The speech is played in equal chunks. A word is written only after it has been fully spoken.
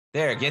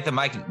There, get the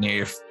mic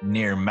near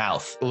your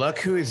mouth. Look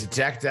who's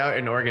decked out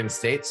in Oregon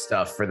State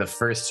stuff for the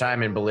first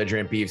time in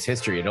Belligerent Beef's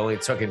history. It only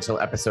took until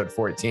episode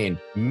 14.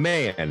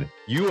 Man,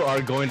 you are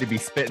going to be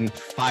spitting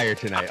fire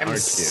tonight, aren't you?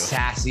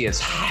 Sassy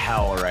as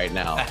hell right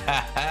now.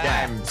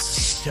 I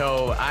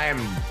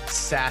am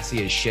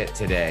sassy as shit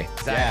today.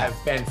 I have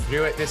been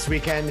through it this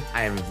weekend.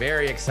 I am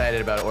very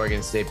excited about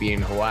Oregon State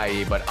beating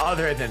Hawaii, but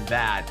other than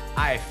that,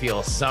 I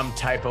feel some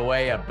type of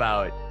way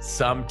about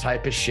some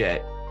type of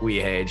shit.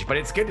 But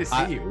it's good to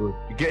see you.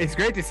 It's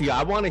great to see you.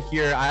 I want to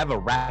hear, I have a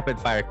rapid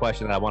fire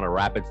question that I want a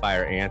rapid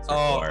fire answer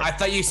for. I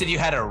thought you said you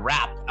had a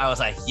rap. I was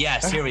like,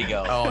 yes, here we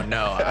go. Oh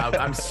no,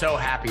 I'm so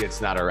happy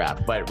it's not a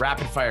rap, but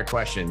rapid fire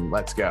question.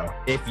 Let's go.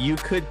 If you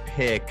could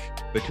pick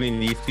between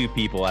these two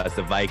people as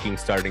the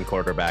Vikings starting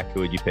quarterback,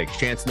 who would you pick?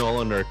 Chance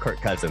Nolan or Kirk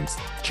Cousins?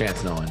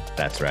 Chance Nolan.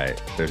 That's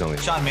right. There's only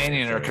Sean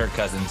Mannion or Kirk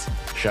Cousins.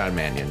 Sean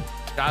Mannion.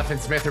 Jonathan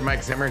Smith or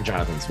Mike Zimmer?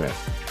 Jonathan Smith.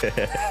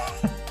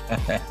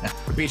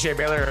 BJ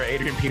Baylor or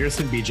Adrian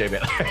Peterson? BJ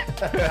Baylor.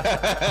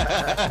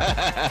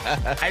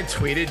 I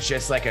tweeted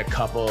just like a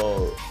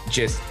couple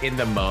just in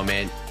the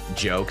moment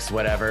jokes,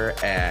 whatever,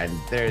 and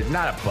there's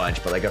not a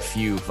bunch, but like a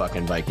few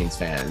fucking Vikings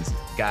fans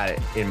got it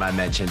in my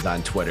mentions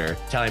on Twitter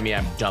telling me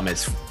I'm dumb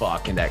as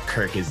fuck and that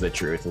Kirk is the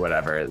truth or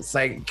whatever. It's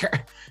like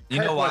Kirk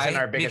wasn't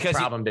our biggest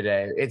problem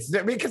today. It's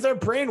because they're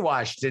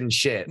brainwashed and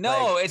shit.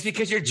 No, it's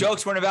because your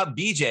jokes weren't about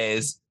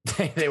BJs.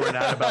 They were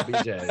not about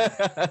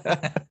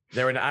BJs.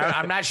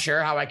 I'm not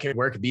sure how I could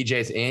work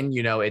BJs in.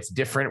 You know, it's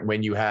different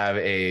when you have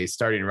a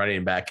starting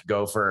running back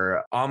go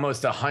for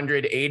almost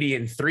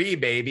 183,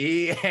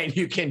 baby, and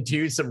you can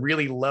do some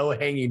really low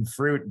hanging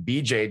fruit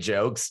BJ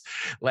jokes.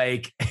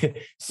 Like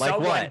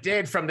someone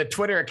did from the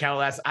Twitter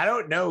account I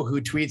don't know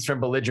who tweets from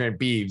Belligerent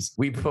Beeves.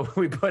 We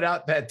put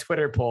out that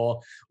Twitter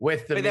poll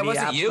with the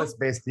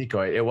Minneapolis-based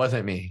decoy. It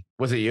wasn't me.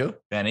 Was it you,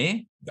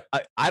 Benny?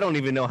 I don't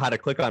even know how to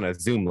click on a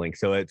Zoom link,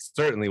 so it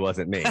certainly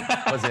wasn't me.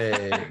 Was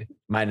it?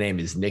 My name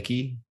is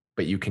Nikki,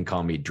 but you can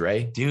call me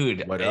Dre.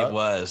 Dude, what it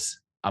was.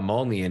 I'm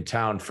only in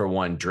town for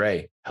one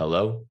Dre.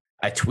 Hello?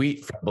 I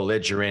tweet from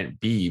Belligerent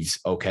Beeves,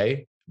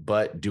 okay?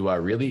 But do I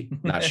really?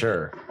 Not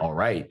sure. All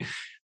right.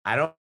 I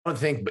don't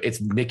think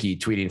it's Nikki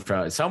tweeting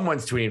from,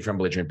 someone's tweeting from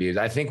Belligerent Beeves.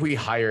 I think we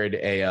hired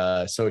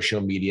a social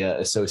media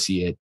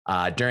associate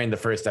during the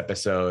first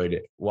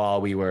episode while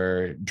we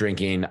were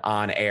drinking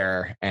on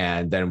air.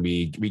 And then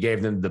we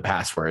gave them the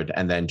password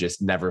and then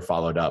just never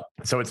followed up.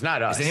 So it's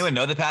not us. Does anyone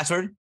know the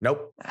password?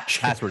 Nope.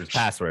 Password is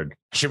password.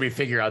 Should we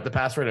figure out the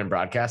password and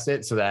broadcast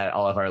it so that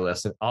all of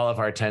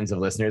our tens of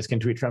listeners can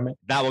tweet from it?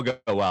 That will go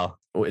well.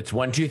 It's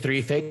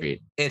 123 fake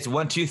tweet. It's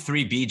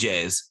 123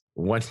 BJs.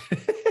 One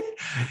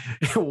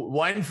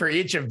for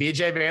each of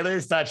BJ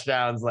Baylor's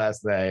touchdowns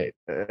last night.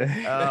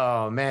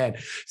 Oh man.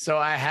 So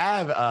I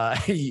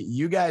have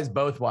you guys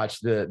both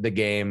watched the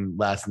game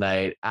last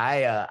night.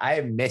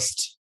 I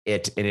missed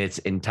it in its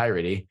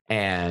entirety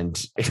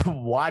and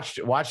watched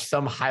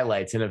some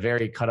highlights in a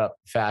very cut up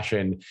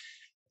fashion.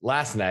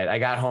 Last night, I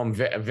got home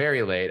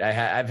very late.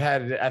 I've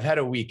had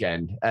a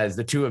weekend, as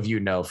the two of you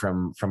know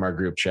from our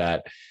group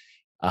chat.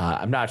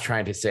 I'm not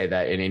trying to say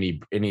that in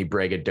any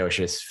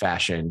braggadocious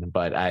fashion,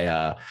 but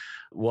I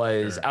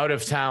was out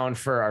of town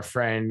for our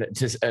friend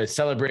to a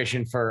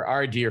celebration for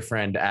our dear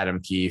friend Adam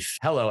Keefe.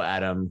 Hello,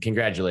 Adam.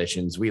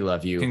 Congratulations. We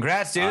love you.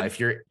 Congrats, dude.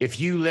 If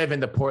you live in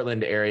the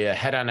Portland area,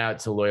 head on out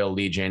to Loyal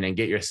Legion and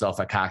get yourself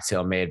a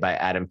cocktail made by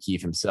Adam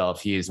Keefe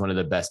himself. He is one of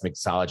the best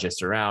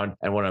mixologists around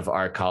and one of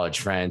our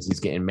college friends.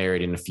 He's getting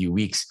married in a few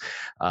weeks.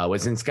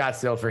 Was in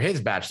Scottsdale for his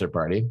bachelor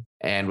party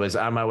and was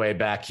on my way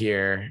back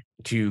here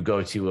to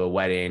go to a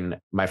wedding,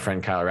 my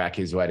friend Kyle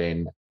Rackey's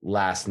wedding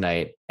last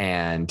night,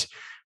 and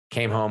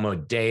came home a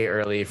day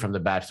early from the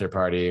bachelor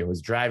party,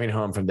 was driving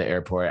home from the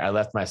airport. I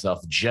left myself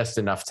just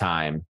enough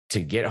time to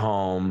get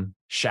home,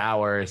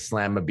 shower,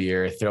 slam a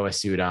beer, throw a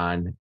suit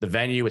on. The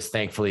venue was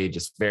thankfully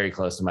just very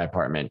close to my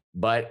apartment.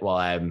 But while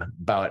I'm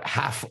about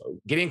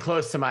getting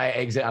close to my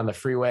exit on the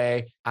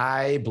freeway,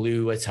 I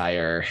blew a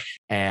tire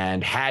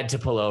and had to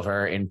pull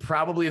over in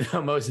probably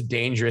the most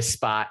dangerous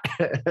spot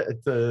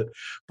to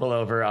pull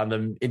over on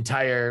the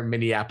entire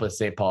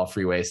Minneapolis-St. Paul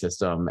freeway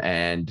system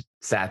and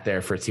sat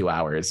there for 2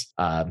 hours.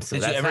 Did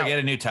you ever get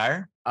a new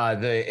tire?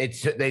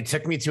 They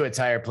took me to a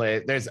tire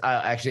place. There's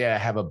actually, I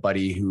have a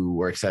buddy who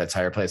works at a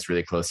tire place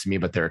really close to me,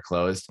 but they're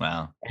closed.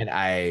 Wow. And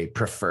I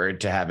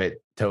preferred to have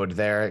it towed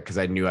there because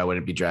I knew I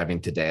wouldn't be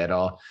driving today at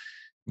all.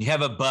 You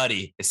have a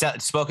buddy. It's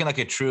spoken like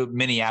a true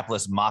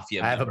Minneapolis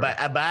mafia member. I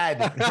have a bud.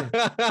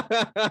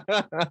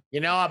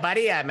 A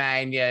buddy of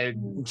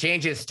mine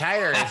changed his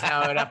tires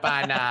out up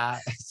on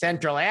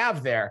Central Ave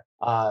there.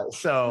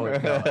 So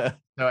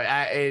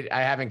I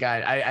haven't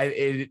got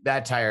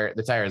that tire.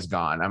 The tire is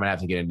gone. I'm gonna have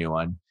to get a new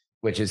one.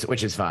 which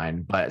is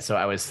fine. But so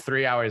I was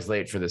 3 hours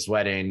late for this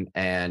wedding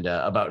and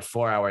about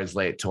 4 hours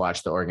late to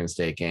watch the Oregon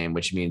State game,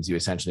 which means you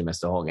essentially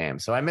missed the whole game.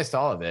 So I missed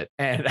all of it.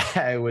 And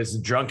I was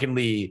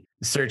drunkenly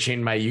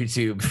searching my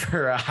YouTube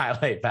for a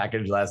highlight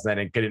package last night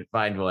and couldn't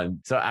find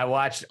one. So I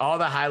watched all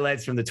the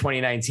highlights from the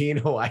 2019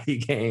 Hawaii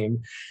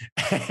game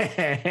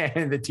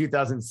and the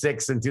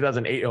 2006 and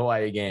 2008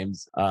 Hawaii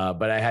games.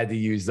 But I had to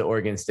use the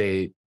Oregon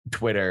State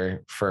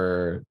Twitter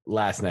for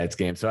last night's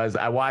game. So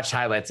I watched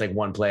highlights like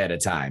one play at a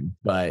time,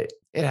 but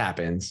it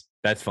happens.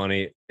 That's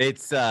funny.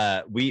 It's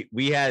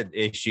we had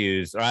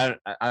issues, or I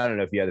don't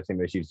know if you had the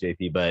same issues,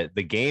 JP, but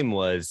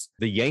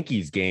the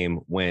Yankees game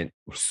went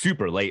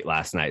super late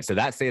last night. So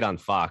that stayed on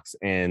Fox,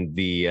 and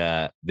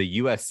the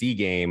USC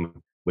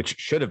game, which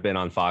should have been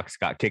on Fox,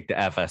 got kicked to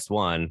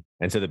FS1.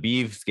 And so the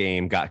Beavs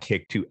game got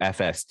kicked to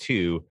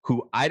FS2,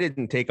 who I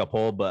didn't take a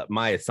poll, but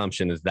my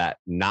assumption is that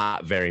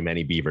not very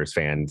many Beavers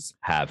fans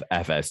have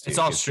FS2. It's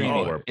all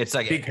streaming. It's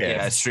like,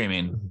 it's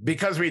streaming.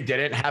 Because we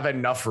didn't have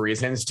enough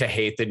reasons to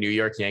hate the New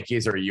York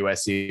Yankees or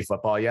USC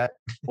football yet.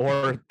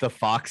 Or the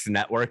Fox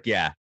network.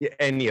 Yeah,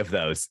 any of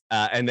those.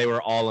 And they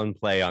were all in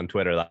play on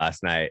Twitter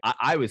last night.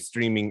 I was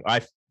streaming. I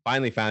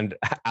finally found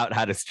out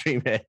how to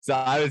stream it, so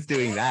I was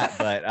doing that,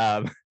 but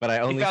I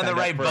only found the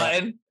right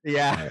button.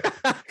 Yeah.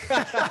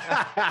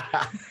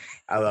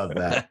 I love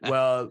that.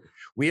 Well,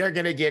 we are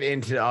going to get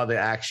into all the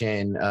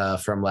action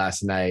from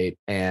last night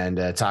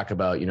and talk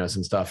about,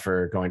 some stuff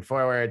for going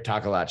forward,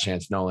 talk a lot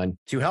Chance Nolan.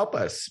 To help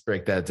us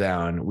break that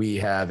down, we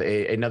have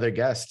another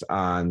guest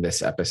on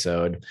this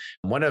episode.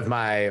 One of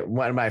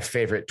my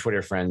favorite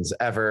Twitter friends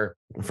ever,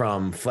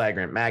 from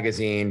Flagrant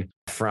Magazine,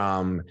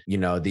 from,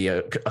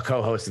 a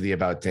co-host of the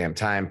About Damn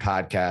Time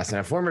podcast, and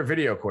a former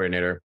video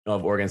coordinator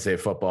of Oregon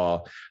State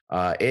football.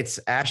 It's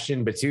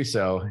Ashtyn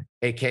Butuso,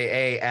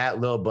 aka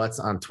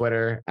 @LilButts on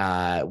Twitter,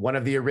 one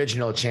of the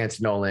original Chance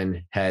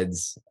Nolan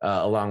heads,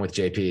 along with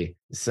JP.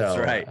 So that's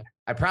right.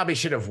 I probably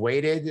should have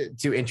waited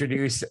to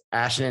introduce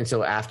Ashtyn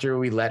until after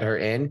we let her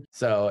in.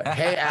 So,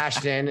 hey,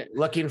 Ashtyn,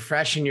 looking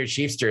fresh in your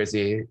Chiefs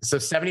jersey. So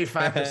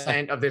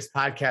 75% of this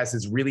podcast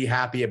is really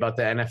happy about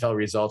the NFL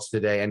results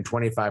today, and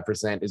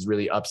 25% is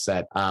really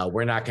upset.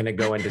 We're not going to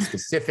go into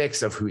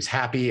specifics of who's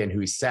happy and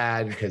who's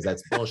sad, because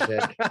that's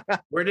bullshit.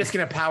 We're just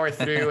going to power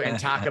through and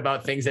talk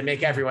about things that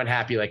make everyone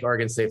happy, like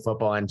Oregon State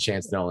football and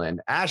Chance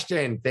Nolan.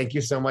 Ashtyn, thank you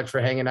so much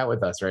for hanging out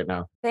with us right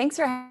now. Thanks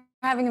for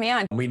having me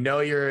on. We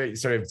know you're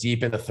sort of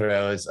deep in the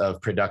throes of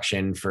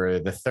production for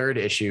the third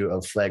issue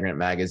of Flagrant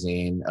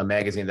Magazine, a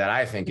magazine that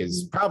I think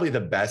is probably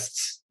the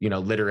best,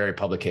 literary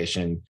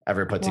publication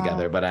ever put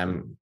together. But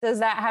does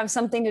that have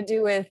something to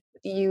do with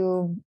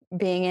you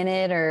being in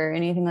it or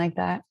anything like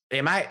that?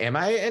 Am I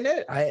in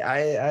it? I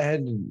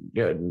had,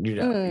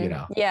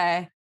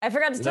 Yeah. I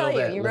forgot to tell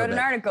you, you wrote an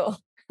article.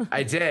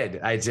 I did.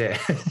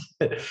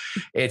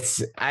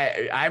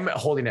 I'm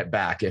holding it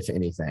back, if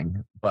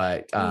anything,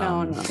 but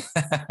no.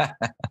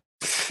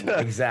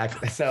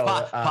 Exactly. So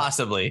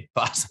possibly.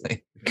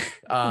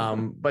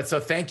 But so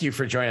thank you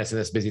for joining us in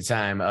this busy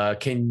time.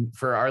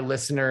 For our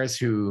listeners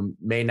who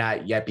may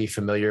not yet be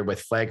familiar with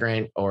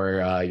Flagrant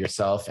or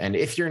yourself, and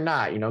if you're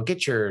not,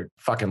 get your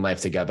fucking life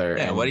together.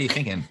 Yeah. What are you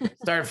thinking?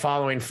 Start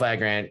following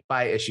Flagrant,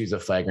 buy issues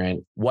of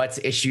Flagrant. What's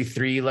issue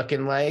 3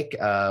 looking like?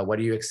 What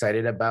are you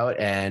excited about?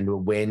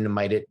 And when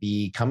might it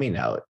be coming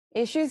out?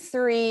 Issue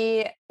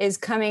 3 is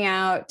coming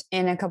out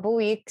in a couple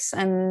weeks.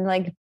 I'm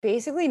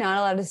basically not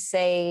allowed to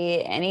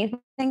say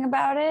anything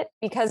about it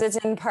because it's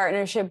in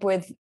partnership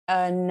with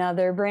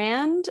another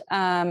brand.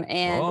 So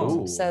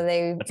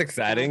that's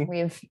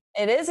exciting.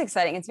 It is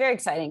exciting. It's very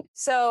exciting.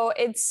 So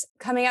it's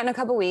coming out in a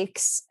couple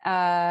weeks.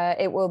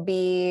 It will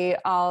be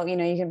all, you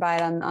can buy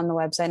it on the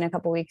website in a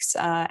couple weeks,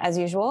 as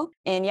usual.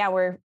 And yeah,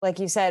 we're, like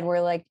you said,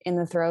 we're in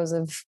the throes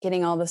of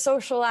getting all the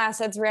social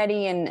assets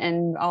ready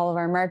and all of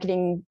our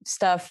marketing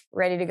stuff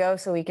ready to go.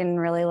 So we can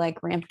really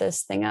ramp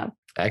this thing up.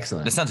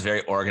 Excellent. This sounds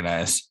very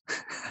organized.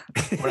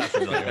 We're not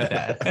familiar with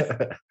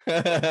that.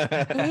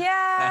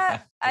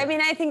 Yeah. I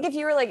mean, I think if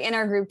you were in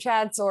our group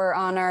chats or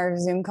on our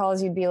Zoom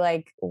calls, you'd be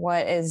like,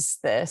 what is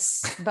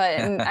this?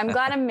 But I'm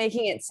glad I'm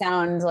making it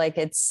sound like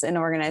it's an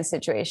organized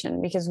situation,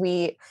 because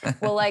we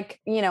will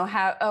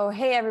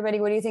hey, everybody,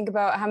 what do you think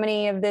about how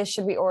many of this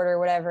should we order,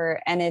 whatever.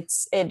 And it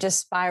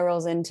just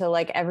spirals into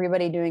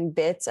everybody doing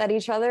bits at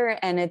each other.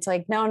 And it's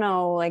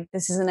no,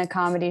 this isn't a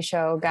comedy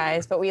show,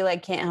 guys, but we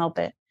can't help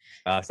it.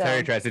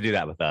 Terry tries to do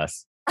that with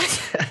us.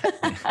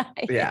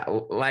 Yeah,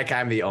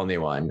 I'm the only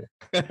one.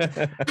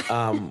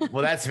 Well,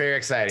 that's very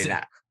exciting.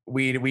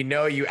 We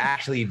know you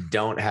actually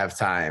don't have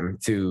time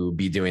to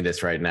be doing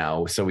this right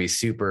now, so we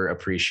super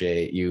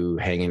appreciate you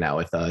hanging out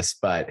with us.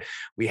 But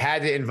we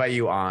had to invite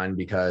you on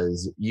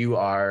because you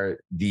are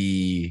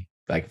the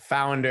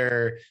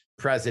founder,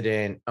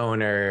 president,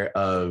 owner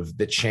of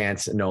the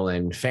Chance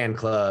Nolan fan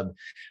club.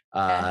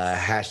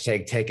 Yes. #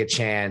 take a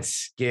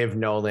chance, give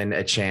Nolan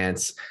a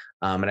chance.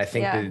 And I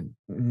think the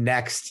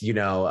next,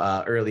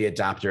 early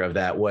adopter of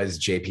that was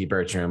JP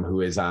Bertram,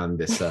 who is on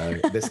this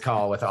this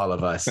call with all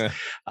of us.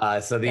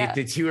 So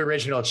the two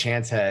original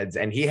chance heads,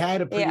 and he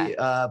had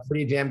a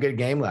pretty damn good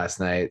game last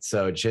night.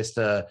 So just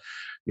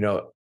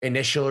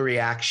initial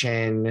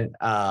reaction,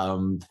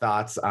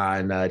 thoughts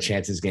on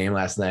Chance's game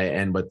last night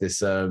and what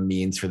this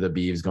means for the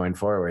Beavs going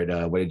forward.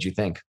 What did you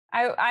think?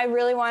 I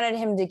really wanted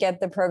him to get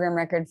the program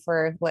record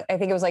for what I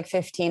think it was like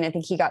 15. I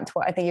think he got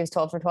 12. I think he was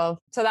 12 for 12.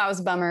 So that was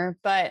a bummer,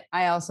 but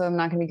I also am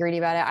not going to be greedy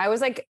about it. I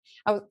was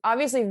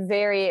obviously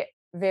very,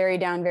 very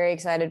down, very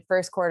excited.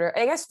 First quarter,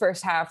 I guess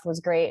first half was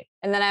great.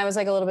 And then I was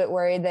like a little bit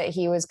worried that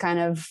he was kind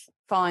of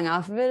falling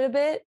off of it a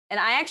bit. And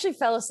I actually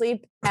fell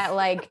asleep at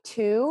like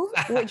 2,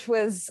 which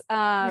was,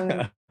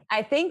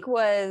 I think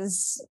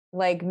was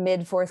like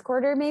mid fourth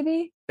quarter,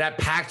 maybe. That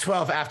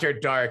Pac-12 after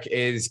dark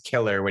is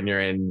killer when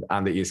you're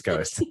on the East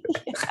Coast.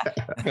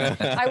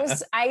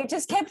 I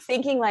just kept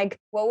thinking like,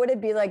 what would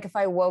it be like if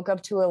I woke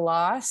up to a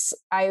loss?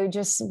 I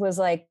just was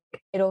like,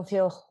 it'll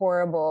feel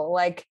horrible.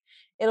 Like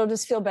it'll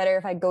just feel better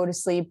if I go to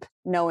sleep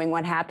knowing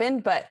what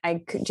happened, but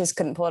I just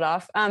couldn't pull it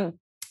off.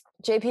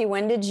 JP,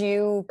 when did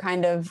you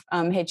kind of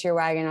hitch your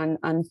wagon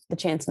on the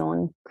Chance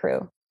Nolan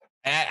crew?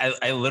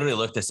 I literally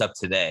looked this up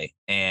today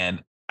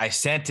and I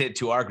sent it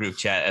to our group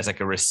chat as like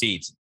a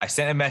receipt. I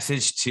sent a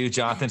message to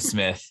Jonathan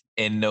Smith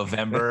in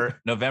November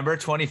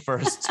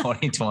 21st,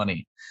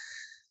 2020.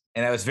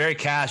 And I was very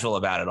casual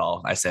about it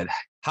all. I said,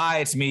 hi,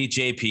 it's me,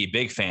 JP,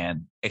 big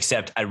fan,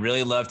 except I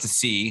really love to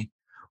see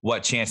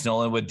what Chance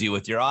Nolan would do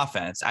with your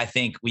offense. I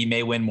think we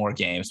may win more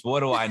games. But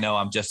what do I know?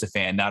 I'm just a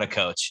fan, not a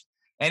coach.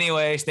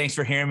 Anyways, thanks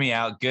for hearing me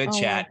out. Good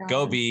chat.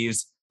 Go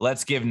Beavs.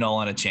 Let's give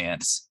Nolan a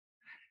chance.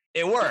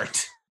 It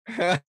worked.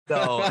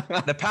 So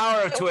the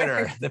power of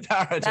Twitter. The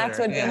power of Twitter. That's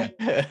what did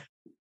it.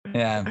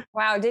 Yeah.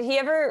 Wow. Did he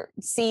ever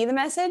see the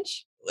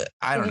message?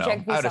 I don't know.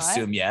 I would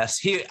assume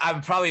yes.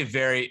 I'm probably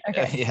very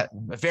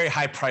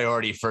high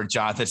priority for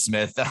Jonathan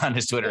Smith on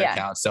his Twitter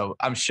account. So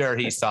I'm sure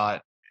he saw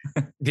it.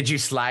 Did you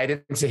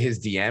slide into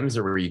his DMs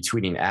or were you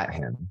tweeting at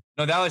him?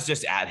 No, that was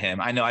just at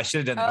him. I know I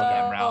should have done the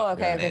DM route.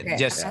 Okay.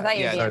 Just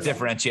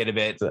differentiate a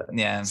bit.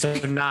 Yeah. So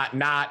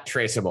not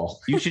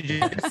traceable. You should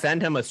just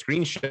send him a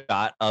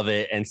screenshot of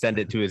it and send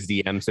it to his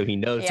DM so he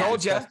knows.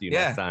 Told you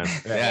next time.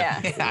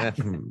 Yeah.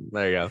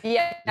 There you go.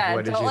 Yeah.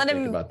 What did you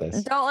think about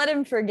this? Don't let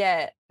him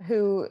forget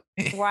how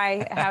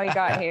he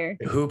got here.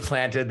 Who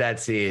planted that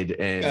seed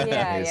in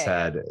his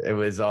head? It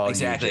was all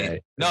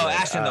exactly. No,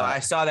 Ashtyn, though, I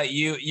saw that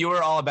you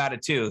were all about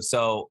it too.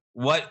 So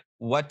what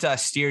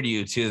steered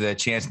you to the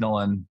Chance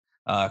Nolan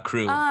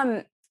crew?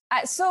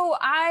 So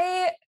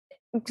I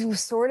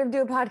sort of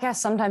do a podcast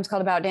sometimes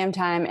called About Damn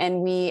Time,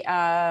 and we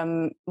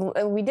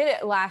did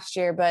it last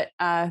year, but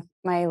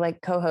my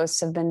co-hosts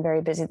have been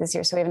very busy this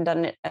year, so we haven't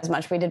done it as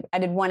much. I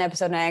did one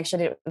episode, and I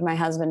actually did it with my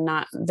husband,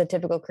 not the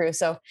typical crew.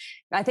 So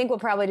I think we'll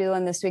probably do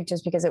one this week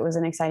just because it was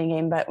an exciting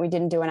game, but we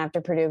didn't do one after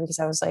Purdue because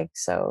I was like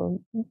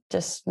so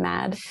just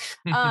mad.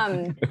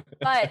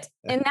 But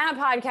in that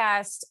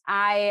podcast,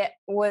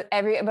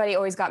 everybody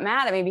always got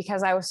mad at me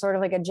because I was sort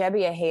of like a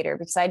Jebbia hater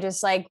because I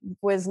just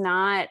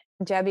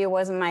Jebbia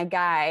wasn't my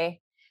guy.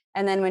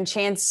 And then when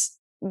Chance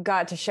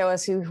got to show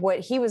us what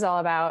he was all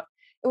about,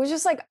 it was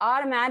just like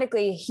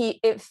automatically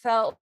it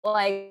felt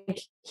like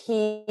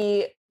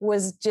he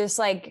was just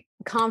like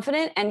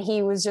confident and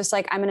he was just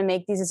like, I'm going to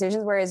make these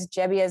decisions. Whereas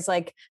Jebbia is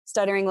like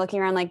stuttering,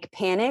 looking around, like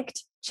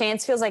panicked.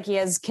 Chance feels like he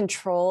has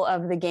control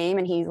of the game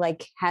and he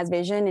like has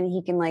vision and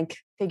he can like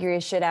figure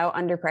his shit out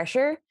under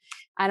pressure.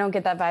 I don't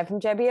get that vibe from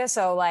Jebbia.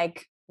 So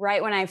like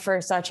right when I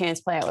first saw Chance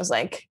play, I was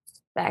like,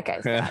 that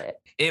guy's got it.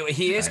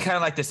 He is kind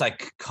of like this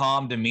like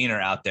calm demeanor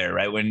out there,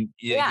 right? When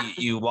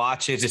you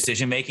watch his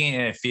decision making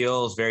and it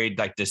feels very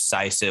like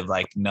decisive,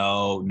 like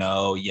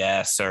no,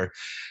 yes, or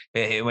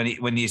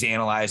when he's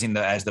analyzing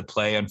as the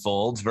play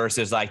unfolds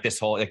versus like this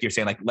whole, like you're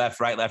saying, like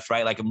left, right,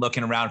 like I'm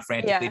looking around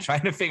frantically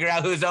trying to figure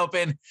out who's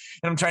open and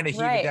I'm trying to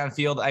heave it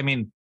downfield. I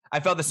mean,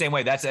 I felt the same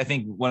way. That's, I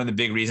think, one of the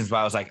big reasons why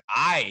I was like,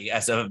 I,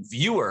 as a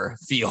viewer,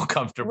 feel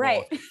comfortable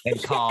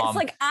and calm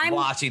it's like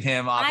watching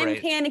him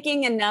operate. I'm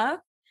panicking enough.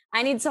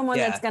 I need someone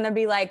that's going to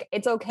be like,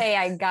 it's okay.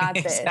 I got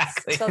this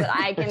so that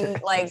I can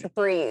like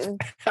breathe.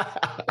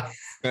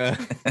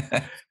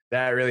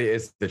 That really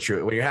is the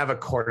truth. When you have a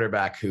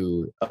quarterback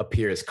who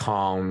appears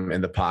calm in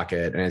the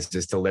pocket and is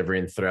just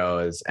delivering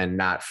throws and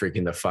not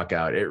freaking the fuck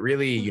out, it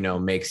really,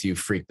 makes you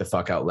freak the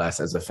fuck out less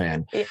as a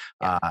fan. Yeah.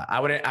 I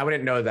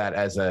wouldn't know that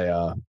as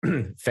a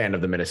fan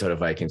of the Minnesota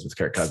Vikings with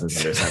Kirk Cousins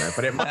under center,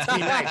 but it must be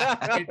nice.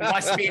 It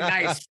must be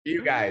nice for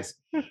you guys.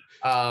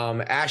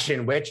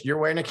 Ashtyn, you're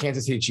wearing a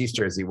Kansas City Chiefs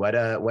jersey. What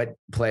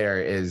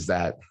player is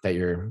that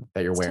you're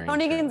wearing?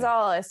 Tony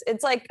Gonzalez.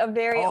 It's like a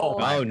very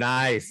old. Oh,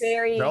 nice.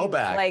 Very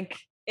throwback. Like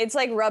it's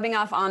like rubbing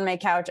off on my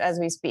couch as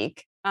we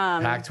speak.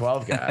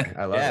 Pac-12 guy.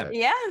 I love it.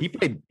 Yeah.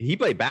 He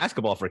played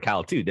basketball for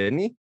Cal too, didn't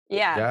he?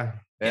 Yeah.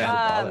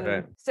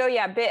 So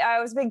yeah, I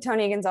was a big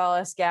Tony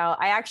Gonzalez gal.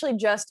 I actually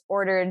just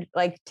ordered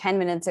like 10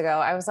 minutes ago.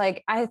 I was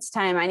like, it's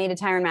time. I need a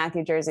Tyrann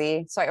Mathieu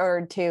jersey. So I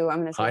ordered 2.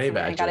 I'm going to say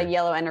I got a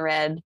yellow and a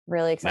red.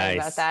 Really excited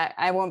about that.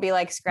 I won't be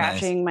like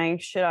scratching my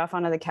shit off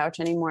onto the couch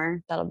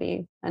anymore. That'll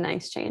be a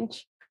nice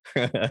change.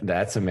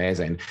 That's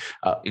amazing.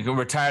 You can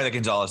retire the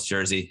Gonzalez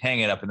jersey, hang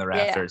it up in the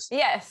rafters.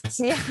 Yeah.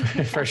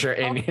 Yes. For sure.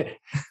 And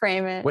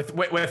frame it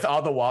with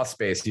all the wall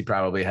space you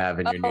probably have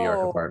in your New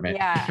York apartment.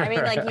 Yeah. I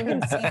mean, like you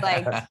can see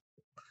like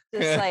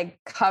just like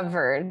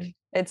covered.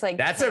 It's like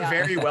that's a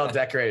very well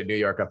decorated New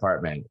York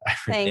apartment.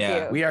 Thank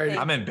you.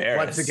 I'm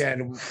embarrassed. Once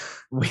again,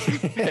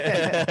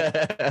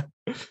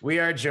 we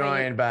are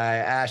joined by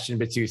Ashtyn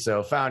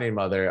Butuso, founding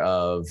mother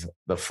of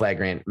the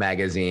Flagrant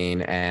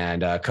magazine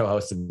and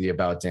co-host of the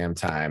About Damn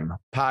Time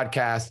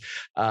podcast.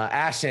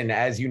 Ashtyn,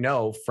 as you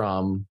know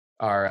from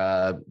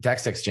our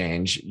text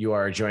exchange, you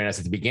are joining us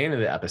at the beginning of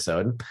the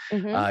episode.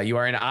 Mm-hmm. You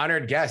are an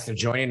honored guest of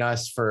joining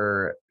us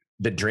for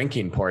the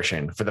drinking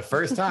portion for the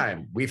first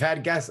time. We've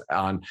had guests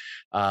on,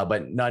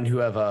 but none who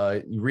have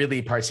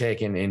really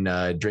partaken in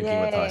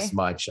drinking with us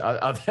much,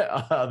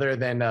 other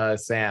than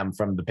Sam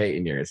from the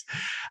Peyton years.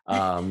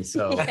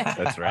 So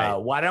that's right.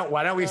 Why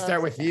don't we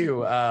start with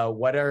you?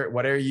 What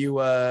are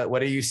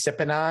you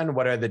sipping on?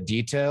 What are the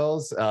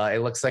details?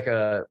 It looks like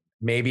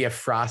maybe a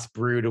frost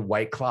brewed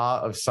White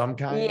Claw of some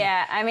kind.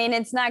 Yeah. I mean,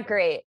 it's not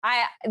great.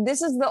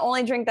 This is the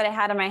only drink that I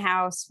had in my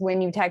house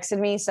when you texted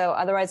me. So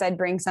otherwise I'd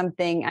bring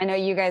something. I know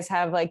you guys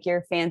have like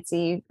your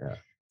fancy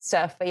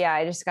stuff, but yeah,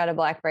 I just got a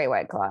Black Bright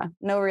White Claw.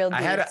 No real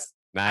deets.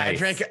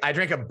 Nice. I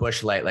drank a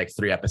Busch Light like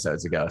 3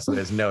 episodes ago, so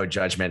there's no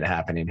judgment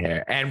happening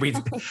here. And we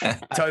told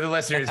the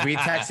listeners, we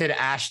texted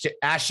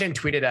Ashtyn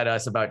tweeted at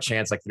us about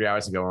Chance like 3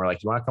 hours ago, and we're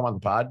like, "You want to come on the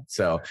pod?"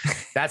 So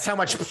that's how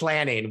much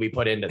planning we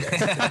put into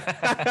this.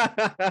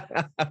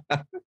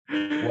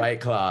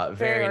 White Claw,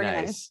 very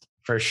nice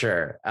for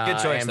sure. Good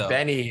choice, and though.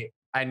 Benny,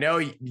 I know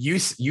you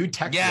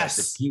texted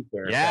us to keep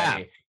there. Yeah,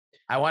 Benny.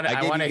 I want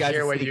to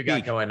hear what you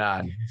got going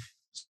on.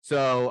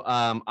 So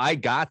I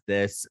got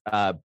this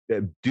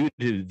due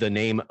to the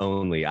name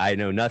only. I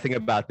know nothing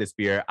about this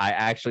beer. I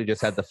actually just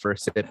had the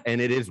first sip,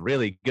 and it is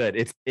really good.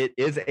 It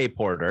is a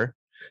porter,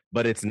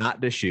 but it's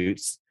not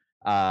Deschutes.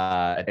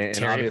 And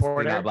Terry obviously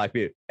Porter? not Black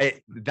Butte.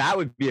 That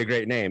would be a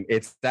great name.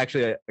 It's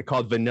actually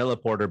called Vanilla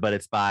Porter, but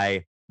it's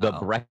by the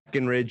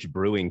Breckenridge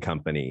Brewing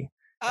Company.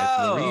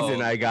 The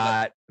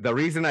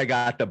reason I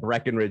got the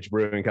Breckenridge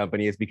Brewing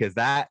Company is because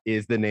that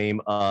is the name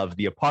of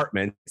the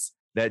apartments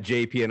that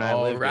JP and I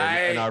lived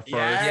in our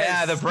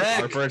first,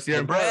 our first year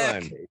in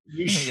Portland.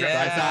 So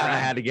I thought I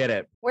had to get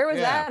it. Where was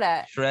that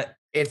at?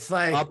 It's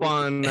like up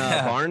on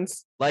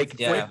Barnes,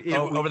 like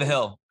over the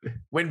hill.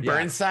 When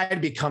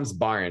Burnside becomes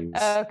Barnes.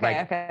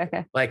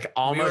 Okay. Like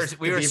almost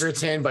we were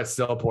Beaverton, but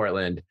still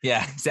Portland.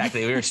 Yeah,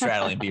 exactly. We were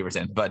straddling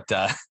Beaverton, but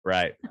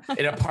right.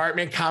 An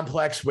apartment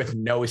complex with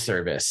no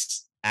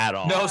service at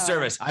all. No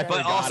service,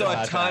 but also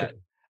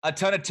a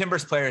ton of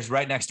Timbers players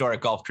right next door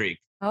at Golf Creek.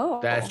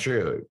 Oh, that's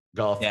true.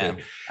 Golf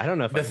Creek. I don't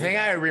know if the thing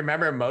I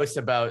remember most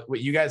about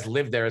what you guys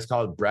lived there is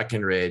called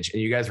Breckenridge,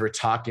 and you guys were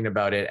talking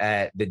about it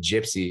at the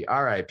Gypsy.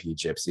 R.I.P.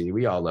 Gypsy.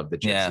 We all love the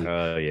Gypsy. Yeah.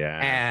 Oh yeah.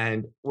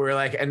 And we're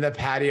like in the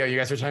patio. You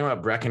guys were talking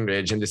about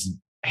Breckenridge, and this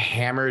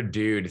hammered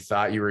dude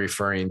thought you were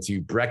referring to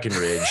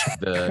Breckenridge,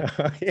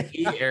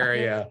 the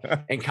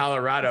area in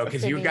Colorado,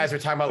 because you guys were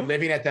talking about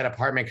living at that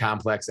apartment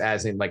complex,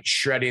 as in like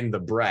shredding the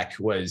Breck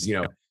was,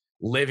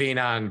 living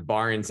on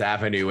Barnes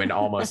Avenue in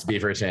almost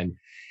Beaverton.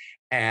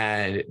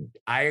 And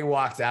I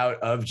walked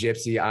out of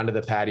Gypsy onto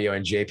the patio,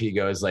 and JP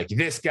goes like,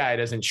 "This guy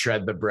doesn't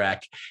shred the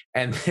Breck."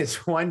 And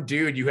this one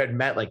dude you had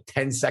met like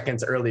 10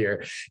 seconds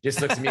earlier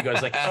just looks at me and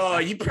goes like, "Oh,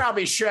 you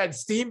probably shred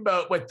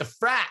Steamboat with the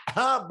frat,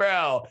 huh,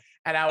 bro?"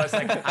 And I was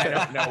like, I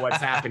don't know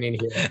what's happening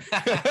here.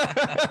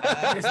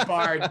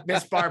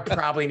 This bar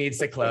probably needs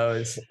to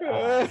close.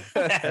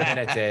 And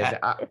it did.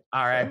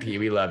 R.I.P.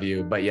 We love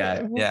you. But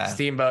yeah.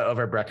 Steamboat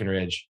over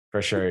Breckenridge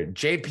for sure.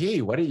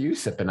 JP, what are you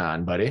sipping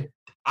on, buddy?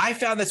 I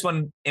found this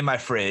one in my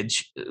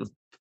fridge.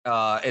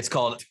 It's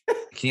called, can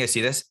you guys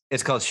see this?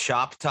 It's called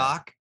Shop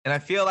Talk. And I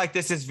feel like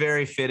this is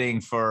very fitting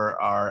for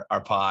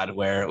our pod,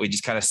 where we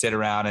just kind of sit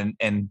around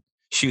and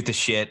shoot the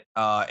shit.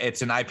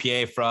 It's an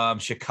IPA from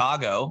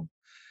Chicago,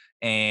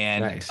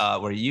 and nice.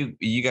 Where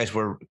you guys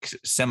were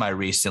semi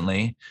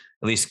recently,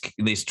 at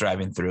least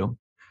driving through.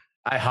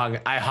 I hung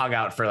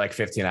out for like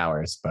 15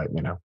 hours, but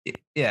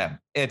Yeah.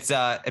 It's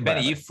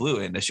Benny, you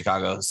flew into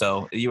Chicago,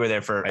 so you were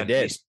there for at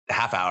least a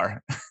half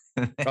hour.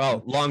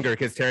 Oh, longer,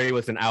 because Terry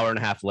was an hour and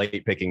a half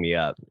late picking me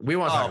up. We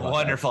want. Oh,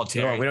 wonderful, that.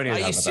 Terry. We don't need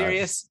to Are you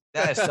serious?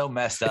 That is so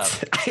messed up.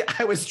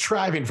 I was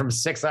driving from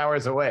 6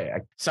 hours away.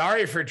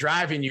 Sorry for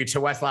driving you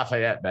to West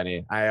Lafayette,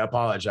 Benny. I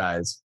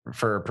apologize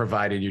for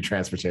providing you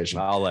transportation.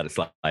 I'll let it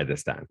slide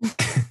this time.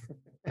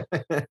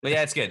 But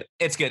yeah, it's good.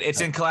 It's good.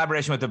 It's in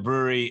collaboration with the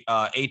brewery,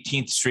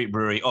 18th Street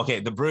Brewery. Okay,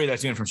 the brewery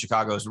that's doing it from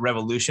Chicago is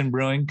Revolution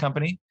Brewing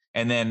Company,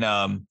 and then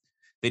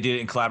they did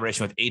it in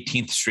collaboration with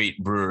 18th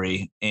Street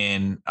Brewery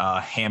in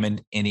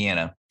Hammond,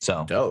 Indiana.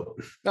 So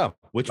dope. Oh,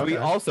 which we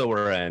also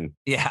were in.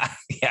 Yeah.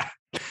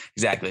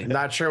 Exactly. I'm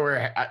not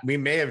sure we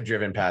may have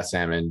driven past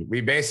Salmon.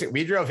 We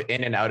drove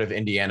in and out of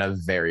Indiana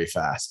very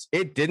fast.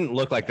 It didn't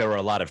look like there were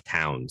a lot of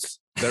towns.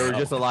 There were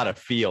just a lot of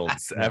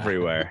fields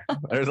everywhere.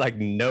 There's like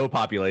no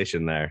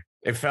population there.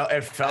 It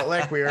felt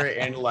like we were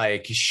in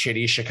like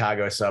shitty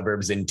Chicago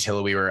suburbs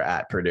until we were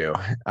at Purdue.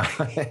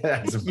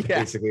 That's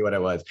basically what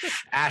it was.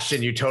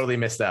 Ashtyn, you totally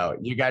missed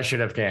out. You guys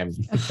should have came.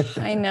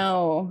 I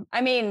know.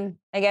 I mean,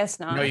 I guess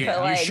not. No,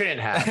 you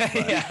shouldn't have.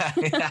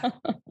 Yeah.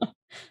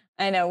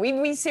 I know.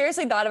 We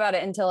seriously thought about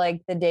it until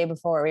like the day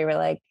before. We were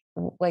like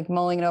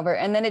mulling it over,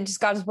 and then it just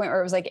got to the point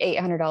where it was like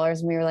 $800,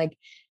 and we were like,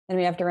 then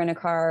we have to rent a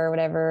car or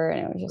whatever. And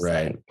it was just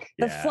like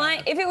the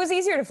flying. If it was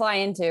easier to fly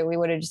into, we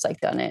would have just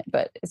like done it.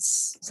 But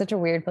it's such a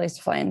weird place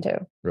to fly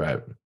into. Right.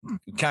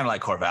 Kind of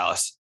like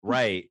Corvallis.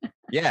 Right.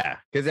 Yeah.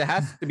 Because it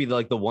has to be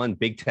like the one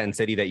Big Ten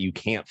city that you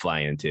can't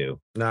fly into.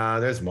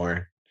 No, there's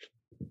more.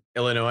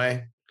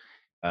 Illinois.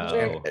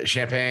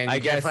 Champaign. I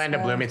guess fly into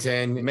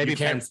Bloomington. Maybe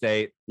Penn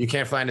State. You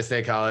can't fly into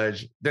State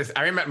College.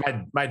 I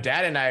remember my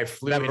dad and I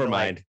flew. Never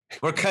mind.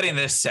 We're cutting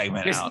this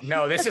segment out.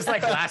 No, this is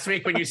like last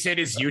week when you said,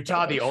 is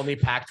Utah the only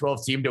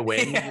Pac-12 team to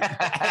win?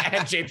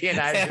 And JP and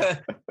I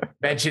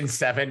mentioned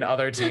 7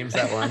 other teams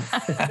that won.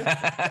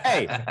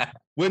 Hey,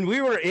 when we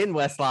were in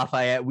West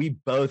Lafayette, we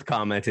both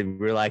commented. We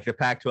were like, the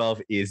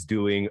Pac-12 is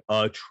doing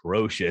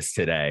atrocious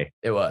today.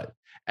 It was.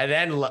 And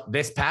then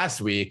this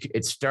past week,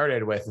 it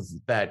started with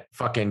that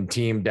fucking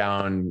team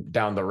down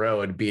the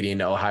road beating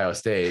Ohio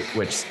State,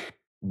 which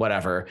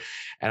whatever.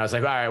 And I was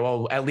like, all right,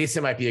 well, at least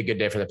it might be a good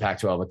day for the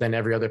Pac-12. But then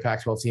every other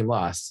Pac-12 team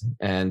lost.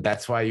 And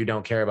that's why you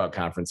don't care about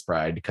conference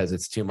pride, because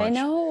it's too much. I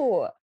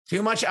know.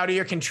 Too much out of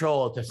your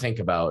control to think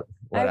about.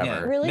 Whatever. I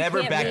really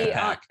never back to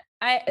Pac.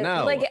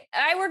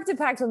 I worked at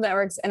Pac-12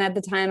 Networks, and at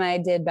the time I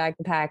did back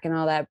to Pac and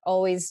all that.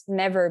 Always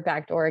never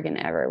backed Oregon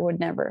ever. Would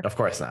never. Of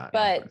course not.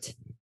 But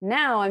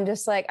now I'm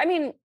just like, I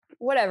mean,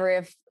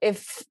 whatever.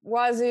 If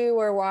Wazoo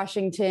or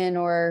Washington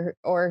or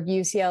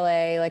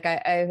UCLA, like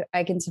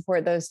I can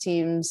support those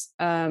teams.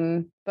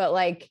 But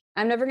like,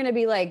 I'm never going to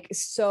be like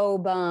so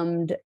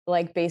bummed,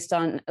 like based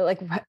on like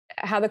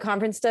how the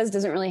conference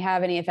doesn't really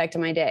have any effect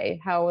on my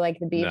day. How like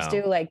the Beavs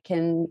do, like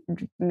can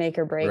make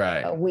or break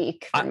a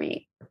week for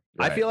me.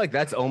 I feel like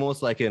that's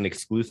almost like an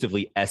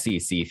exclusively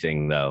SEC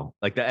thing, though.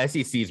 Like the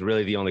SEC is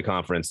really the only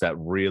conference that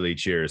really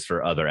cheers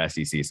for other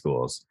SEC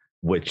schools.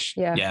 Which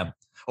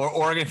or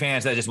Oregon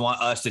fans that just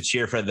want us to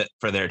cheer for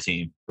their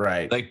team,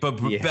 right? Like, but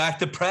back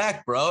to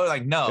Prac, bro.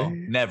 Like, no,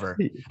 never.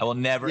 I will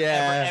never,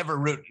 ever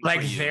root.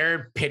 Like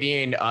they're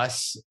pitying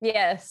us,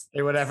 yes,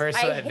 or whatever. So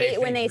I hate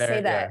when they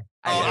say that.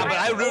 But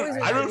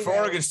I root for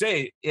Oregon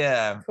State.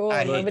 Yeah, cool.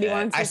 Nobody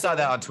wants. I saw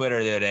that on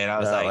Twitter the other day, and I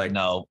was like,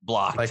 no,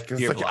 blocked.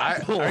 You're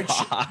blocked.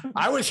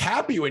 I was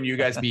happy when you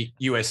guys beat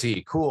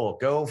USC. Cool,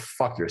 go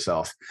fuck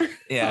yourself.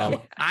 Yeah,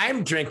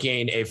 I'm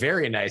drinking a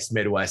very nice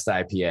Midwest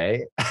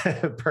IPA.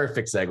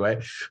 Perfect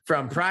segue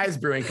from Prize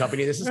Brewing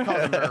Company. This is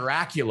called a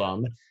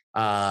Miraculum.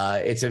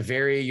 It's a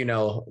very,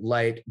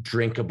 light,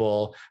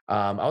 drinkable.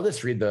 I'll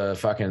just read the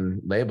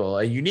fucking label.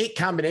 A unique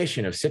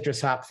combination of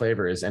citrus hop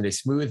flavors and a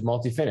smooth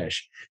malty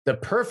finish. The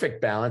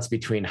perfect balance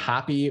between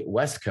hoppy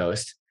West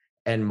Coast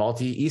and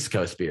malty East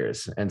Coast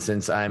beers. And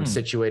since I'm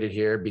situated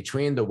here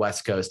between the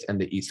West Coast and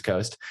the East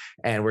Coast,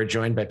 and we're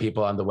joined by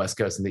people on the West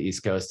Coast and the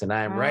East Coast, and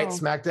I'm right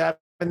smack dab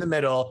in the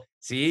middle.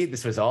 See,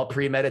 this was all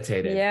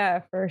premeditated.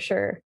 Yeah, for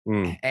sure.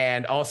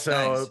 And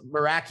also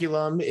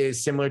Miraculum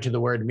is similar to the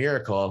word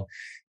miracle.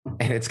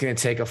 And it's going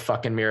to take a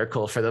fucking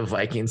miracle for the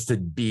Vikings to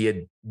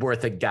be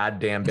worth a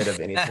goddamn bit of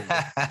anything.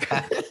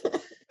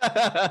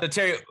 So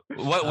Terry,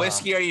 what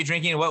whiskey are you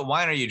drinking? What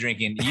wine are you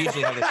drinking? You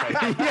usually have this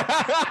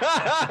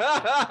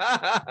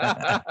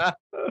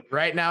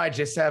right now. I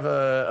just have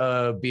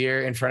a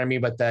beer in front of me,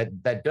 but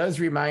that does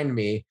remind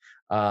me,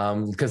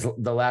 because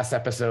the last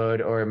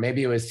episode, or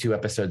maybe it was 2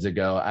 episodes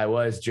ago, I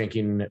was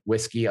drinking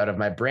whiskey out of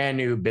my brand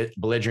new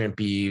Belligerent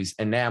Beeves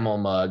enamel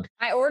mug.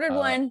 I ordered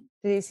one.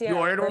 Did you see? You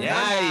ordered one?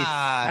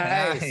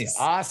 Nice.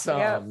 Awesome.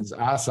 Yep.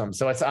 Awesome.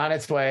 So it's on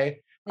its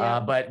way.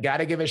 Yeah. But got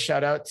to give a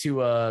shout out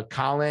to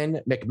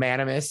Colin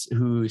McManamous,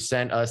 who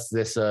sent us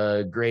this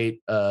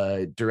great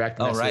direct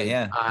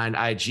message on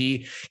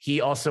IG.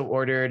 He also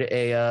ordered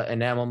a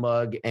enamel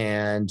mug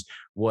and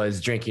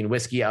was drinking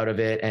whiskey out of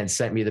it and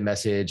sent me the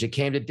message. It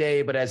came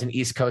today, but as an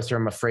East Coaster,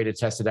 I'm afraid to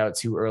test it out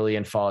too early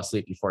and fall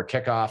asleep before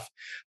kickoff,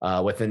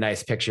 with a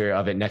nice picture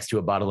of it next to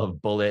a bottle of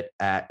Bullet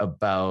at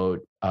about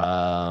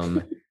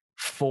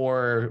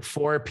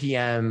 4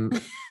 p.m.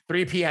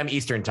 3 p.m.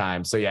 Eastern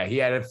time. So yeah, he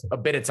had a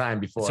bit of time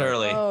before. It's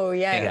early. Oh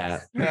yeah.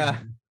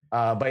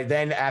 But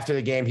then after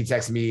the game, he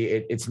texted me,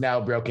 it's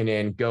now broken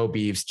in. Go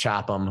Beavs,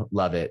 chop them,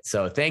 love it.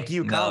 So thank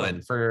you,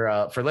 Colin,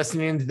 for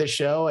listening to the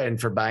show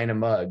and for buying a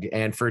mug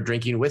and for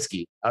drinking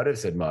whiskey out of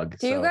said mug.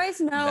 Do you guys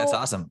know? That's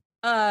awesome.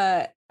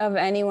 Of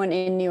anyone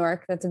in New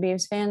York that's a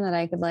Beavs fan that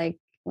I could like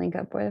link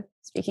up with?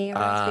 Speaking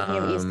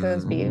of East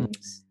Coast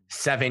Beavs.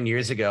 7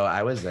 years ago,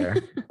 I was there.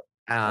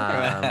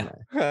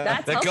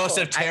 That's The ghost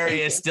helpful. of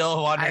Terry is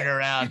still wandering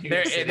around.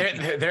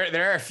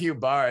 There are a few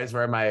bars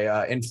where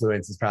my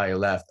influence is probably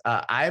left.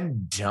 I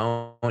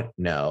don't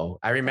know.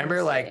 I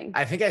remember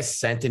I think I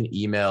sent an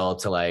email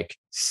to like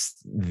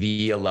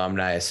the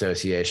Alumni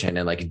Association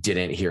and like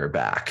didn't hear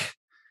back.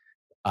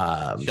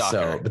 But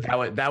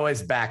that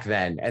was back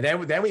then. And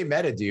then we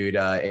met a dude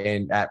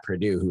at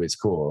Purdue who is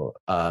cool.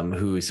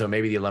 So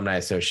maybe the Alumni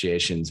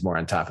Association's more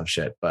on top of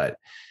shit, but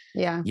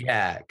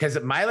yeah. Cause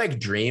my like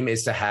dream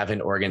is to have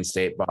an Oregon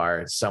State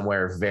bar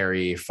somewhere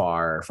very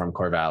far from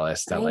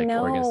Corvallis that like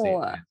Oregon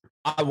State.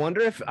 I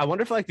wonder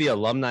if like the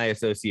Alumni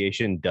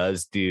Association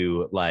does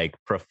do like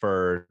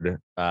preferred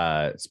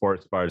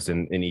sports bars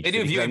in each. They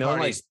do viewing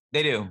parties.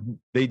 They do.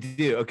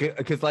 Okay,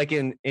 because like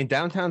in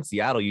downtown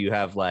Seattle, you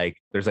have like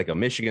there's like a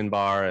Michigan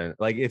bar and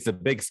like it's a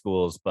big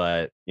schools,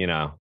 but you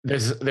know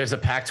there's a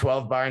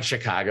Pac-12 bar in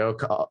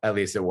Chicago, at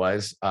least it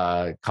was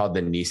called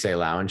the Nisei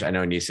Lounge. I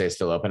know Nisei is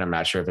still open. I'm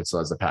not sure if it still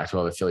has the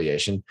Pac-12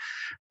 affiliation,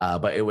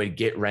 but it would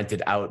get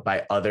rented out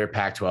by other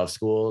Pac-12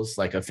 schools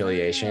like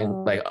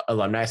affiliation, like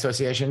alumni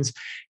associations.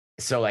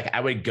 So like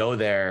I would go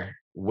there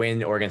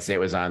when Oregon State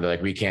was on. They're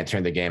like, we can't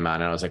turn the game on.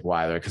 And I was like,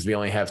 why? They're because we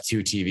only have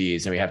 2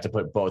 TVs and we have to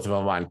put both of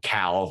them on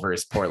Cal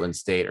versus Portland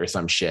State or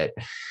some shit.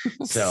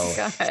 So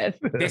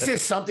this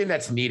is something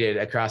that's needed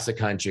across the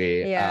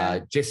country. Yeah.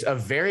 Just a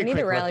very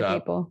quick look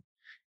up. People.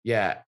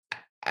 Yeah.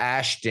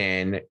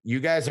 Ashtyn, you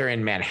guys are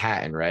in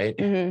Manhattan, right?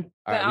 Mm-hmm.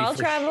 But I'll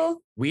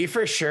travel. We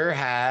for sure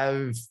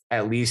have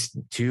at least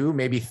 2,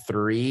 maybe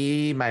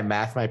 3. My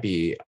math might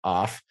be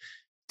off.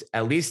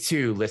 At least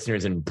 2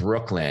 listeners in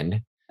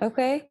Brooklyn.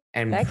 Okay.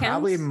 And that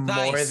probably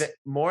counts.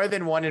 more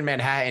than one in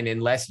Manhattan,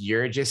 unless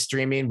you're just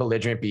streaming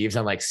Belligerent Beeves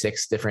on like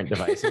 6 different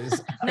devices.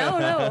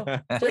 No.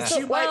 Which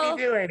you might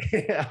be doing.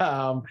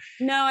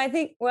 No, I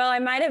think, I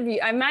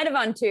might have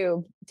on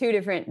two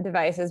different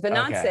devices, but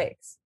not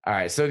 6. All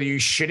right. So you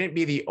shouldn't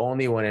be the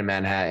only one in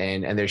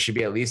Manhattan, and there should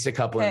be at least a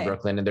couple in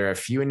Brooklyn, and there are a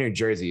few in New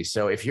Jersey.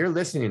 So if you're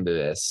listening to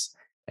this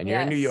and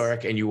you're in New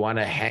York and you want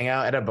to hang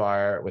out at a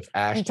bar with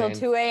Ashtyn until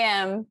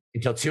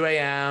 2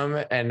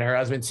 a.m. and her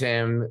husband,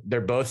 Tim,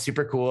 they're both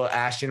super cool.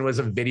 Ashtyn was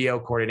a video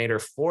coordinator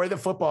for the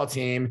football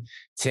team.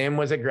 Tim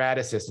was a grad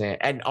assistant.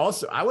 And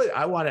also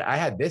I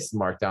had this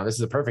marked down. This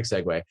is a perfect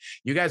segue.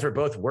 You guys were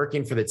both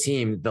working for the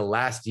team the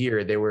last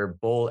year they were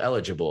bowl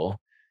eligible.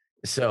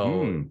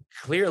 So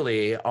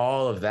clearly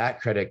all of that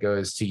credit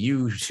goes to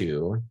you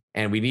 2,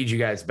 and we need you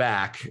guys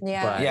back.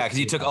 Yeah. Cause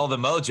you took all the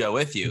mojo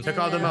with you. Took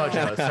all the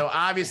mojo. So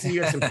obviously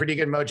you have some pretty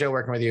good mojo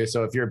working with you.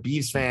 So if you're a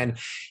Beavs fan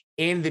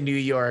in the New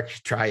York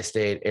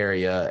tri-state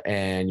area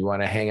and you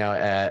want to hang out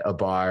at a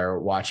bar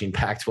watching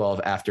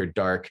Pac-12 after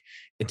dark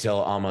until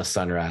almost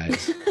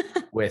sunrise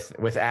with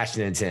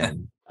Ashtyn and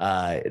Tim,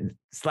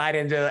 slide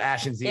into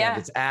Ashtyn's DMs.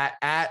 It's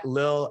at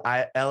Lil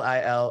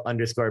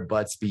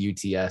 _Butts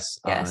BUTS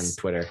on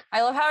Twitter.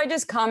 I love how I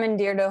just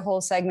commandeered a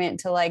whole segment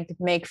to like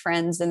make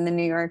friends in the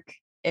New York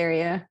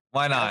area.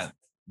 Why not?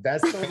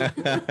 That's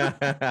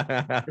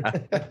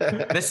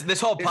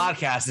this whole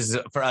podcast is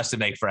for us to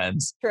make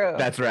friends. True.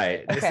 That's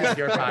right. This is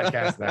your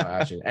podcast now,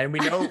 Ashtyn. And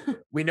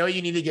we know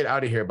you need to get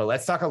out of here, but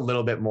let's talk a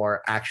little bit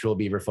more actual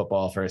Beaver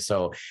football first.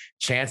 So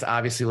Chance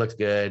obviously looked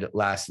good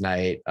last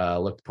night,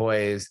 looked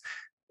poised,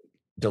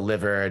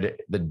 delivered.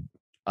 The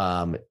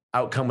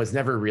outcome was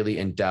never really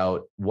in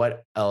doubt.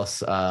 What else,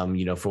 for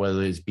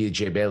whether it's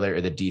BJ Baylor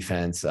or the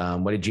defense,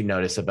 what did you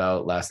notice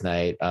about last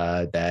night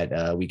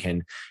that we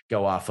can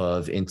go off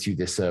of into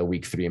this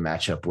week 3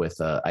 matchup with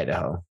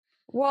Idaho?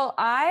 Well,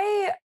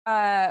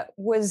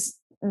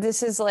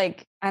 this is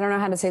like, I don't know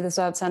how to say this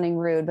without sounding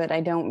rude, but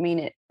I don't mean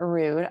it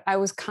rude. I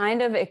was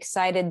kind of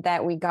excited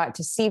that we got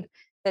to see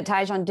that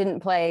Tyjon didn't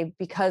play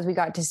because we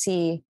got to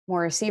see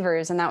more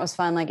receivers, and that was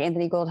fun. Like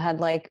Anthony Gould had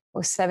like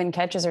 7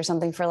 catches or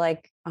something for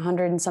like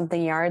 100 and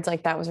something yards.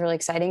 Like that was really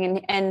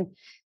exciting. And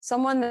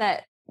someone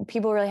that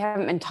people really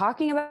haven't been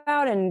talking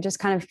about and just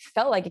kind of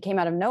felt like it came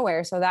out of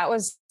nowhere. So that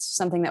was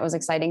something that was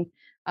exciting.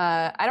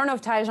 I don't know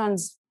if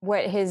Tyjon's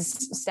what his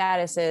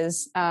status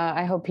is.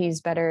 I hope he's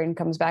better and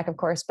comes back, of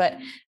course, but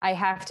I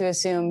have to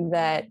assume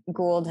that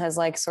Gould has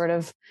like sort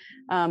of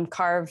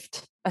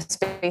carved a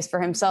space for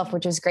himself,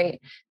 which is great.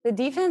 The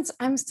defense,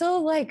 I'm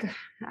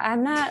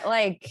not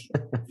like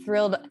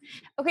thrilled.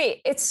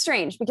 Okay. It's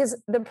strange because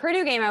the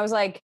Purdue game, I was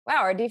like, wow,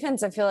 our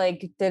defense, I feel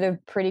like did a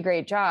pretty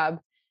great job.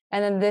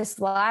 And then this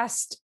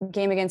last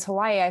game against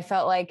Hawaii, I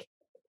felt like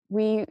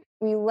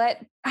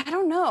I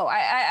don't know.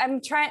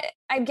 I'm trying,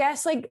 I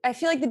guess, like, I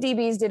feel like the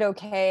DBs did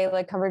okay.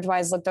 Like coverage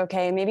wise looked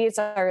okay. Maybe it's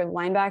our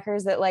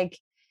linebackers that like,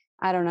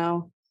 I don't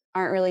know,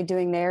 aren't really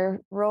doing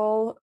their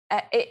role.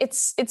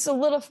 It's a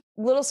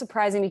little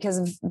surprising because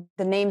of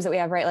the names that we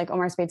have, right? Like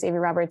Omar Speights, Avery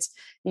Roberts,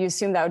 you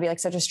assume that would be like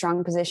such a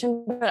strong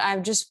position, but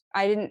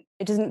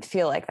it doesn't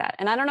feel like that.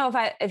 And I don't know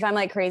if I'm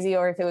like crazy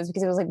or if it was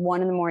because it was like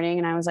 1 a.m.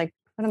 and I was like,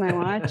 what am I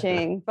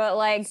watching? But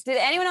like, did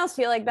anyone else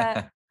feel like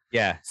that?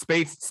 Yeah.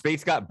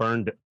 Speights got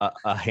burned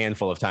a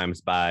handful of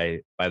times by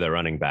the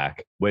running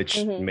back,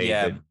 which made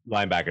the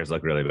linebackers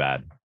look really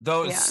bad.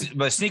 But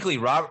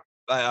sneakily,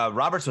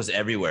 Roberts was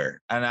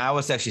everywhere, and I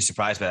was actually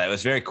surprised by that. It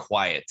was very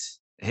quiet.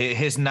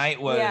 His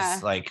night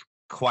was like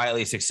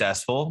quietly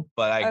successful,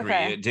 but I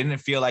agree. It didn't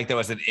feel like there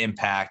was an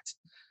impact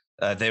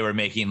they were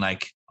making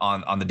like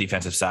on the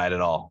defensive side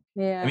at all.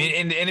 Yeah. I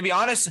mean, and to be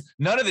honest,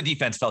 none of the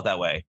defense felt that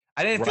way.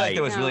 I didn't feel like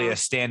there was really a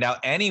standout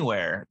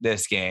anywhere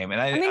this game. And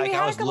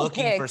I was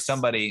looking for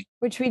somebody.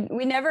 Which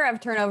we never have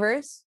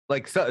turnovers.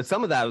 Like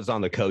some of that was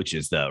on the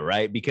coaches though,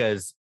 right?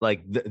 Because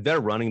like their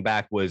running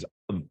back was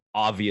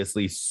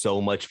obviously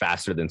so much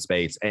faster than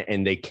Spates,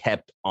 and they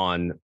kept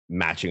on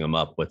matching him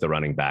up with the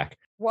running back.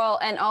 Well,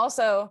 and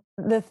also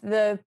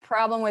the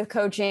problem with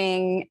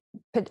coaching,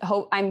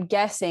 I'm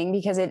guessing,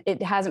 because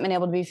it hasn't been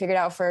able to be figured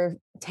out for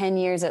 10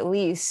 years at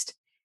least,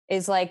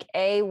 is like,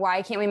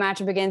 why can't we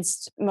match up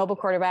against mobile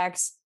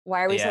quarterbacks?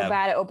 Why are we so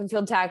bad at open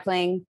field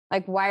tackling?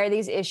 Like, why are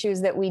these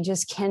issues that we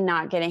just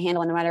cannot get a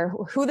handle on, no matter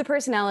who the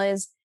personnel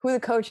is, who the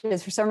coach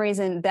is? For some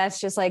reason, that's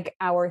just like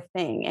our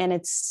thing. And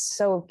it's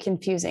so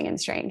confusing and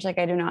strange. Like,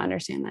 I do not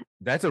understand that.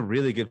 That's a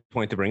really good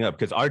point to bring up,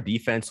 because our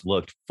defense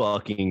looked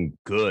fucking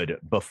good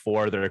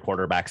before their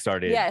quarterback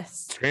started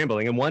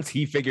scrambling. And once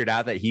he figured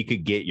out that he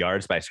could get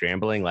yards by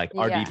scrambling, like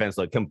our defense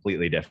looked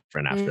completely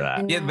different after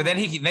that. Yeah, but then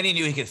he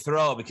knew he could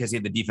throw because he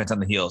had the defense on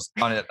their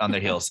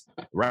heels.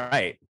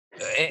 Right.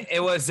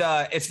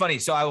 It's funny.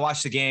 So I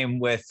watched the game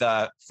with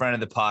friend of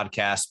the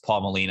podcast,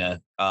 Paul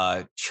Molina,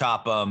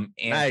 chop 'em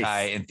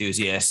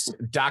anti-enthusiast.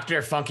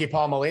 Dr. Funky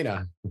Paul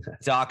Molina.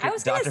 I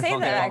was going to say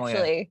that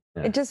actually.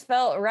 Yeah. It just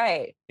felt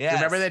right. Yeah.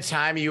 Remember the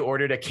time you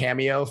ordered a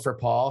cameo for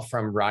Paul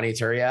from Ronnie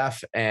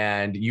Turiaf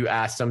and you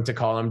asked him to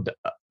call him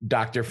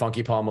Dr.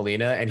 Funky Paul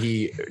Molina, and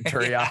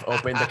Turiaf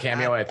opened the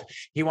cameo with,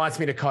 he wants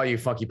me to call you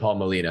Funky Paul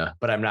Molina,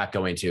 but I'm not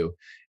going to.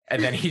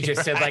 And then he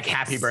just said like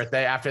happy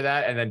birthday after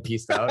that and then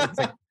peaced out. It's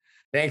like,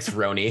 thanks,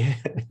 Roni.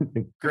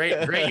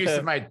 great use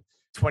of my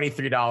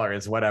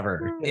 $23,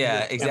 whatever.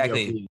 Yeah,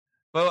 exactly.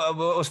 But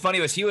what was funny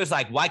was he was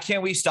like, why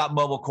can't we stop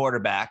mobile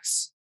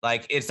quarterbacks?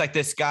 Like, it's like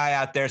this guy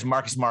out there is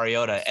Marcus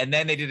Mariota. And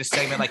then they did a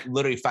segment like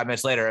literally 5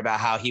 minutes later about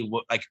how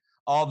like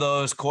all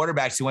those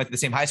quarterbacks who went to the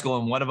same high school,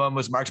 and one of them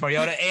was Marcus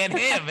Mariota and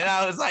him. And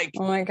I was like,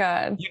 oh my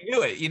God, you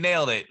knew it. You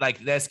nailed it. Like,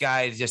 this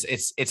guy is just,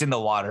 it's in the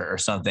water or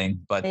something.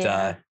 But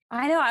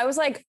I know. I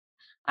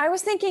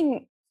was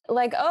thinking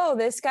like, oh,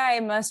 this guy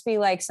must be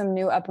like some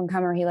new up and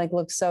comer. He like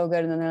looks so good.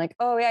 And then they're like,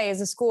 oh yeah, he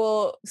has a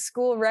school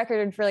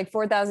record for like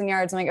 4,000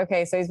 yards. I'm like,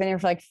 okay, so he's been here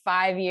for like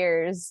 5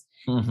 years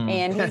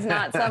and he's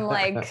not some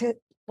like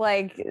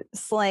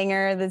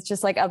slanger that's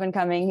just like up and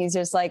coming. He's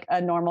just like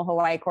a normal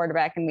Hawaii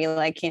quarterback, and we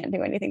like can't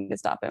do anything to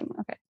stop him.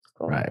 Okay,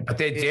 cool. Right. But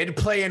they did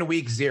play in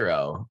week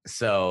 0.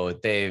 So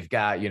they've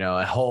got,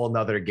 a whole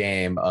nother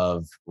game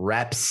of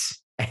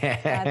reps.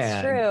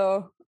 That's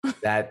true.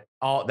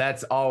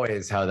 That's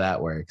always how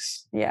that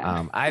works.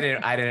 Yeah.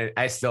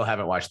 I still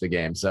haven't watched the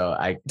game, so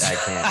I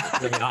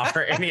can't really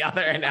offer any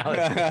other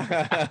analysis.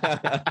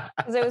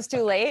 Because it was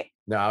too late?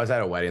 No, I was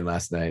at a wedding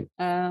last night.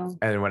 Oh.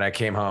 And when I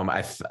came home,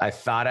 I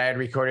thought I had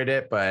recorded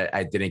it, but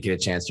I didn't get a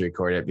chance to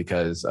record it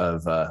because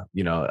of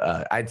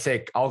I'd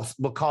say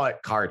we'll call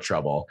it car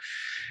trouble.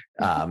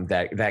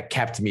 That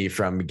kept me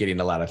from getting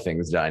a lot of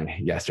things done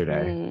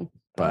yesterday.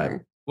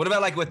 But what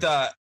about like with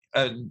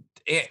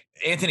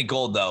Anthony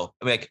Gold, though?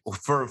 Like,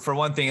 for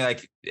one thing,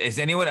 like, is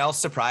anyone else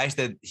surprised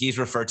that he's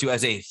referred to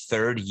as a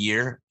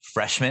 3rd-year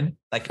freshman?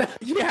 Like,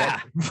 it's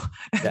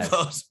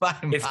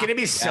going to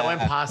be so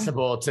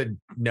impossible to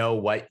know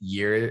what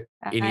year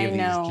any of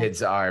these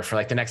kids are for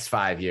like the next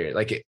 5 years.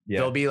 Like,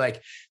 there'll be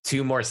like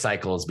 2 more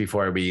cycles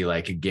before we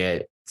like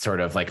get sort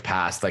of like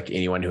past like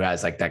anyone who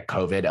has like that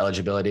COVID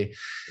eligibility.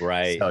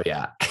 Right. So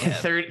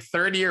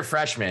third year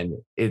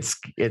freshman. It's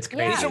crazy.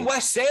 Yeah. He's from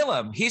West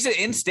Salem. He's an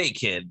in-state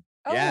kid.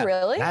 Oh,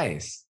 really?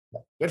 Nice.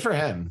 Good for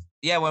him.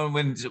 Yeah.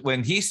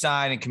 When he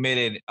signed and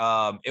committed,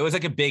 it was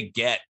like a big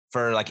get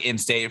for like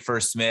in-state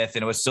for Smith,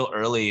 and it was still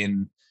early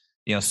in,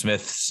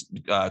 Smith's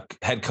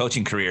head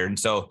coaching career. And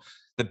so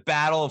the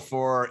battle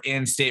for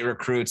in-state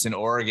recruits in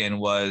Oregon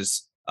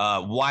was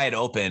wide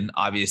open,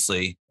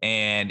 obviously.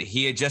 And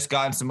he had just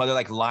gotten some other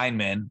like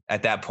linemen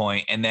at that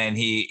point. And then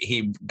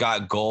he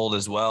got Gold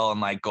as well.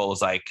 And like Gold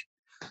was like,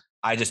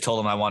 I just told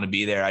him I want to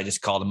be there. I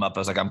just called him up. I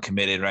was like, I'm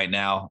committed right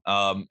now.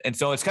 And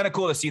so it's kind of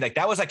cool to see, like,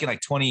 that was like in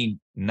like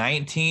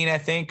 2019, I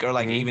think, or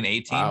like even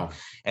 18. Wow.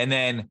 And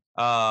then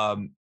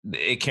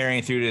it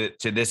carrying through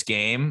to this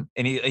game.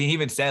 And he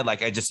even said,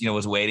 like, I just,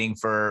 was waiting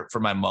for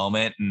my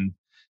moment, and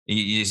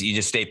you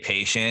just stay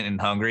patient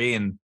and hungry.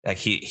 And like,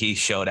 he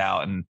showed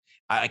out. And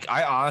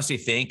I honestly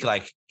think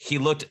like he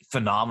looked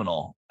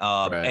phenomenal.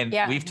 And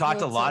we've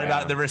talked a lot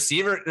about the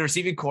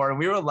receiving core, and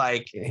we were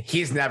like,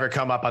 he's never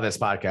come up on this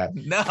podcast.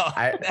 No,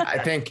 I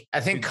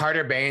think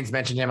Carter Baines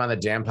mentioned him on the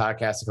Jam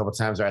podcast a couple of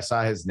times, or I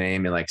saw his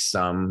name in like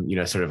some,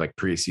 sort of like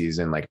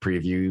preseason, like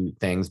preview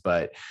things.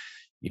 But,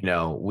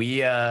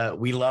 we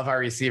love our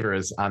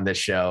receivers on this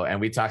show, and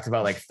we talked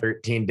about like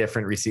 13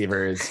 different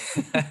receivers.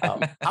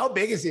 How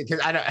big is he?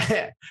 Because I know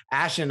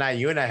Ashtyn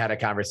you and I had a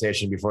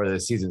conversation before the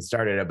season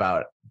started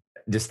about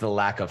just the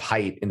lack of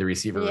height in the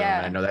receiver room.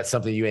 And I know that's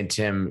something you and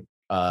Tim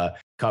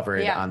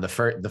covered on the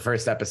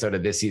first episode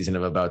of this season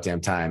of About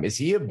Damn Time. Is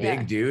he a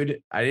big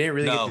dude? I didn't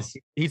really get to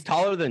see. He's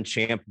taller than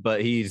Champ,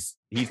 but he's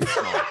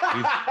small.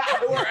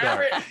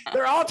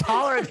 They're all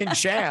taller than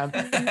Champ.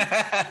 He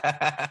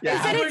said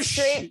it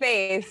straight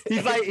face.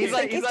 He's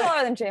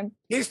taller than Champ.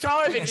 He's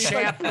taller than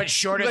Champ, but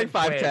shorter than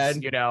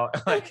 5'10", you know.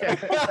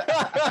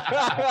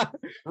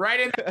 Right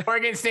in the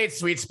Oregon State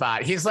sweet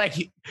spot. He's like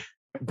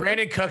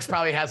Brandon Cooks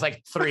probably has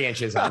like 3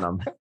 inches on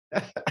him.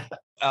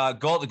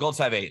 Gold's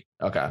 5'8".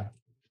 Okay.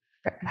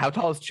 How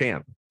tall is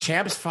Champ?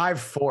 Champ's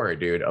 5'4",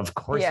 dude. Of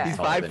course he's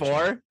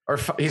 5'4", or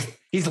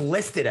he's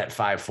listed at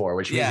 5'4",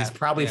 which means he's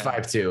probably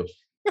 5'2".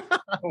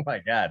 Oh my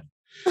God.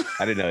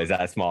 I didn't know he's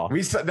that small.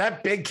 We saw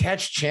that big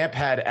catch Champ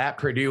had at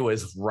Purdue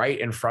was right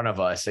in front of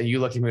us. And you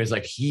looked at me and was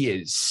like, he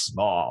is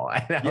small.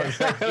 And I was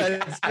like,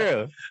 that's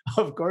true.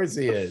 Of course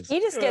he is. He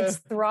just gets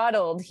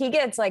throttled. He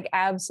gets like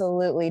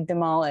absolutely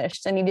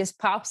demolished and he just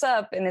pops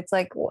up and it's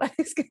like, what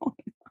is going on?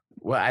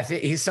 Well, I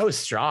think he's so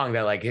strong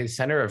that like his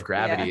center of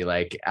gravity,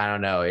 like, I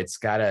don't know, it's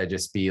gotta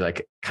just be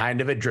like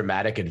kind of a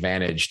dramatic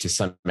advantage to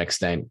some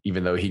extent,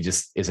 even though he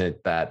just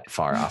isn't that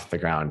far off the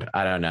ground.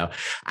 I don't know.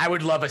 I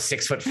would love a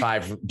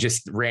 6'5",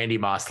 just Randy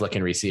Moss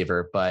looking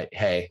receiver, but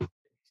hey,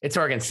 it's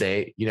Oregon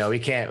State. You know, we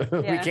can't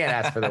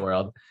ask for the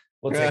world.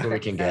 We'll take what we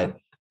can get.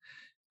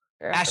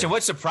 Ashtyn,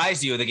 what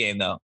surprised you in the game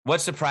though?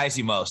 What surprised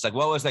you most? Like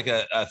what was like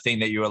a thing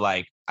that you were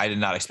like, I did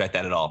not expect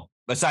that at all?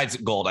 Besides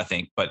gold, I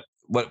think, but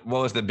what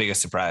was the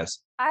biggest surprise?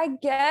 I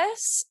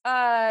guess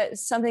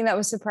something that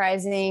was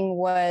surprising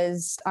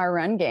was our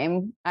run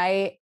game.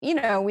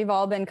 We've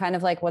all been kind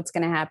of like, what's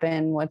going to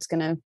happen?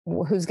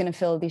 Who's going to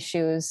fill these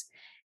shoes?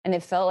 And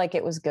it felt like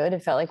it was good.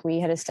 It felt like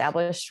we had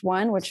established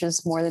one, which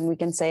is more than we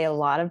can say a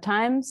lot of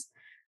times.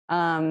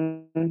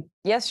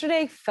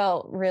 Yesterday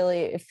felt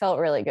really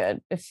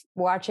good. If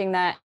watching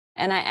that,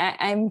 and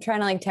I'm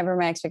trying to like temper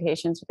my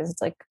expectations because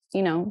it's like,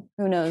 you know,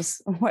 who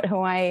knows what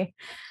Hawaii's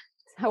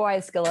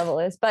skill level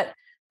is, but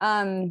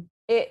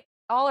it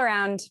all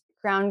around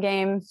ground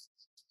game,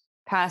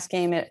 pass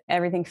game,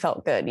 everything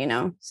felt good, you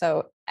know?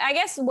 So I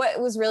guess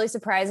what was really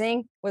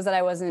surprising was that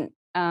I wasn't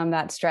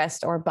that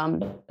stressed or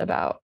bummed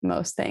about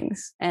most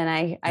things. And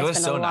I it was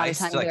spent so a lot nice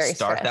of time to like very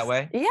start stressed. that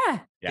way.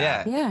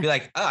 Yeah. Be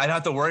like, oh, I don't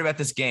have to worry about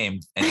this game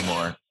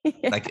anymore.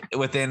 Like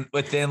within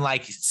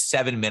like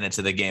 7 minutes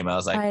of the game, I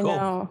was like,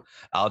 cool.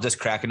 I'll just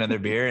crack another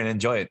beer and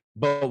enjoy it.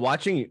 But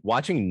watching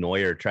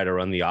Neuer try to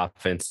run the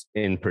offense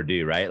in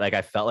Purdue, right? Like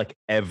I felt like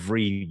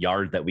every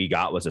yard that we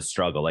got was a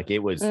struggle. Like it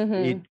was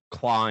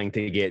clawing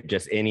to get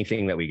just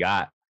anything that we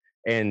got.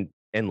 And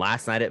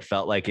last night it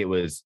felt like it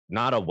was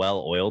not a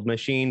well-oiled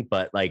machine,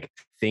 but like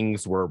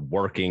things were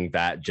working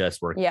that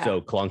just were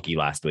so clunky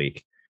last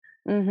week.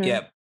 Mm-hmm.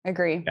 Yep.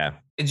 Agree. Yeah.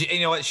 And you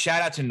know what?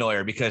 Shout out to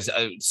Neuer because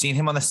seeing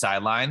him on the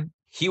sideline,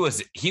 he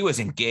was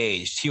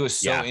engaged. He was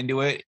so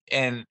into it.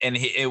 And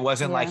it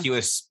wasn't like he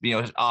was,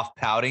 off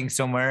pouting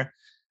somewhere.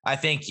 I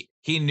think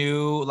he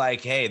knew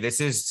like, hey,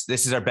 this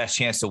is our best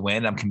chance to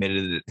win. I'm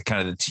committed to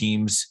kind of the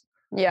team's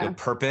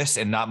purpose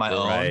and not my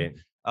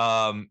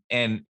own.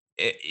 And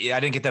I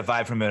didn't get that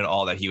vibe from him at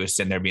all that he was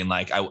sitting there being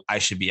like, I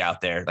should be out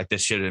there. Like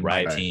this should have been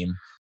my team.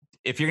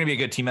 If you're going to be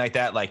a good team like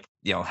that, like,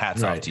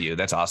 hats off to you.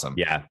 That's awesome.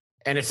 Yeah.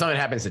 And if something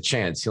happens to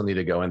Chance, he'll need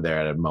to go in there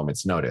at a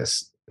moment's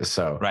notice.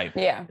 So,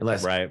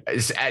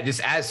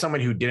 just as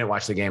someone who didn't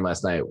watch the game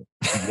last night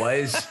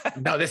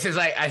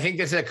I think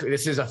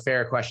this is a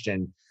fair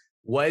question.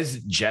 Was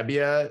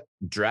Jebbia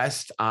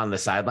dressed on the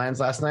sidelines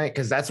last night?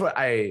 Because that's what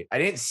I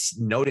didn't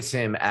notice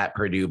him at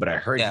Purdue, but I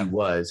heard he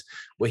was.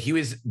 Well, he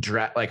was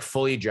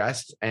fully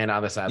dressed and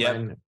on the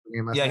sideline.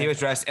 Yeah, he was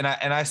dressed, and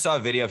I saw a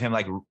video of him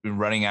like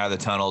running out of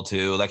the tunnel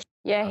too. Like,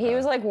 he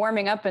was like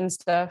warming up and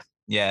stuff.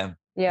 Yeah.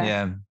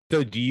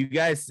 So do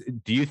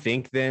you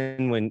think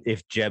then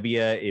if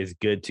Jebbia is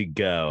good to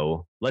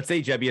go, let's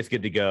say Jebbia is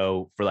good to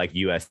go for like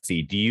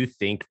USC, do you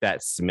think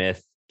that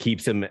Smith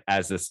keeps him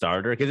as the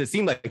starter? Because it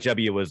seemed like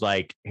Jebbia was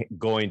like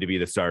going to be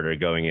the starter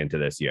going into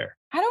this year.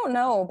 I don't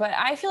know, but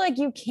I feel like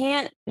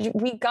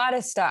we got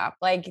to stop.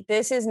 Like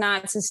this is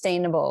not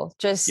sustainable.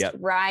 Just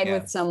ride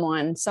with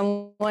someone.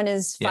 Someone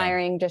is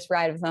firing, just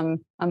ride with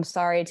them. I'm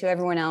sorry to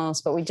everyone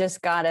else, but we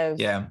just got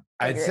to.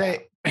 I'd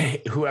say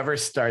whoever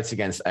starts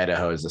against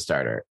Idaho is the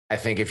starter. I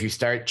think if you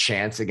start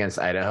Chance against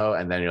Idaho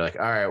and then you're like,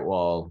 all right,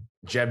 well,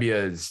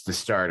 Jebbia is the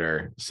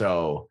starter,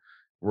 so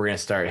we're going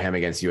to start him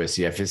against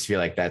USC. I just feel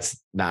like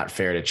that's not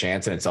fair to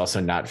Chance, and it's also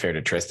not fair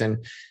to Tristan.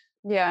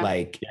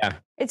 Yeah.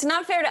 It's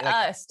not fair to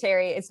us,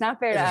 Terry. It's not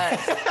fair to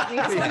us. We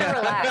just want to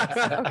relax.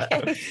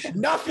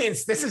 Okay.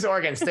 This is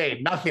Oregon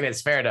State. Nothing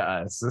is fair to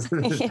us.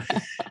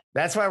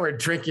 That's why we're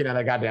drinking on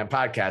a goddamn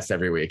podcast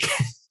every week.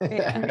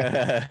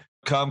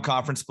 Come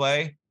conference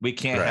play, we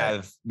can't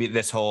have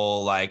this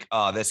whole like,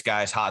 oh, this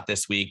guy's hot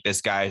this week. This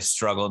guy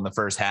struggled in the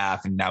first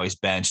half and now he's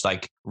benched.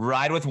 Like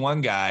ride with one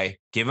guy,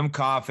 give him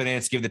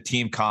confidence, give the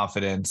team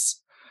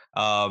confidence.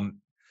 But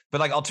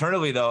like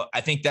alternatively though,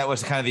 I think that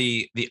was kind of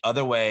the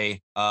other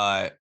way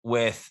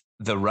with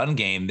the run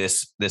game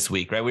this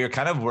week, right? We were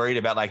kind of worried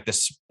about like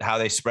this, how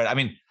they spread. I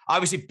mean,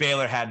 obviously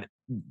Baylor had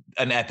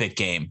an epic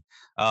game.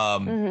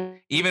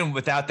 Even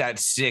without that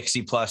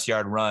 60 plus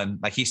yard run,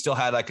 like he still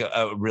had like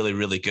a really,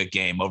 really good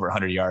game, over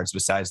 100 yards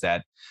besides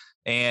that.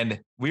 And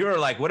we were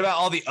like, what about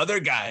all the other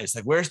guys?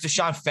 Like, where's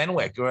Deshaun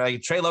Fenwick? Or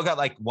like Trey Lowe got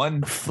like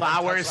one.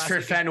 Flowers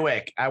for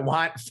Fenwick. I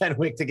want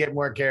Fenwick to get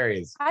more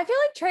carries. I feel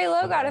like Trey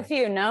Lowe got a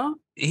few, no?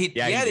 They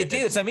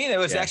did. So, I mean, it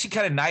was actually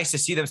kind of nice to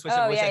see them switch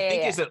up, which I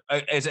think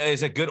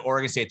is a good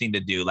Oregon State thing to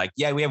do. Like,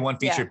 we have one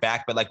featured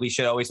back, but like we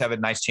should always have a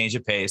nice change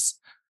of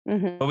pace.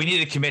 But we need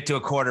to commit to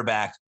a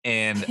quarterback,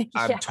 and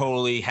I'm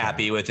totally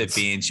happy with it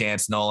being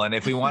Chance Nolan.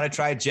 If we want to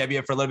try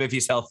Jebbia for a little bit, if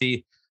he's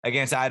healthy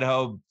against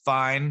Idaho,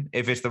 fine.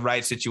 If it's the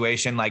right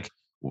situation, like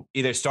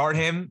either start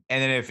him,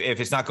 and then if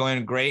it's not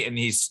going great and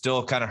he's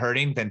still kind of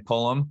hurting, then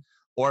pull him.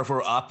 Or if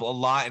we're up a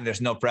lot and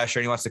there's no pressure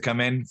and he wants to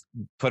come in,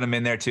 put him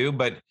in there too.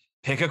 But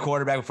pick a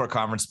quarterback before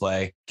conference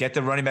play, get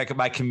the running back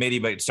by committee,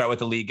 but start with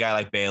the lead guy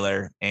like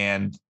Baylor.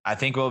 And I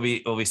think we'll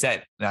be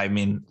set. I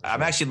mean,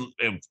 I'm actually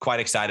quite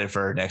excited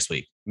for next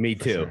week. Me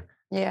too. Sure.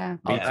 Yeah.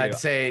 I'd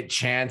say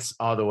Chance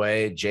all the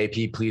way.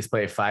 JP, please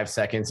play 5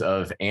 seconds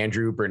of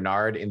Andrew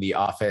Bernard in The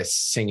Office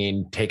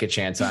singing "Take a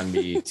Chance on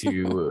Me"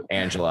 to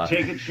Angela.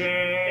 Take a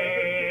chance.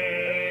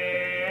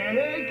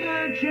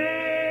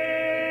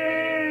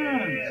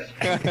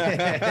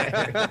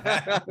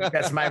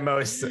 That's my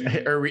most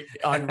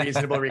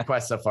unreasonable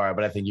request so far,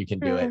 but I think you can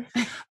do it.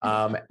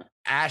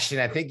 Ashtyn,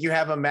 I think you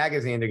have a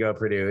magazine to go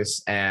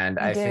produce, and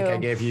I think I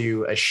gave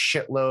you a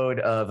shitload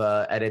of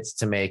edits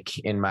to make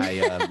in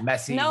my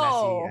messy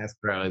ass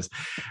prose.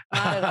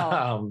 Not at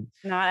all.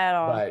 Not at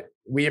all. But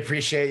we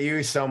appreciate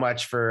you so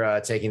much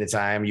for taking the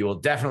time. You will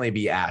definitely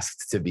be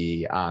asked to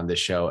be on the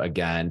show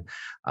again.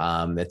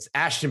 It's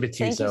Ashtyn Butuso.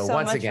 Thank you so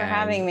once much again for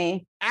having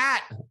me.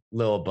 At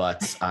Lil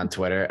Butts on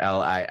Twitter,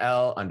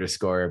 LIL_BUTS.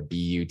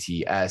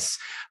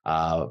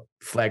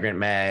 Flagrant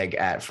Mag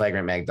at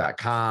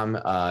flagrantmag.com.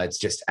 It's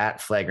just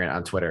at Flagrant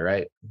on Twitter,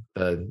 right?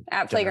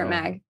 At Flagrant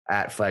Mag.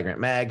 At Flagrant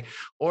Mag.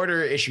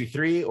 Order issue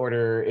 3,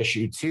 order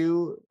issue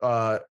 2.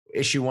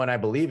 Issue 1, I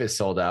believe, is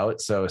sold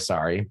out. So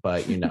sorry,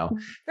 but For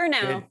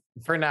now.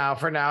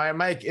 For now,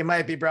 it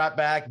might be brought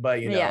back, but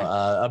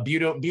a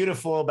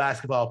beautiful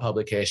basketball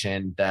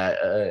publication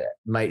that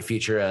might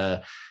feature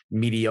a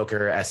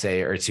mediocre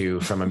essay or two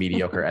from a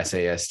mediocre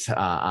essayist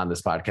on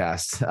this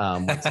podcast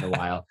once in a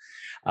while.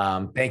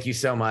 Thank you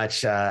so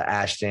much,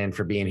 Ashtyn,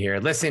 for being here.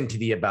 Listen to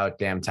the About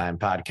Damn Time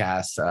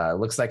podcast.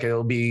 Looks like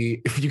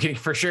you can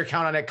for sure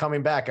count on it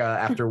coming back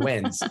after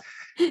wins.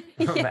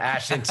 From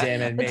Ashtyn,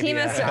 Tim, and the team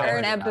has to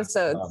earn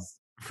episodes.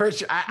 For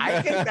sure,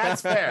 I think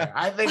that's fair.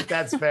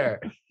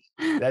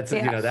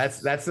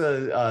 That's that's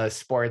a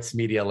sports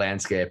media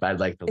landscape I'd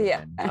like to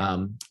live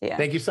in.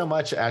 Thank you so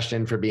much,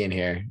 Ashtyn, for being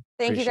here.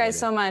 Thank you guys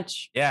so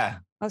much. Yeah.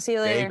 I'll see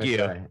you later. Thank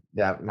you.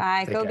 Yeah.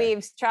 Bye. Go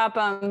Beavs. Chop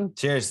them.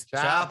 Cheers.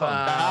 Chop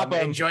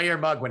them. Enjoy your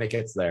mug when it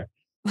gets there.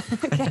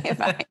 Okay,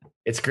 bye.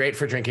 It's great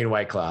for drinking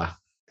White Claw.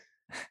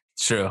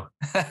 It's true.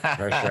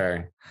 For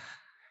sure.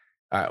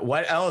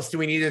 What else do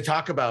we need to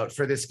talk about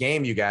for this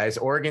game, you guys?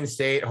 Oregon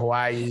State,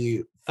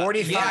 Hawaii,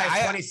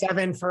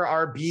 45-27 for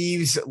our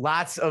Beavs.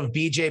 Lots of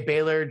BJ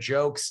Baylor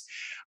jokes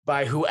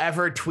by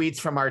whoever tweets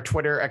from our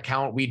Twitter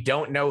account. We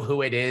don't know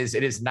who it is.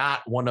 It is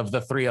not one of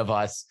the three of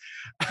us.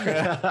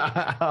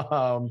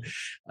 JP,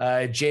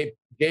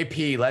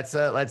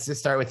 let's just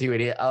start with you.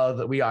 We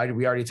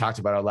already talked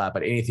about it a lot,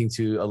 but anything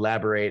to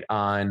elaborate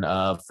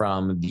on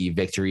from the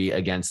victory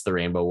against the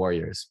Rainbow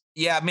Warriors?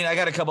 Yeah, I mean, I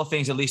got a couple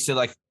things at least to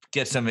like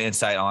get some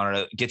insight on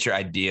or get your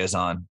ideas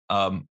on.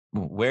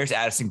 Where's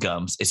Addison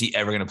Gums? Is he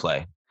ever going to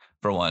play?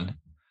 For one,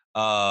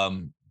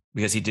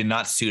 because he did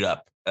not suit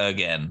up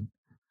again.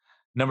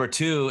 Number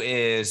 2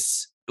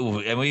 is,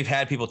 and we've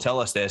had people tell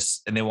us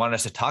this and they wanted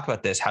us to talk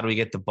about this. How do we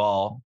get the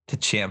ball to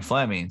Champ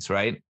Flemings?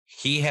 Right.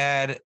 He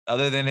had,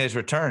 other than his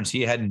returns,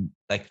 he had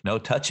like no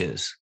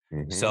touches.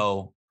 Mm-hmm.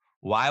 So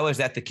why was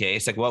that the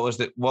case? Like, what was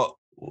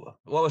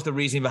the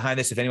reason behind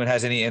this? If anyone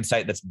has any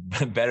insight that's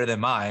better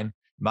than mine,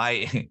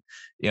 my,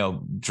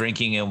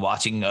 drinking and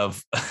watching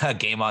of a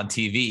game on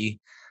TV.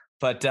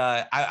 But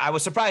I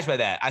was surprised by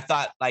that. I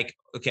thought like,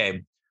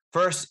 okay,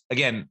 first,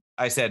 again,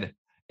 I said,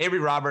 Avery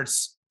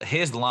Roberts,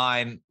 his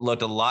line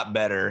looked a lot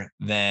better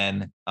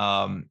than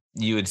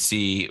you would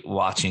see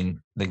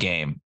watching the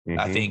game. Mm-hmm.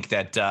 I think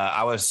that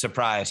I was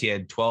surprised. He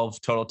had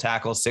 12 total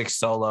tackles, 6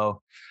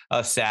 solo,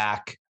 a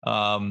sack.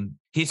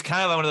 He's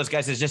kind of one of those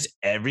guys that's just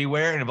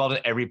everywhere and involved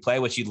in every play,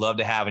 which you'd love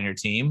to have in your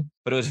team.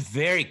 But it was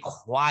very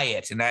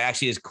quiet, and that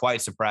actually is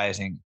quite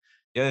surprising.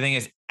 The other thing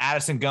is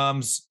Addison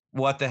Gums,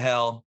 what the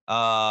hell?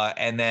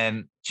 And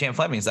then Champ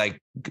Fleming's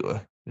like,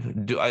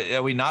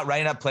 are we not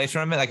writing up plays for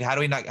him? Like, how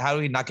do we not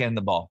get him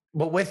the ball?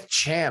 But with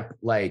Champ,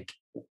 like,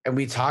 and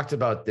we talked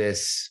about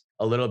this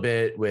a little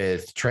bit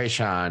with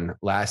Trayshawn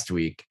last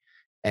week.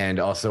 And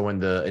also when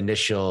the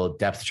initial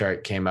depth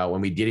chart came out,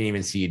 when we didn't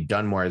even see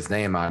Dunmore's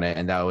name on it.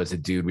 And that was a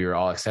dude we were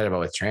all excited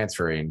about with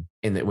transferring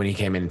when he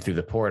came in through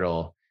the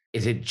portal.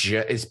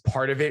 is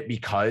part of it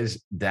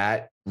because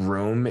that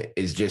room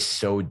is just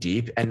so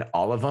deep and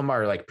all of them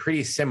are like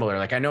pretty similar.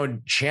 Like I know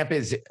Champ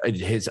is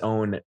his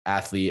own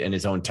athlete and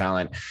his own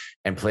talent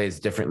and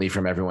plays differently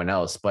from everyone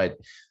else, but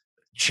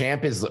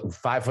Champ is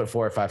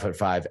 5'4",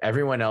 5'5".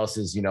 Everyone else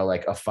is,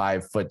 like a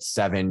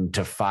 5'7"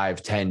 to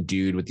 5'10"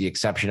 dude, with the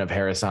exception of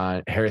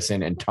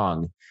Harrison and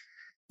Tongue.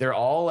 They're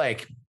all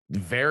like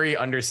very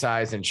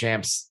undersized, in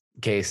Champ's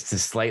case, to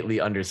slightly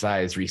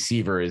undersized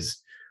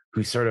receivers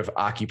who sort of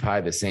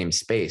occupy the same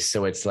space.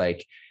 So it's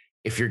like,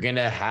 if you're going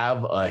to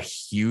have a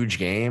huge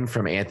game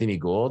from Anthony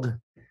Gould,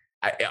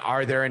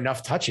 are there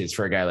enough touches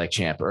for a guy like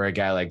Champ or a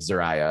guy like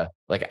Zariah?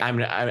 Like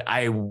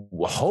I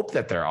hope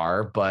that there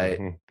are, but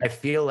I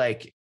feel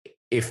like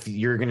if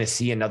you're going to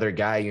see another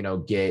guy,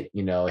 get,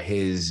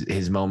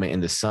 his moment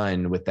in the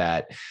sun with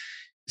that,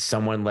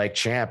 someone like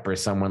Champ or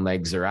someone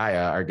like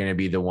Zariah are going to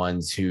be the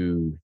ones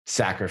who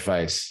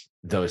sacrifice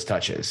those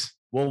touches.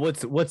 Well,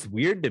 what's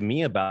weird to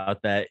me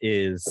about that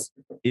is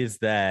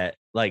that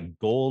like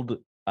Gould,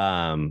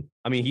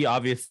 he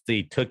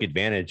obviously took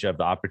advantage of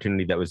the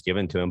opportunity that was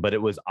given to him, but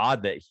it was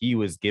odd that he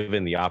was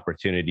given the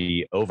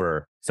opportunity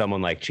over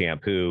someone like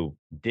Champ, who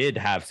did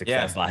have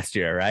success last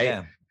year, right?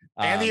 Yeah.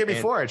 And the year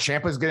before,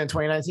 Champ was good in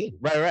 2019.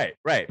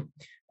 Right.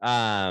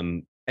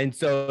 And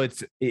so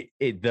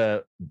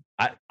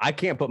I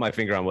can't put my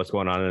finger on what's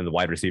going on in the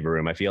wide receiver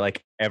room. I feel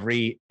like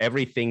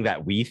everything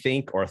that we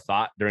think or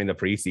thought during the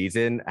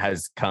preseason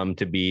has come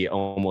to be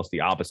almost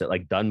the opposite.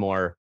 Like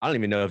Dunmore, I don't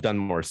even know if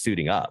Dunmore is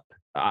suiting up.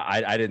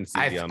 I didn't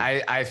see them.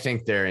 I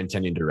think they're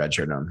intending to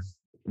redshirt him,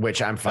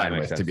 which I'm fine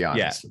with, to be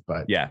honest.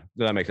 But yeah,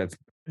 that makes sense.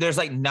 There's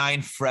like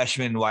 9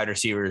 freshman wide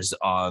receivers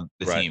on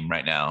the team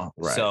right now.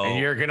 Right. So and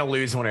you're going to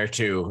lose 1 or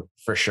 2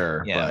 for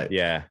sure. Yeah. But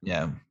yeah.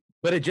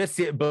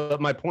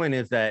 But my point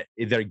is that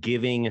they're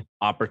giving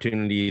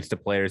opportunities to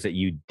players that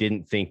you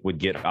didn't think would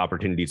get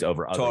opportunities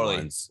over other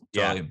ones.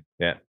 Totally.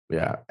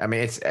 Yeah. I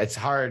mean, it's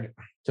hard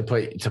to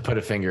put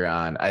a finger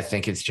on. I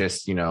think it's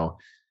just,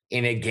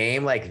 in a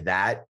game like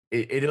that,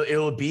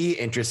 it'll be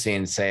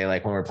interesting, say,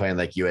 like when we're playing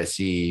like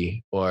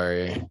USC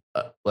or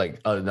like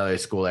another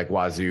school like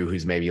Wazoo,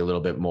 who's maybe a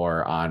little bit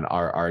more on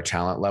our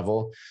talent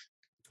level.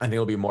 I think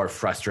it'll be more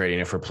frustrating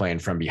if we're playing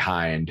from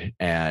behind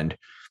and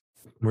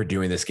we're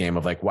doing this game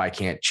of like, why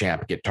can't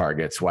Champ get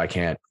targets? Why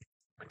can't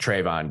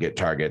Trayvon get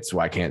targets?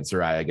 Why can't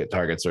Zariah get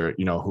targets, or,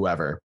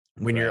 whoever?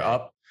 When you're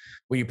up,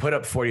 when you put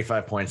up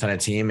 45 points on a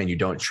team and you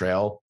don't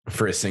trail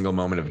for a single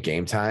moment of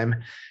game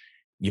time,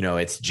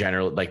 it's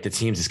general, like the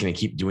team's just going to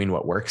keep doing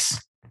what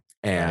works.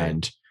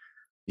 And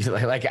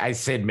like I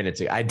said minutes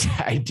ago, I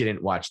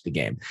didn't watch the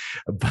game,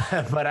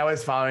 but I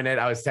was following it.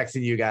 I was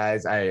texting you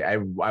guys. I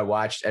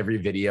watched every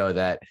video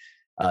that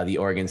the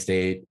Oregon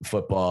State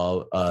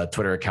football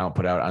Twitter account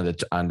put out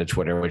on the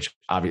Twitter, which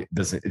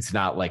obviously it's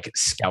not like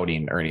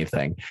scouting or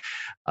anything.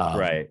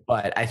 Right.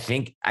 But I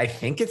think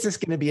it's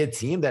just going to be a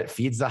team that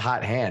feeds the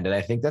hot hand. And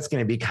I think that's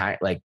going to be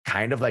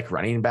kind of like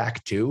running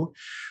back too,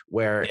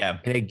 where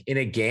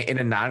in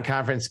a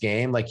non-conference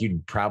game, like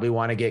you'd probably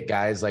want to get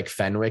guys like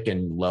Fenwick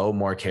and Lowe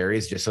more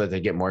carries just so that they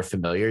get more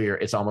familiar.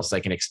 It's almost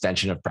like an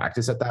extension of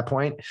practice at that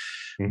point.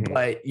 Mm-hmm.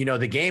 But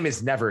the game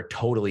is never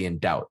totally in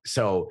doubt.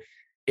 So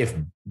if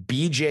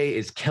BJ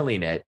is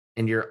killing it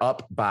and you're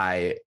up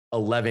by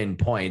 11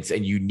 points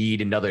and you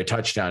need another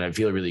touchdown and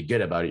feel really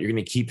good about it, you're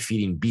going to keep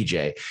feeding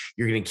BJ.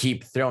 You're going to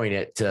keep throwing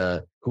it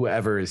to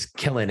whoever is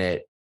killing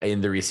it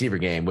in the receiver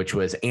game, which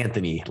was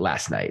Anthony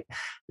last night.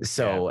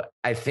 So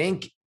I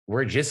think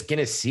we're just going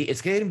to see,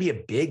 it's going to be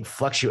a big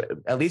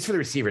fluctuation, at least for the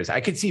receivers.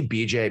 I could see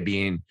BJ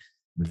being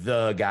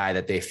the guy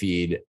that they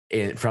feed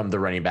from the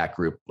running back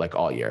group like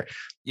all year.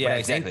 Yeah,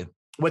 exactly.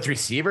 With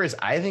receivers,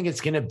 I think it's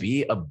going to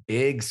be a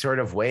big sort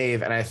of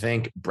wave. And I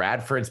think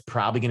Bradford's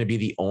probably going to be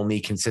the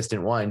only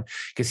consistent one,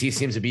 because he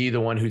seems to be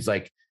the one who's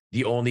like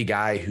the only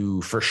guy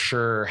who for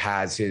sure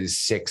has his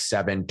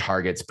 6-7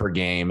 targets per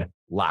game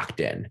locked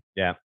in.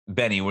 Yeah.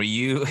 Benny, were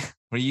you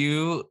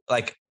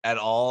like at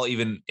all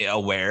even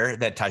aware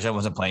that Tyjon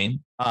wasn't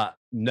playing?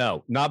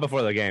 No, not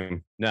before the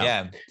game. No.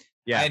 Yeah.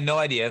 I had no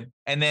idea.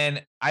 And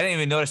then I didn't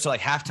even notice till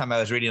like halftime. I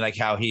was reading like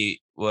how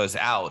he was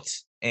out,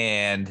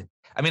 and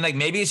I mean, like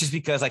maybe it's just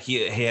because like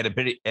he had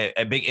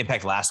a big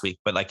impact last week,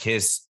 but like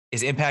his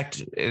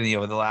impact, the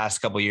last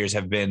couple of years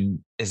has been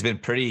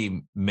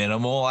pretty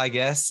minimal, I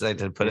guess, like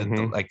to put it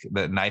like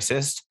the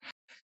nicest.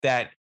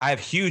 That I have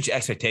huge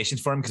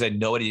expectations for him because I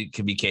know what he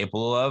can be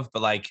capable of,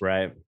 but like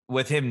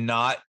with him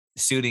not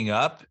suiting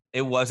up,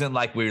 it wasn't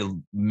like we were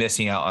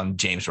missing out on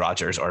James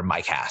Rodgers or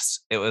Mike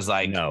Hass. It was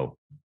like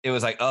it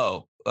was like,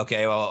 oh,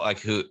 okay, well, like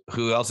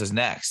who else is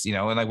next? And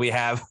like we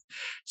have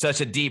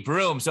such a deep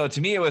room, so to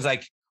me it was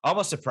like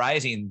almost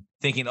surprising,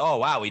 thinking, oh,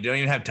 wow, we don't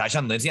even have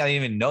Tyjon Lindsey. I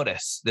didn't even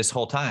notice this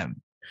whole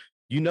time.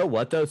 You know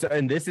what, though? So,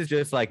 and this is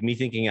just like me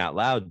thinking out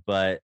loud,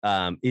 but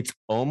it's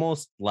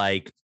almost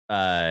like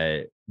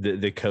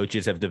the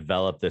coaches have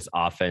developed this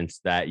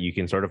offense that you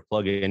can sort of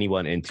plug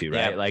anyone into,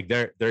 right? Like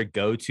their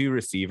go-to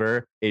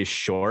receiver is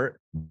short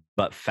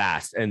but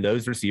fast, and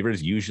those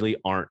receivers usually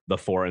aren't the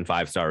 4 and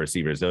 5 star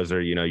receivers. Those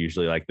are,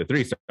 usually like the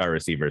 3-star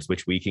receivers,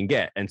 which we can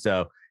get. And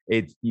so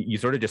you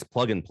sort of just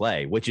plug and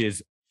play, which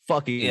is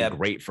fucking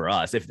great for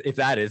us. If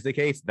that is the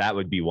case, that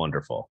would be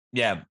wonderful.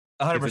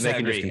 100% they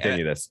can just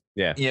continue this.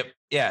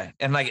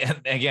 And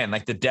again,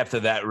 the depth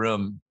of that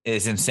room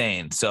is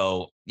insane.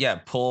 So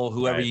pull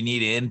whoever you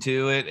need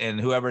into it, and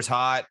whoever's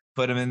hot,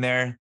 put them in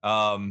there.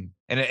 And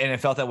it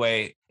felt that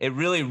way. It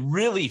really,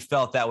 really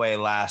felt that way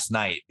last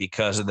night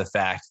because of the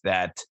fact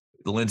that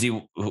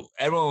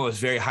everyone was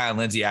very high on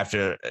Lindsey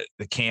after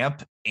the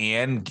camp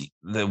and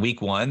the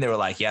week 1. They were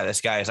like,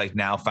 this guy is like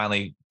now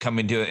finally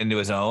coming into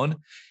his own.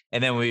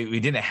 And then we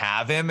didn't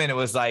have him, and it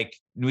was like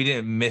we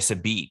didn't miss a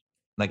beat.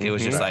 Like it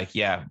was just like,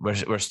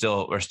 we're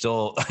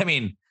still. I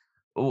mean,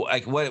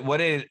 like what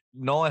did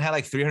Nolan had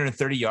like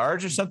 330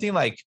 yards or something?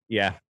 Like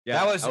that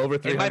was over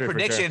 300. In my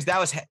predictions,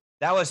 sure.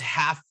 that was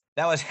half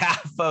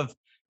of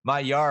my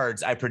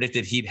yards I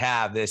predicted he'd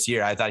have this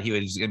year. I thought he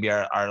was going to be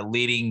our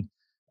leading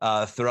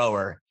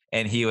thrower,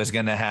 and he was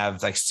going to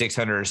have like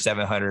 600 or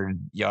 700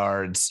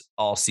 yards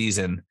all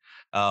season.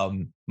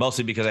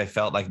 Mostly because I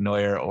felt like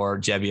Neuer or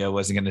Jebbia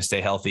wasn't going to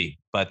stay healthy,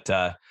 but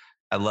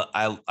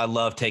I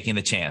love taking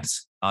the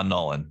chance on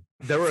Nolan.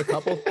 There were a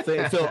couple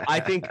things. So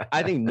I think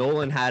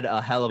Nolan had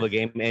a hell of a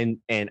game,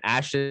 and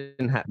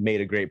Ashtyn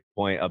made a great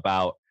point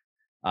about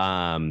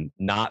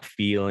not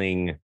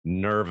feeling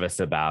nervous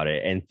about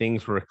it, and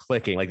things were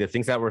clicking. Like the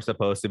things that were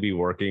supposed to be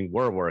working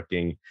were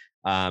working.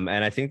 And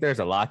I think there's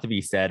a lot to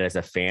be said as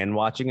a fan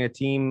watching a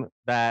team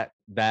that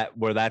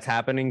where that's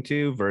happening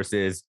to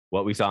versus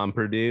what we saw in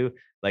Purdue.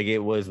 Like it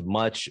was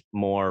much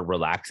more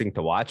relaxing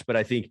to watch. But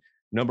I think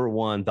number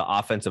one, the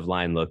offensive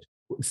line looked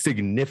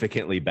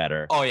significantly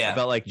better. Oh yeah, I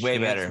felt like way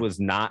Chance better. Was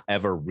not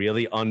ever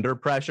really under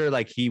pressure.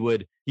 Like he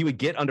would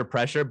get under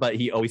pressure, but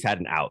he always had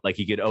an out. Like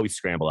he could always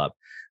scramble up.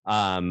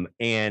 But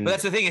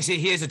that's the thing, is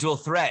he is a dual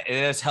threat. It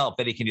does help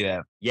that he can do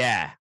that.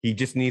 Yeah, he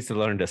just needs to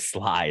learn to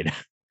slide.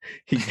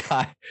 He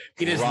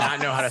does not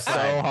know how to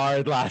slide so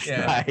hard last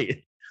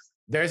night.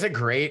 There's a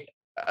great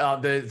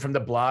from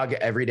the blog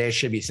Every Day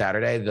Should Be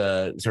Saturday,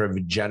 the sort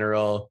of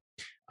general,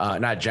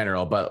 not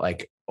general, but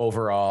like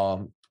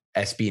overall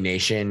SB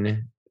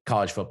Nation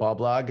college football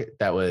blog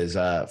that was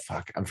I'm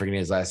forgetting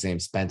his last name,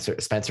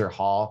 Spencer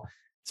Hall,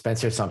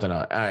 Spencer something.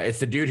 It's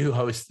the dude who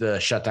hosts the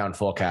Shutdown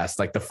Fullcast,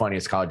 like the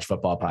funniest college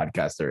football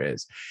podcast there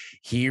is.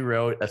 He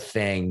wrote a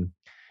thing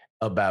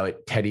about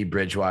Teddy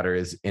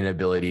Bridgewater's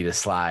inability to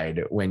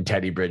slide when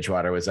Teddy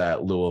Bridgewater was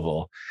at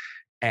Louisville.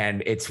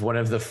 And it's one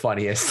of the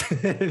funniest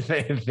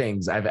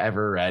things I've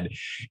ever read.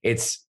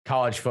 It's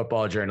college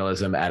football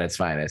journalism at its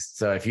finest.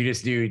 So if you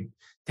just do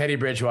Teddy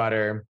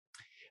Bridgewater,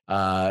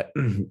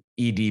 EDBS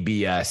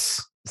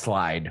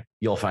slide,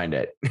 you'll find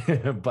it.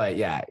 But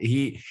yeah,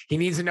 he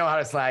needs to know how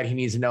to slide. He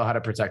needs to know how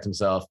to protect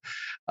himself.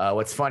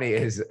 What's funny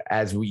is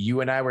as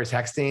you and I were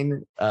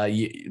texting,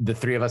 the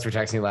three of us were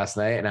texting last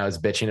night, and I was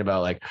bitching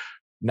about like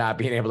not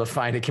being able to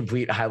find a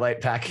complete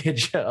highlight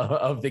package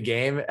of the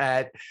game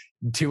at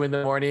 2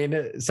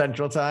 a.m.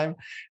 Central Time.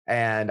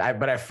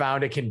 But I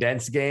found a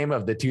condensed game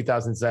of the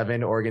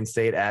 2007 Oregon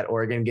State at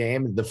Oregon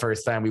game, the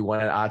first time we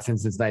won at Autzen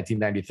since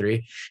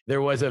 1993.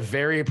 There was a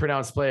very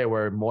pronounced play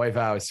where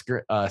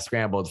Moivau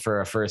scrambled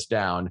for a first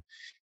down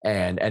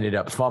and ended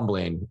up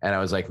fumbling. And I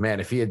was like, man,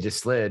 if he had just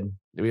slid,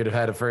 we would have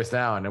had a first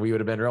down and we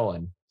would have been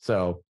rolling.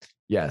 So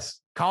yes,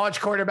 college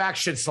quarterbacks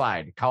should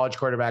slide. College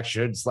quarterbacks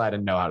should slide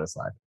and know how to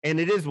slide. And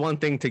it is one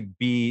thing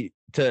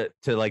to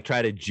like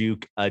try to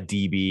juke a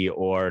DB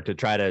or to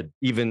try to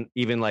even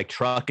like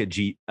truck a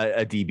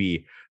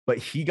DB, but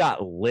he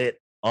got lit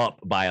up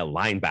by a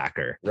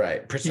linebacker.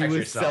 Right. Protect he was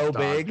yourself, so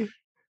dog. Big.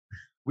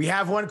 We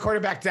have one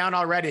quarterback down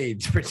already.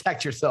 To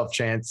protect yourself,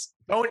 Chance.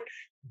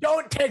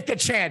 Don't take the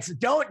chance.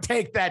 Don't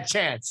take that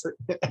chance.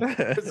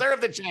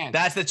 Deserve the chance.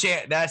 That's the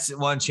chance. That's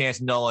one chance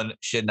Nolan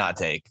should not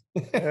take.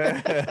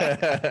 The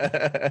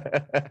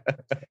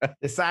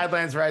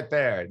sideline's right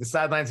there. The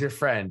sideline's your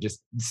friend.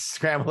 Just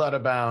scramble out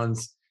of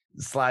bounds,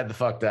 slide the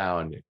fuck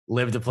down,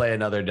 live to play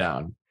another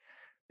down.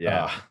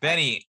 Yeah.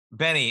 Benny,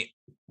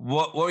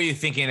 what were you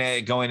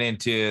thinking going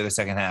into the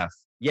second half?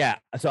 Yeah,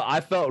 so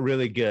I felt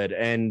really good,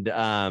 and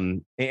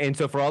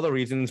so for all the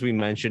reasons we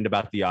mentioned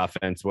about the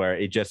offense, where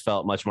it just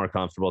felt much more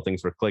comfortable,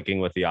 things were clicking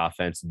with the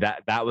offense.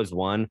 That was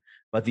one,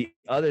 but the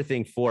other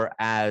thing for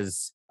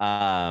as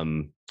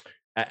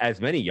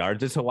many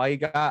yards as Hawaii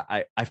got,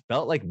 I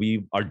felt like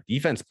our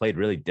defense played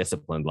really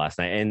disciplined last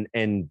night,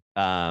 and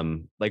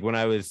like when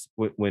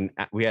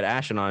we had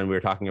Ashtyn on, we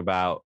were talking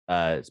about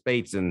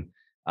Spates and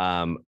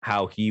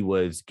how he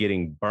was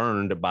getting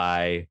burned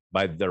by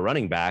the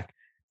running back.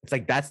 It's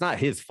like, that's not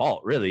his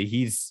fault,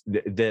 really.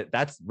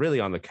 That's really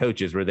on the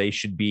coaches, where they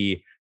should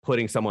be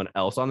putting someone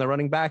else on the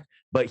running back,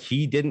 but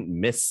he didn't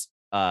miss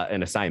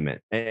an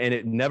assignment. And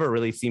it never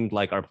really seemed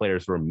like our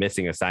players were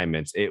missing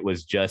assignments. It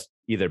was just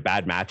either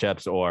bad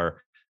matchups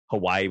or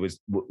Hawaii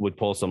would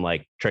pull some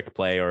like trick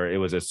play or it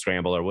was a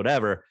scramble or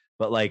whatever.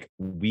 But like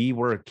we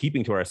were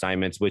keeping to our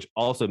assignments, which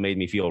also made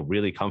me feel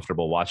really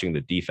comfortable watching the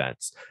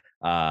defense,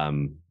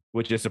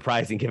 which is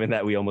surprising given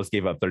that we almost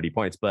gave up 30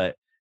 points. But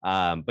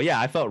yeah,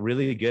 I felt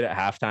really good at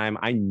halftime.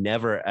 I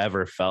never,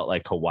 ever felt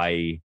like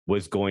Hawaii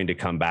was going to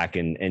come back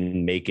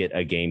and make it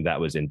a game that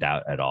was in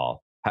doubt at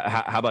all.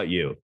 How about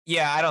you?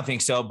 Yeah, I don't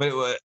think so.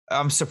 But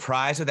I'm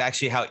surprised with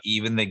actually how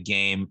even the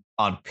game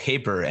on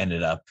paper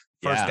ended up.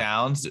 First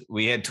downs,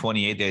 we had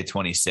 28, they had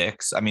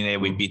 26. I mean,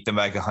 we beat them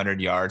by like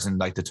 100 yards, and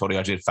like the total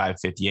yards, we had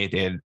 558, they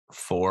had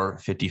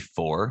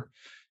 454.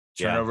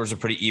 Turnovers are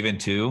pretty even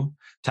too.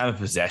 Time of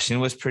possession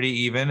was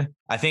pretty even.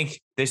 I think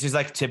this is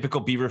like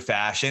typical Beaver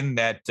fashion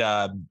that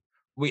I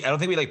don't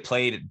think we like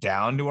played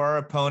down to our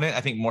opponent.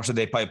 I think more so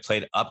they probably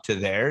played up to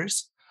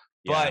theirs.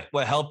 Yeah. But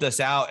what helped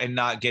us out and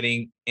not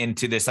getting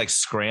into this like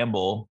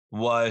scramble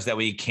was that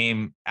we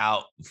came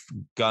out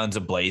guns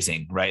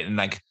a-blazing, right? And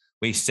like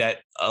we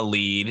set a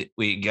lead.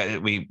 We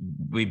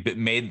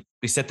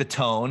set the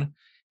tone,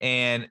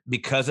 and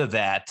because of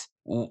that,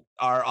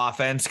 our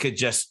offense could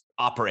just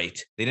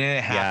operate. They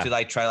didn't have to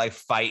like try to like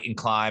fight and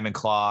climb and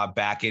claw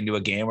back into a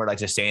game or like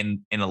just stay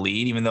in a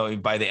lead, even though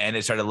by the end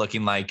it started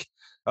looking like,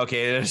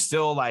 okay, there's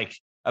still like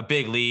a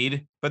big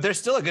lead, but there's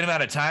still a good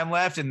amount of time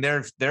left, and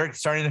they're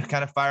starting to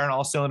kind of fire on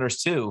all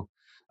cylinders too.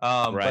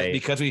 But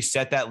because we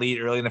set that lead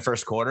early in the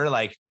first quarter,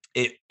 like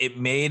it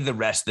made the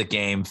rest of the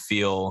game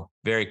feel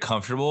very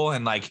comfortable.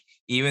 And like,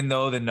 even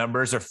though the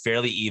numbers are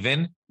fairly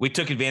even, we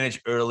took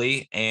advantage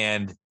early,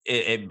 and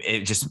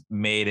it just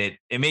made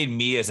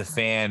me as a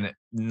fan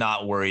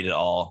not worried at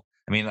all.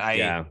 I mean,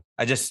 I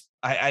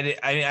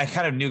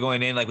kind of knew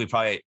going in, like we're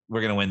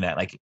going to win that.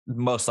 Like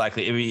most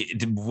likely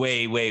it'd be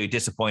way, way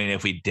disappointing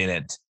if we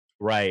didn't.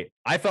 Right.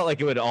 I felt like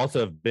it would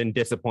also have been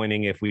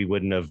disappointing if we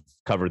wouldn't have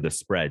covered the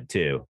spread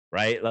too.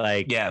 Right.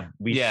 Like, But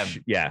we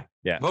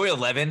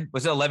 11,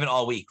 was it 11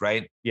 all week?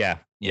 Right. Yeah.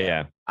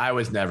 I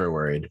was never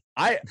worried.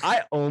 I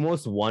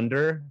almost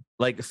wonder,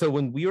 like, so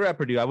when we were at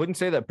Purdue, I wouldn't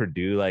say that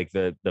Purdue, like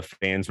the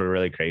fans were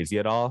really crazy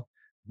at all,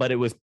 but it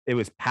was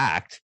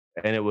packed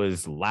and it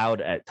was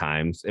loud at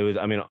times. It was,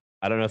 I mean,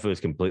 I don't know if it was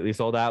completely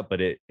sold out,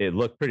 but it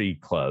looked pretty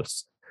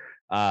close.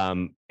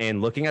 And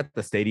looking at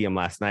the stadium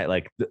last night,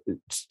 like the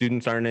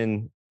students aren't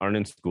in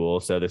school.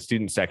 So the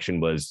student section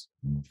was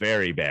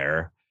very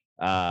bare.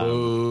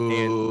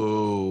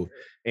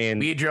 And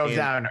we drove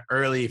down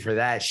early for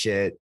that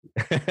shit.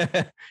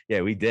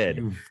 Yeah, we did.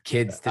 You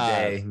kids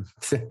today.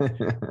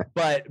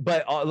 But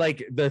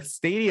like the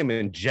stadium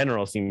in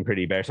general seemed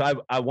pretty bare.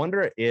 So I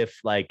wonder if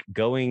like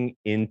going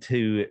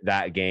into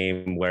that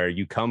game where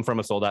you come from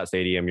a sold out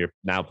stadium, you're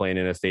now playing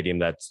in a stadium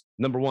that's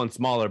number one,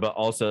 smaller, but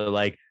also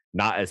like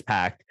not as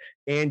packed.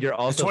 And you're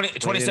also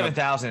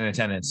 27,000 in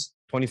attendance.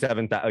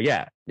 27,000. Oh,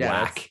 yeah.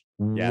 Whack.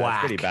 That's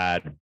pretty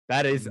bad.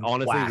 That is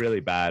honestly really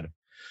bad.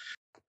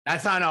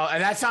 That's on all of it.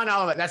 That's on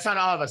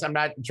all of us. I'm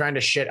not trying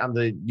to shit on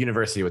the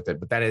university with it,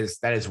 but that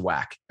is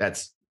whack.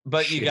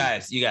 But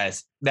shitty. you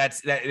guys, that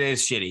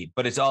is shitty,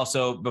 but it's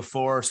also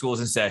before school's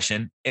in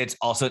session. It's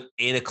also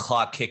 8:00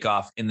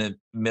 kickoff in the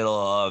middle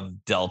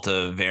of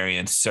Delta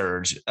variant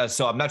surge.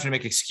 So I'm not trying to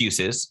make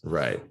excuses.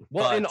 Right.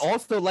 Well, and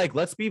also like,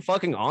 let's be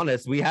fucking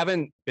honest. We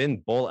haven't been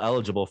bowl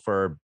eligible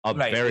for a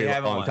very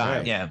long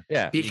time. Right.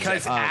 Yeah.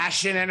 Because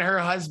Ashtyn and her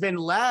husband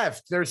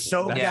left. They're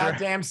so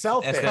goddamn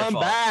selfish. Come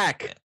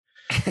back.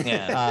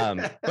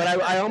 Yeah. But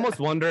I almost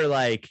wonder,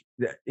 like,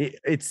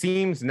 it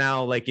seems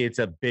now like it's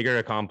a bigger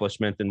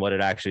accomplishment than what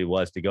it actually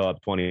was to go up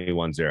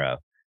 21-0,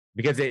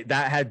 because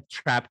that had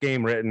trap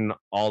game written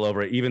all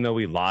over it. Even though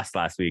we lost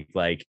last week,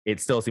 like it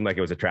still seemed like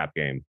it was a trap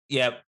game.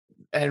 Yep.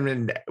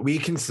 And we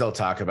can still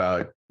talk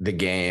about the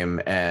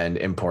game and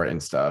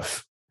important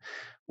stuff.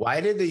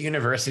 Why did the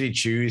university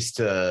choose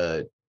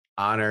to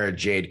honor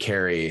Jade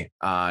Carey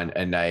on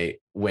a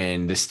night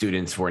when the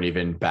students weren't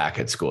even back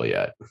at school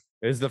yet?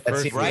 It was the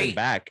first game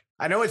back.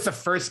 I know it's the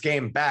first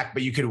game back,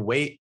 but you could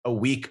wait a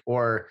week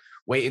or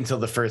wait until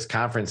the first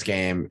conference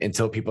game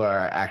until people are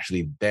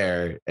actually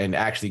there and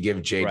actually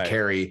give Jade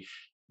Carey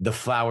the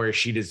flowers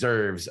she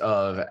deserves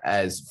of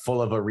as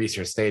full of a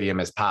Research Stadium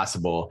as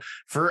possible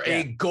for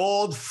a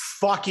gold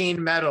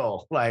fucking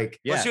medal. Like,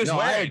 she was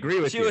wearing. I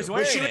agree with you.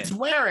 She was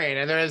wearing,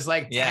 and there's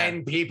like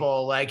 10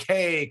 people like,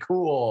 hey,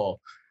 cool.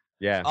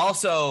 Yeah.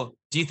 Also,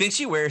 do you think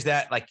she wears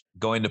that like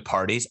going to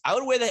parties? I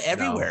would wear that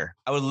everywhere.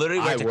 No. I would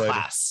literally wear it to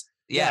class.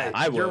 Yeah,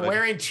 I would. You're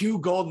wearing 2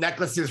 gold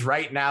necklaces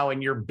right now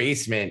in your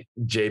basement,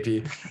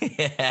 JP.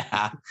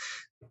 Yeah.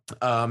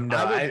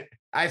 No,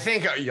 I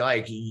think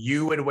like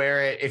you would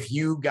wear it if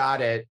you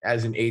got it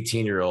as an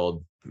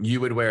 18-year-old. You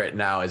would wear it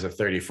now as a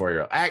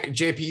 34-year-old.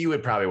 JP, you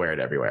would probably wear it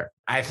everywhere.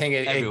 I think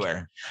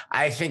everywhere.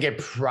 I think it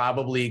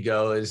probably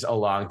goes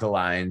along the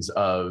lines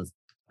of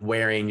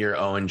wearing your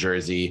own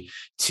jersey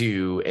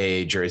to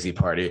a jersey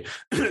party.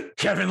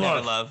 Kevin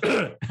Love.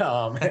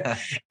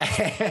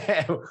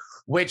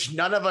 Which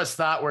none of us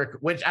thought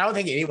which I don't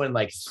think anyone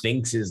like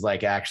thinks is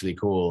like actually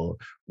cool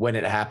when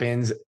it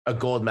happens. A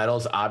gold medal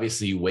is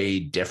obviously way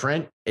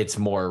different. It's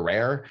more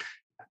rare.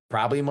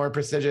 probably more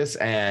prestigious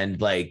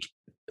and like,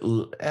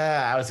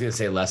 I was going to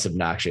say less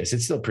obnoxious.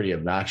 It's still pretty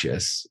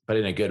obnoxious, but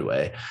in a good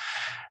way.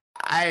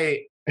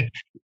 I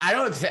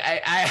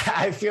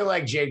feel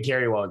like Jade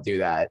Carey won't do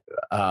that.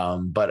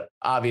 But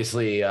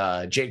obviously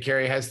Jade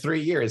Carey has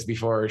 3 years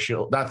before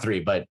not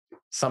 3, but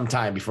some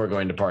time before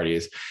going to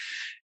parties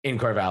in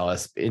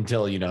Corvallis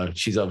until,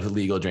 she's of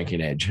legal drinking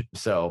age.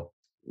 So,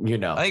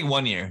 I think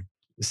 1 year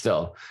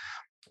still.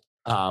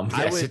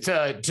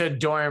 To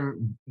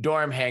dorm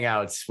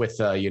hangouts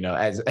with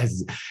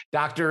as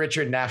Dr.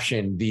 Richard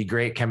Nafshin, the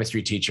great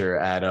chemistry teacher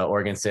at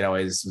Oregon State,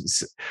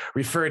 always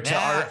referred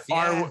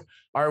to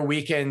our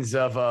weekends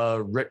of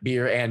root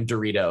beer and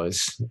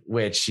Doritos,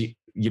 which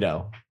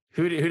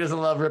who doesn't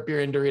love root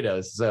beer and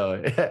Doritos?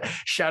 So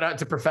shout out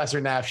to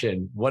Professor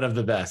Nafshin, one of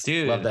the best.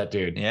 Dude, love that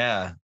dude.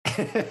 Yeah.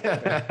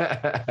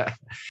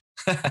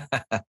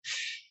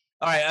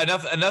 All right,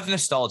 enough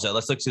nostalgia.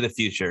 Let's look to the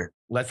future.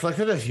 Let's look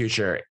to the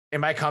future.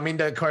 Am I coming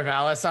to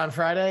Corvallis on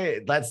Friday?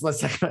 Let's.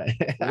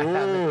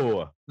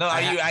 Ooh. No,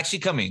 are you actually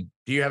coming?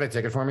 Do you have a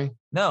ticket for me?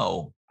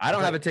 No, I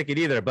don't have a ticket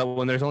either. But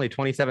when there's only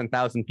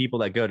 27,000 people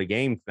that go to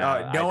games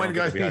now, no one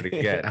goes. To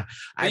get.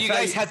 You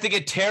guys have to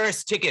get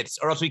terrace tickets,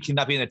 or else we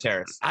cannot be in the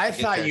terrace. I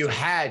thought you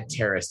had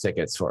terrace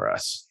tickets for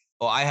us.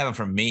 Well, I have them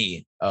from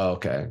me. Oh,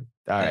 okay.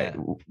 All right,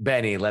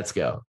 Benny, let's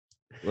go.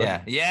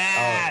 Yeah.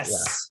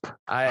 Yes. Oh,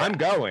 yeah. I'm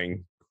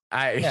going.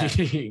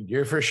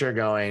 You're for sure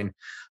going.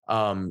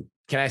 Can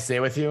I stay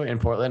with you in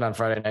Portland on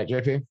Friday night,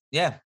 JP?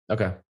 Yeah.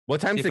 Okay. What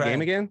time's the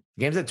game again?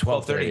 Game's at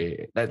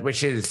 12:30.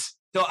 Which is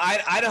so.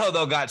 Idaho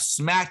though got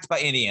smacked by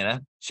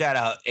Indiana. Shout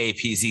out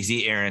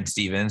APZZ Aaron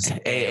Stevens,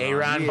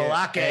 Aaron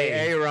Balake,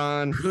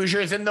 Aaron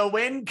Hoosiers in the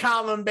win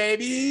column,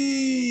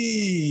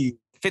 baby.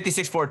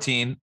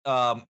 56-14.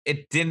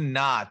 It did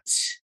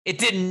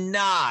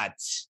not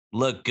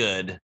look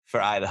good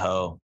for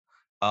Idaho.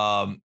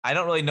 I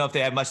don't really know if they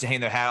have much to hang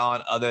their hat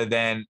on other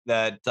than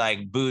that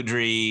like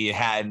Boudry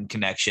Hatton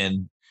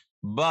connection,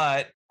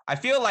 but I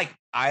feel like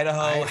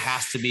Idaho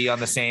has to be on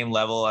the same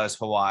level as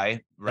Hawaii.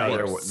 Right?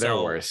 No, they're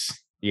worse.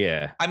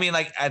 Yeah. I mean,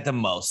 like at the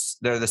most,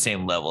 they're the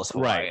same level as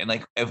Hawaii. Right. And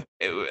like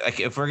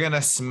if we're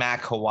gonna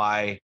smack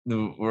Hawaii,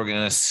 we're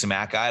gonna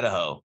smack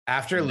Idaho.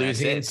 After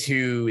losing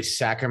to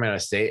Sacramento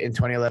State in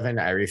 2011,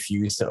 I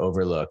refuse to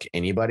overlook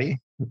anybody.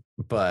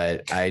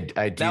 But I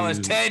do. That was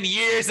 10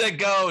 years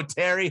ago,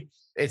 Terry.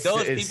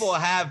 Those people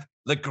have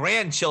the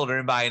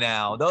grandchildren by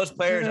now. Those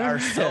players are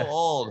so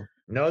old.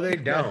 No, they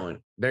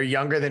don't. They're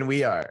younger than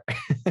we are.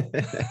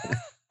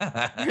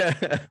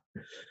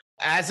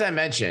 As I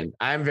mentioned,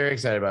 I'm very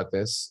excited about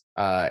this.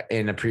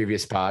 In a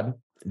previous pod,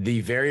 the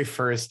very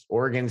first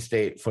Oregon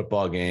State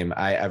football game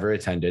I ever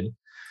attended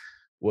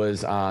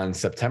was on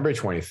September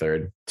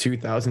 23rd,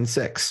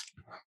 2006.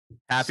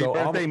 Happy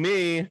birthday,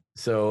 me.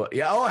 So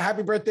yeah. Oh,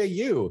 happy birthday,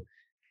 you.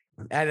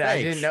 And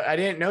Thanks. I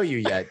didn't know you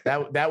yet.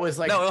 That was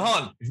like, no,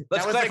 hold on.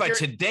 Let's clarify. Like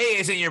today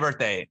isn't your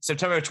birthday.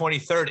 September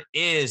 23rd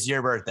is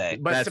your birthday.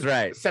 But that's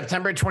right.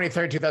 September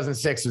 23rd,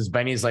 2006 was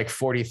Benny's like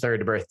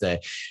 43rd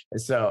birthday.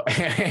 So,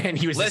 and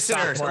he was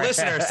listeners,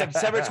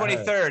 September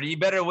 23rd. You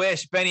better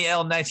wish Benny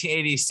L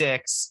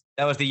 1986.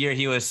 That was the year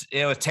he was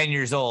 10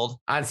 years old.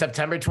 On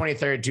September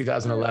 23rd,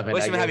 2011.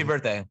 Wish him a happy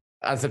birthday.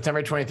 On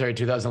September 23rd,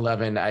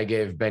 2011, I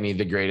gave Benny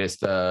the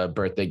greatest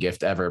birthday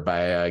gift ever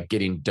by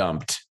getting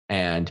dumped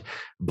and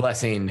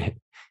blessing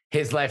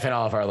his life and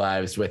all of our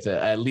lives with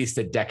at least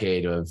a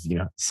decade of,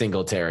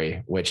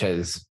 Singletary, which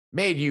has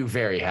made you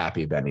very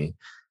happy, Benny.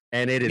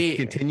 And it has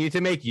continued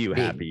to make you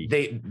happy.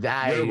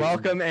 You're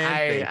welcome.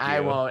 And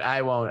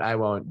I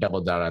won't double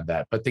down on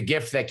that, but the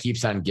gift that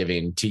keeps on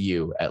giving to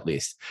you, at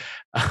least.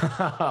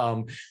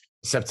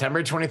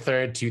 September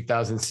 23rd,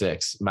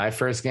 2006, my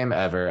first game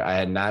ever. I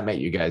had not met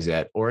you guys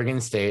yet. Oregon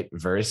State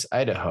versus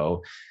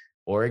Idaho.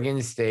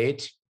 Oregon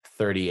State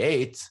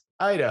 38,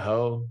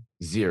 Idaho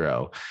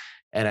 0.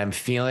 And I'm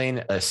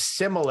feeling a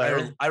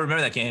similar. I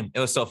remember that game. It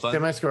was so fun.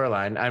 Similar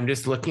scoreline. I'm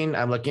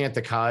looking at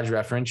the college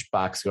reference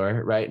box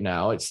score right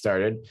now. It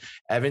started.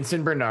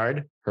 Evanson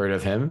Bernard, heard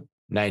of him,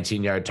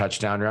 19-yard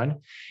touchdown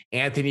run.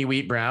 Anthony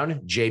Wheat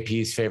Brown,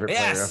 JP's favorite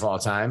player of all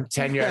time,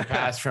 10-yard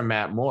pass from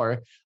Matt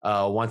Moore.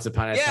 Once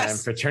upon a time,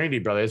 fraternity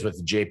brothers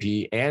with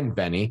JP and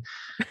Benny.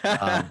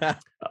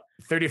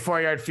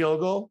 34-yard field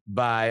goal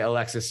by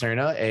Alexis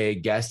Cerna, a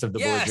guest of the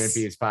Belligerent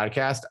Bees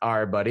podcast,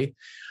 our buddy.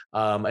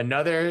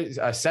 Another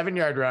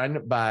 7-yard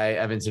run by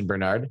Evanson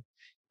Bernard.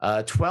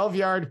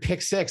 12-yard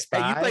pick six.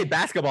 Hey, you played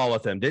basketball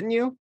with him, didn't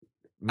you?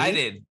 Me? I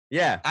did.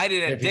 Yeah. I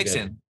did at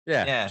Dixon.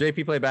 Yeah.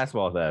 JP played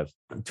basketball with Ev.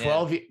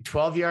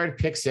 12-yard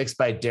pick six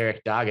by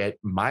Derek Doggett,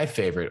 my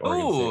favorite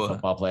Oregon State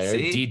football player.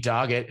 D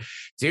Doggett.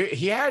 Dude,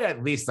 he had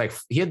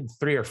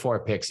 3 or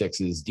 4 pick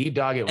sixes. D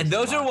Doggett. And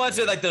those are ones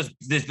that like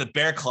the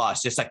bear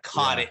claws just like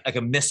caught it like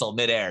a missile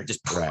midair,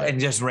 and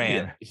just ran.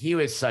 Yeah. He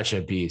was such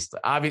a beast.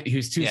 Obviously, he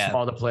was too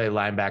small to play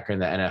linebacker in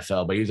the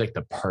NFL, but he was like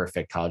the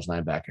perfect college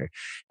linebacker.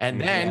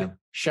 And then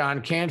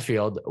Sean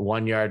Canfield,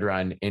 1-yard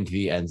run into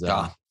the end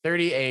zone.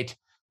 38-0.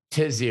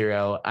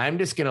 I'm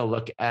just going to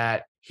look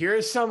at,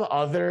 here's some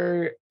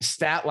other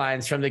stat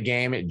lines from the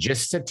game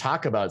just to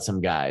talk about some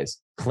guys.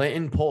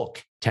 Clinton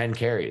Polk, 10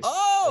 carries.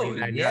 Oh,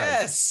 49 yes.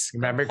 yards.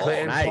 Remember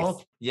Clinton nice.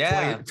 Polk?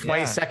 Yeah.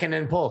 22nd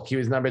in Polk. He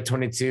was number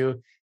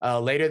 22.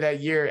 Later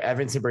that year,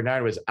 Evanson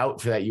Bernard was out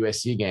for that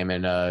USC game,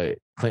 and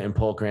Clinton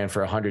Polk ran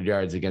for 100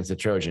 yards against the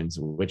Trojans,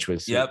 which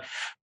was Yep.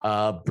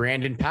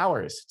 Brandon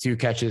Powers, 2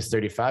 catches,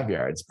 35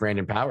 yards.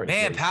 Brandon Powers.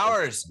 Man,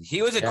 Powers.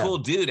 He was a cool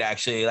dude,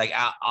 actually. Like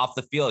off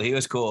the field, he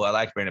was cool. I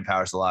liked Brandon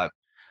Powers a lot.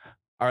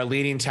 Our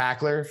leading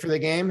tackler for the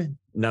game,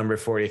 number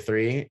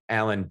 43,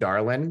 Alan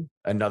Darlin,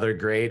 another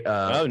great.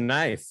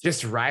 Nice.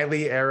 Just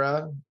Riley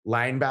era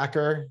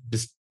linebacker,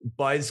 just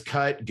buzz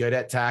cut, good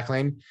at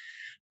tackling.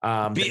 He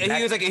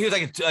was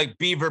like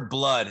Beaver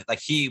blood. Like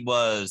he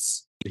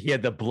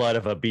had the blood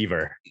of a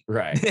beaver.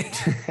 Right.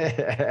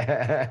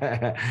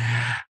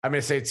 I'm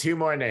going to say 2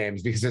 more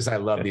names because I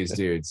love these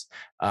dudes.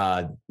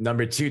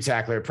 Number 2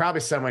 tackler,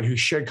 probably someone who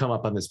should come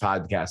up on this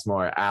podcast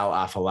more, Al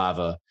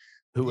Afalava,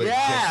 who was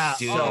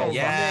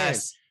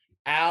yes.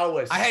 Al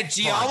was. I had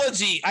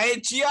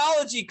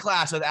geology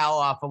class with Al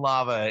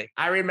Afalava.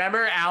 I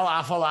remember Al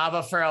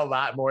Afalava for a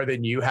lot more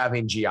than you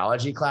having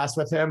geology class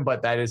with him,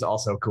 but that is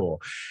also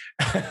cool.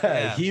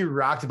 Yeah. He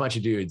rocked a bunch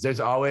of dudes. There's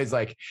always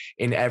like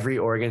in every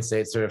Oregon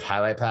State sort of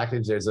highlight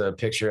package, there's a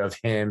picture of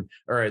him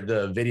or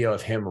the video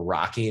of him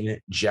rocking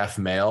Jeff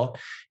Mail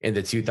in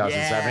the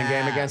 2007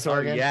 game against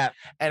Oregon.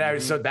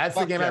 And so that's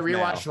the game Jeff I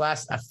rewatched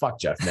last. Fuck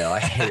Jeff Mail.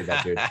 I hated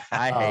that dude.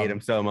 I hate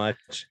him so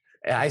much.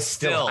 I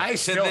still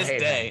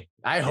hate him.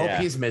 I hope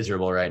he's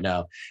miserable right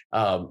now.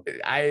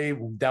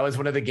 That was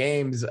one of the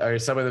games or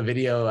some of the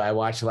video I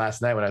watched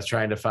last night when I was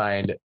trying to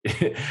find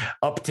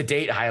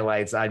up-to-date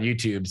highlights on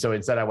YouTube. So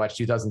instead I watched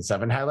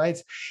 2007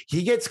 highlights.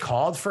 He gets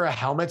called for a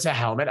helmet to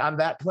helmet on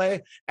that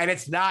play. And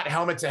it's not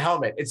helmet to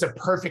helmet. It's a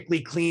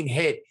perfectly clean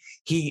hit.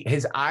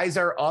 His eyes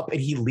are up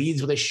and he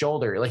leads with his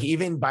shoulder. Like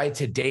even by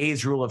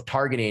today's rule of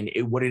targeting,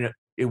 it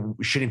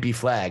shouldn't be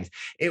flagged.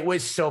 It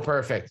was so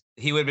perfect.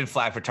 He would have been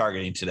flagged for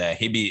targeting today.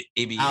 He'd be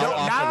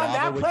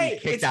that play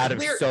kicked out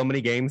of so many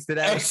games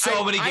today.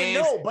 So many games.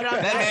 I know, but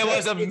that man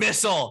was a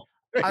missile.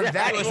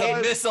 That was a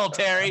missile,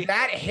 Terry.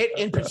 That hit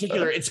in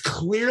particular, it's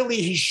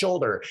clearly his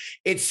shoulder.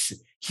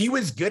 He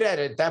was good at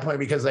it at that point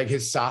because like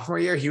his sophomore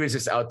year, he was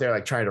just out there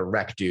like trying to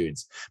wreck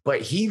dudes,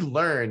 but he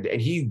learned and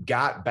he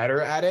got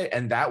better at it.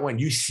 And that one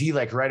you see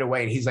like right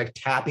away, and he's like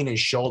tapping his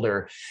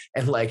shoulder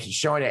and like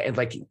showing it and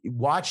like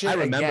watch it. I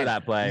remember again.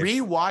 That play.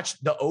 Rewatch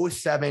the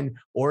 07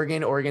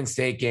 Oregon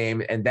State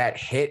game and that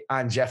hit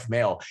on Jeff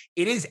Mail.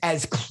 It is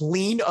as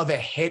clean of a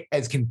hit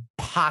as can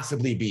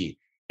possibly be.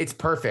 It's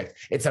perfect.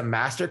 It's a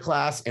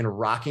masterclass in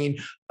rocking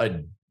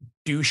a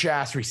douche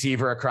ass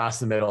receiver across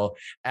the middle.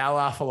 Al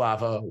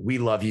Afalava, we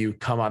love you.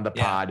 Come on the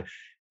pod.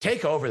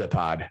 Take over the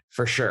pod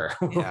for sure.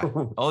 Yeah.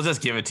 I'll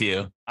just give it to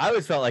you. I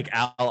always felt like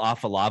Al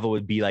Afalava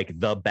would be like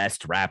the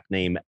best rap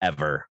name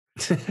ever.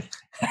 It's a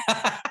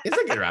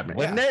good rap name,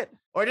 wouldn't it?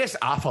 Or just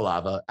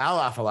Afalava. Al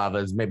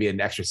Afalava is maybe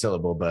an extra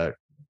syllable, but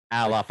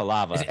Al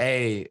Afalava.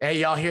 Hey,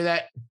 y'all hear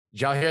that?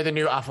 Did y'all hear the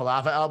new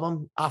Afalava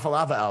album?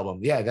 Afalava album.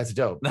 Yeah, that's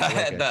dope.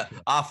 Like the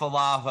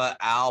Afalava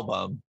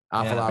album.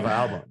 Afalava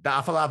album. The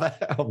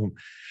Afalava album.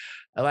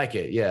 I like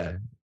it. Yeah.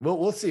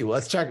 We'll see.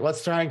 Let's check.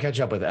 Let's try and catch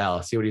up with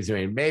Al. See what he's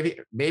doing.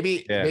 Maybe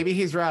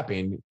he's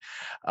rapping.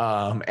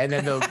 And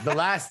then the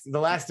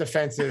last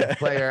defensive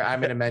player I'm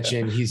going to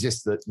mention. He's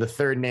just the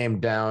third name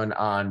down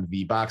on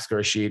the box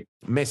score sheet.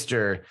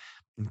 Mr.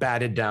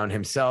 Batted down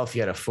himself. He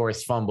had a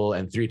forced fumble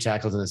and 3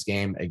 tackles in this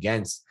game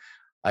against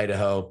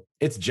Idaho.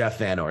 It's Jeff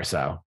Van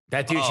Orsow.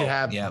 That dude should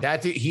have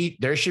that dude.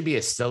 There should be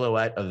a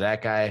silhouette of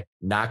that guy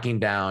knocking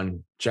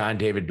down John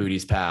David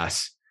Booty's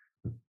pass.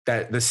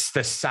 That the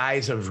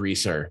size of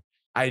Reeser.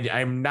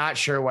 I'm not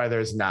sure why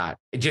there's not.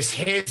 It just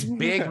his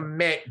big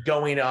mitt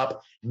going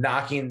up,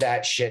 knocking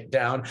that shit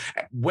down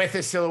with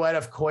a silhouette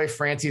of Coy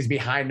Francis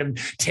behind him,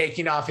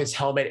 taking off his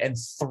helmet and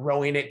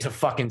throwing it to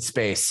fucking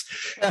space.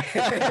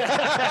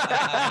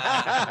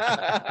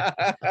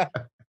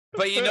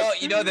 But you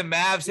know the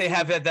Mavs, they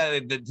have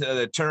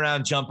the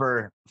turnaround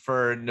jumper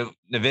for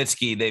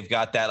Nowitzki. They've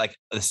got that like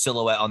a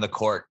silhouette on the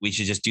court. We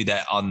should just do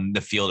that on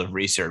the field of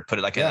research. Put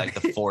it like at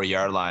the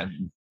 4-yard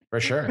line for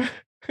sure.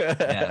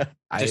 Yeah,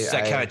 just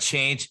kind of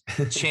change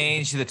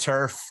the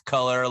turf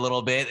color a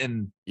little bit,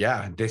 and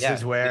this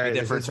is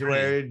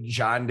where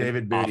John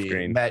David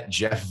Booty met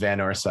Jeff Van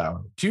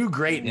Orsow. 2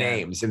 great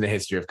names in the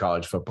history of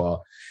college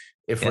football.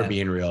 If we're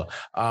being real,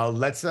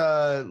 let's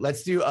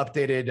do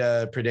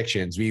updated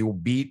predictions. We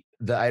beat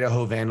the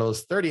Idaho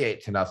Vandals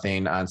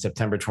 38-0 on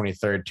September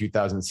 23rd,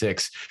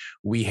 2006.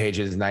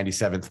 Weehage's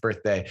 97th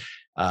birthday.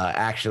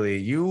 Actually,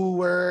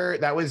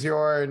 that was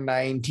your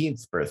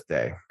 19th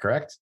birthday,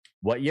 correct?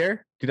 What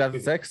year?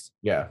 2006?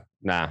 Yeah.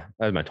 Nah,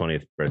 that was my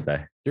 20th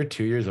birthday. You're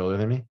 2 years older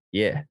than me?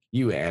 Yeah.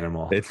 You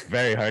animal. It's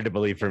very hard to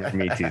believe for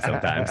me too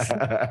sometimes.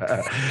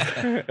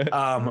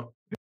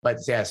 But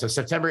yeah, so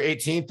September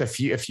 18th,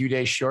 a few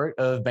days short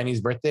of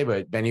Benny's birthday,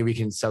 but Benny, we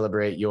can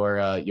celebrate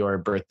your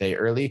birthday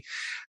early.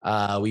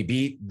 We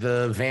beat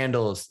the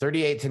Vandals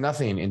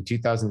 38-0 in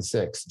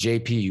 2006.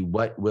 JP,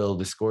 what will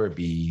the score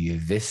be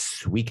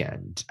this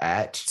weekend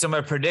at? So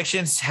my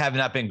predictions have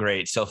not been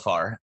great so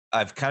far.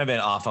 I've kind of been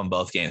off on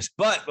both games.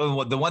 But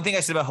the one thing I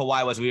said about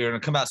Hawaii was we were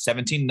going to come out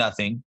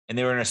 17-0, and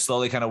they were going to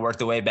slowly kind of work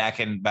their way back.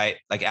 And by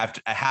like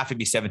after a half, it'd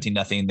be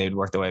 17-0. They'd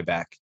work their way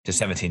back to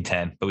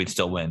 17-10, but we'd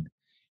still win.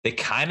 They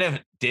kind of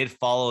did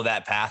follow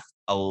that path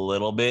a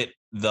little bit,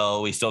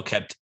 though we still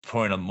kept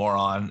pouring more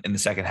on in the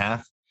second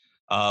half.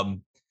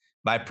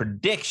 My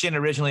prediction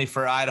originally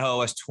for Idaho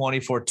was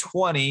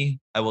 24-20.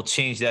 I will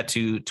change that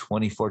to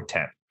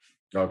 24-10.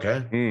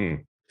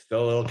 Okay.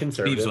 Still a little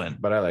conservative, win.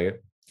 But I like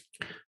it.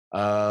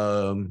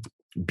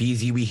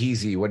 Beezy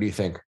Weeheezy, what do you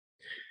think?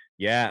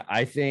 Yeah,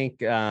 I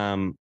think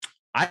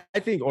I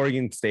think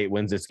Oregon State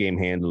wins this game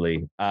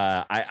handily.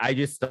 I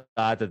just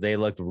thought that they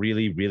looked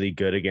really, really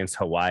good against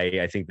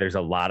Hawaii. I think there's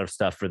a lot of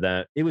stuff for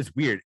them. It was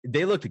weird.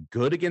 They looked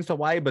good against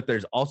Hawaii, but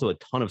there's also a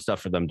ton of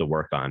stuff for them to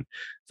work on.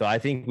 So I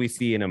think we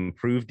see an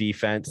improved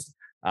defense.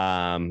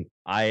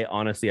 I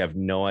honestly have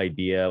no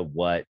idea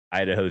what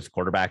Idaho's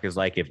quarterback is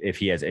like, if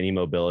he has any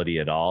mobility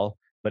at all.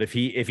 But if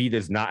he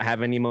does not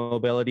have any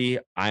mobility,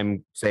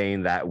 I'm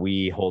saying that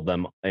we hold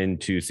them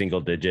into single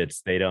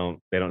digits. They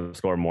don't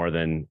score more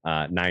than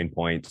 9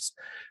 points.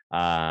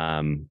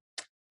 I'm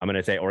going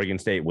to say Oregon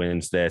State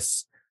wins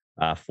this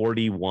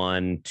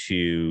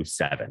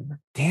 41-7.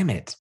 Damn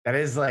it! That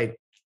is like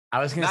I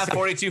was going to say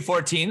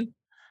 42-14.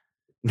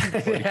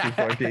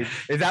 42-14.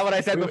 Is that what I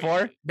said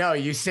before? No,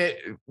 you said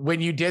when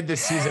you did the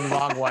season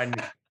long one.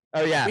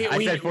 Oh yeah,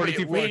 I said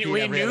 42-14.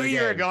 We knew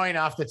you were going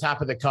off the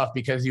top of the cuff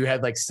because you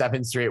had like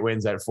 7 straight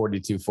wins at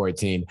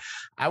 42-14.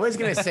 I was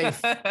going to say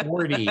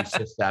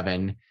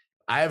 40-7.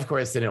 I of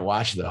course didn't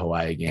watch the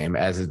Hawaii game,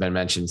 as has been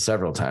mentioned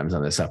several times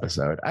on this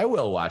episode. I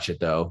will watch it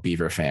though,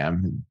 Beaver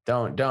fam.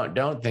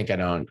 Don't think I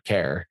don't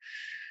care.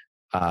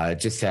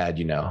 Just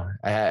had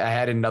I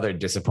had another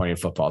disappointing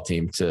football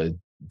team to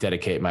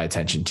dedicate my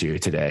attention to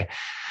today.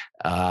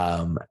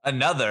 The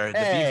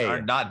Beavs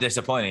are not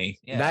disappointing.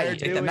 Yeah,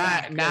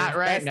 not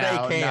right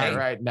now. Not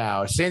right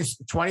now. Since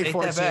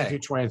 2014 to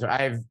 2020,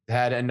 I've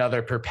had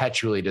another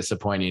perpetually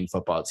disappointing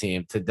football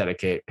team to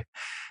dedicate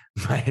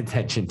my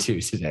attention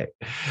to today.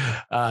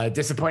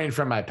 Disappointing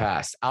from my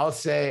past. I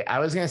was going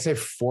to say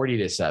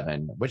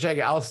 40-7, which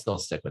I'll still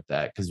stick with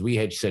that because we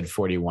had said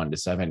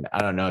 41-7. I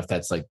don't know if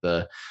that's like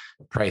the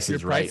Price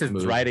is Right. Price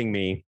is writing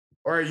me,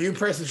 or you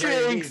Price is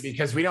Right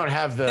because we don't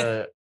have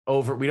the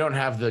over. We don't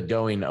have the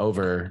going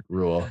over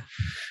rule.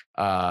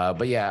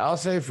 But yeah, I'll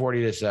say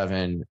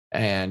 40-7.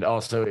 And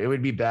also it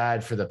would be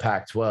bad for the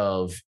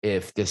Pac-12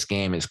 if this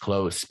game is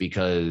close,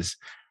 because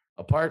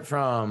apart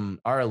from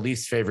our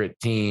least favorite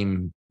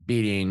team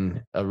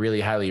beating a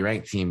really highly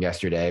ranked team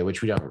yesterday,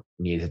 which we don't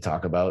need to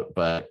talk about,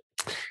 but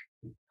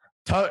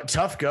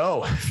tough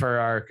go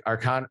for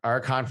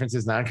our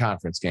conference's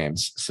non-conference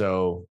games.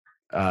 So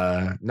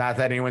not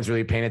that anyone's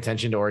really paying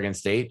attention to Oregon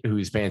State,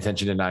 who's paying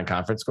attention to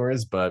non-conference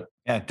scores, but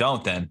yeah,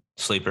 don't then,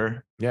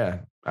 sleeper. Yeah,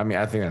 I mean,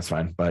 I think that's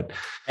fine. But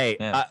hey,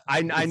 yeah.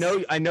 I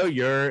know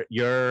you're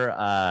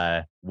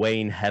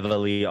weighing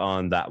heavily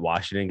on that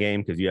Washington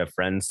game because you have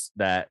friends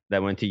that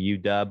went to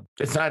UW.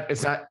 It's not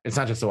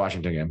just the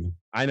Washington game.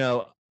 I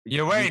know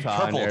you're wearing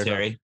Utah, purple,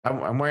 Terry.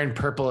 I'm wearing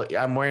purple.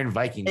 I'm wearing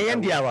Viking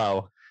and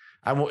yellow.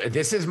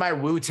 This is my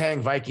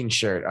Wu-Tang Viking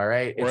shirt. All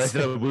right. Or it's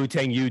the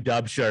Wu-Tang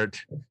UW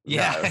shirt.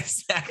 Yeah. No.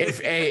 Exactly.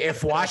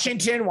 If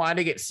Washington wanted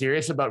to get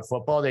serious about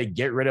football, they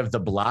get rid of the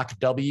block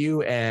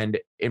W and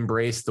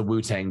embrace the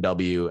Wu-Tang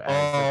W.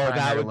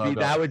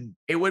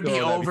 It would be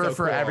over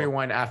for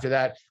everyone after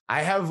that.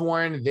 I have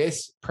worn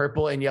this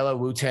purple and yellow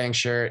Wu-Tang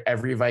shirt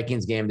every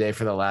Vikings game day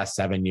for the last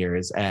 7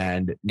 years,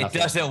 and it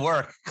doesn't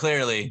work.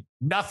 Clearly,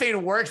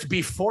 nothing worked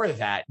before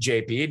that,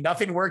 JP.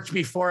 Nothing worked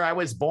before I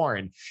was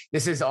born.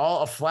 This is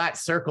all a flat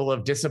circle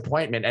of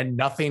disappointment, and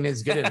nothing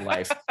is good in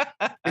life.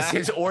 This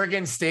is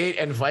Oregon State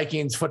and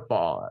Vikings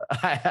football.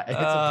 It's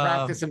a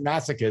practice in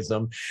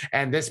masochism,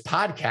 and this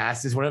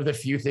podcast is one of the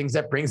few things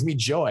that brings me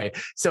joy.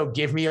 So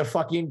give me a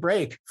fucking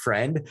break,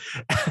 friend.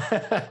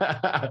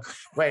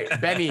 Wait,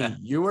 Benny,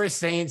 you were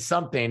saying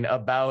something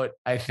about,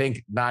 I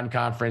think,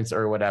 non-conference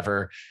or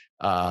whatever.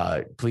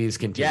 Please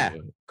continue. Yeah,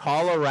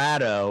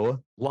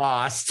 Colorado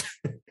lost,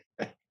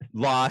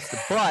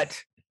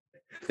 but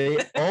they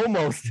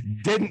almost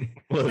didn't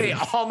lose. They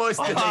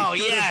almost did. Oh,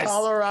 yes.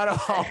 Colorado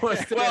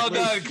almost did. Well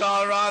done,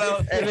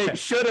 Colorado. And they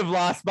should have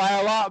lost by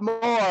a lot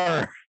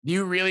more.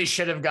 You really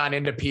should have gone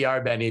into PR,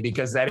 Benny,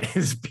 because that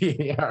is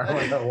PR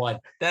 101.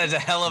 That is a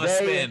hell of a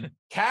spin.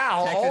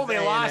 Cal only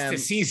lost to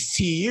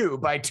CCU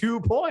by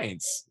 2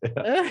 points.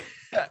 They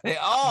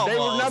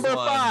were number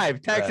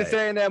 5. Texas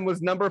A&M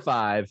was number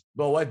 5.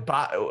 But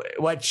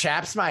what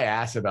chaps my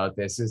ass about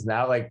this is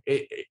now like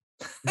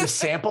the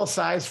sample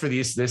size for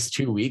this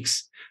 2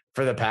 weeks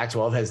for the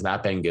Pac-12 has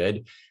not been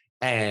good.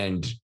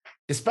 And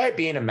despite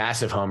being a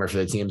massive homer for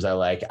the teams I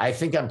like, I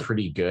think I'm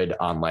pretty good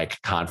on like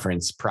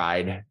conference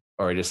pride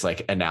or just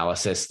like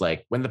analysis.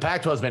 Like when the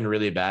Pac-12 has been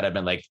really bad, I've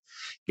been like,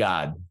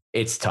 God,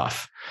 it's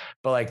tough.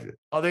 But like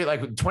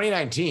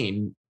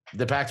 2019,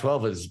 the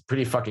Pac-12 was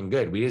pretty fucking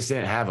good. We just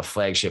didn't have a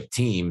flagship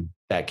team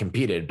that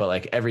competed, but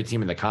like every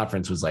team in the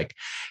conference was like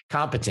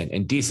competent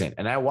and decent.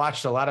 And I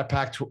watched a lot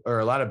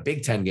of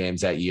Big Ten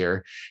games that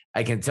year.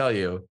 I can tell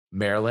you,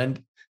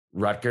 Maryland,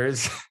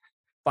 Rutgers,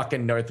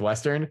 fucking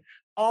Northwestern,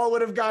 all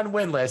would have gone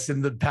winless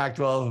in the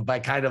Pac-12 by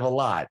kind of a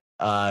lot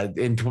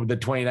in the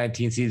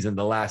 2019 season,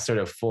 the last sort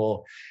of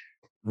full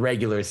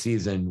regular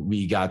season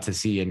we got to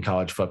see in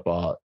college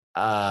football.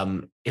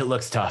 It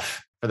looks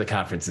tough for the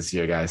conference this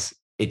year, guys.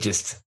 It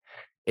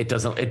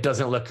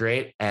doesn't look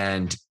great.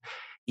 And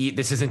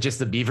this isn't just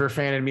the Beaver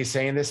fan in me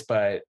saying this,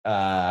 but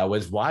I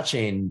was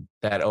watching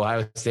that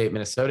Ohio State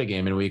Minnesota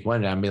game in week 1,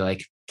 and I'd be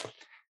like,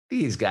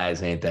 these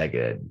guys ain't that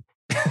good.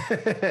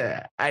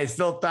 I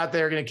still thought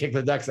they were going to kick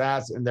the Ducks'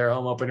 ass in their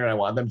home opener, and I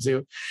want them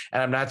to.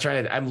 And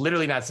I'm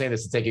literally not saying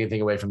this to take anything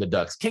away from the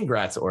Ducks.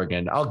 Congrats,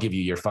 Oregon. I'll give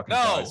you your fucking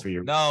dollars for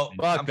your.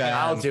 Fuck that.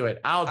 I'll do it.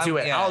 I'll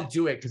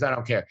do it because I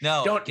don't care.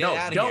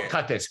 Don't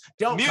cut this.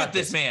 Don't mute cut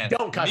this man.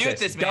 Don't cut mute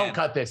this. man. Don't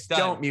cut this. Done.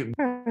 Don't mute.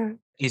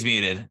 He's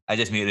muted. I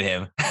just muted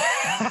him.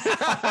 You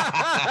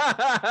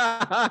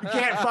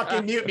can't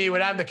fucking mute me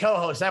when I'm the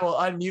co-host. I will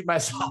unmute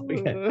myself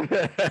again.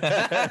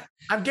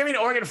 I'm giving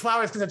Oregon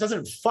flowers because it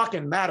doesn't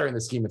fucking matter in the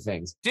scheme of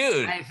things.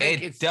 Dude,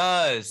 it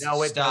does.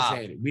 No, it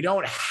doesn't.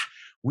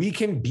 We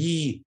can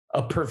be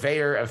a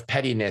purveyor of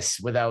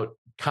pettiness without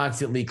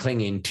constantly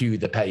clinging to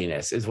the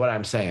pettiness is what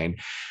I'm saying.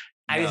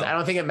 I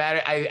don't think it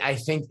matters. I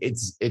think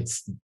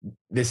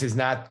this is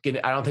not going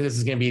to, I don't think this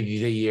is going to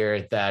be the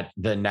year that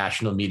the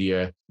national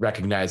media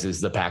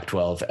recognizes the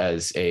Pac-12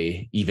 as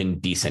a even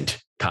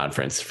decent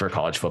conference for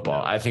college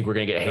football. I think we're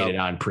going to get hated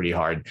on pretty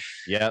hard.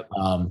 Yep.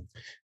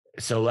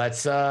 So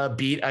let's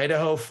beat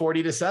Idaho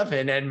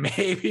 40-7 and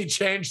maybe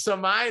change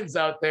some minds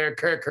out there.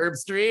 Kirk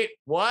Herbstreit.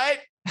 What?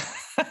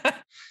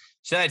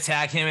 Should I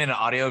tag him in an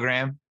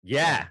audiogram?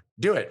 Yeah,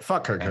 do it.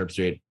 Fuck Kirk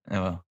Herbstreit.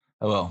 I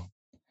will.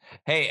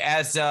 Hey,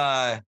 as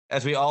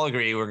we all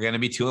agree, we're going to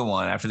be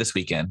 2-1 after this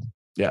weekend.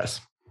 Yes.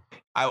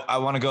 I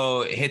want to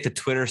go hit the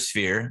Twitter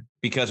sphere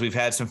because we've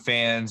had some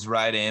fans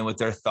write in with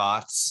their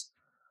thoughts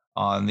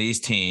on these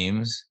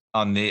teams,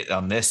 on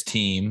this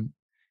team.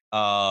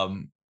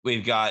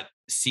 We've got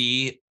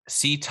C.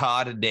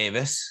 Todd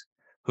Davis,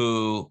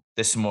 who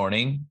this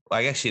morning,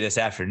 actually this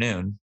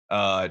afternoon,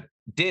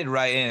 did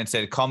write in and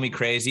said, "Call me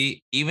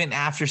crazy, even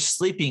after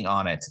sleeping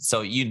on it."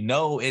 So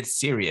it's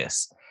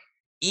serious.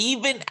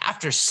 Even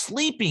after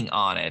sleeping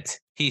on it,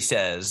 he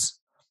says,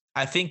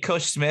 "I think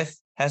Coach Smith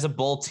has a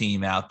bowl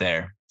team out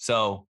there."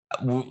 So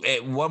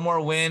one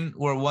more win,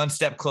 we're one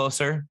step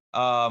closer.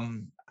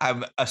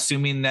 I'm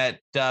assuming that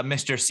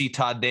Mr. C.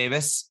 Todd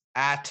Davis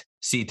at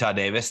C. Todd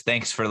Davis,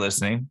 thanks for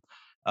listening,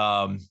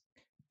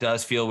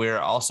 does feel we're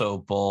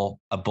also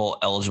a bowl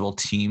eligible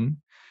team.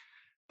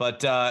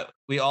 But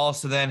we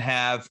also then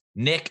have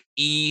Nick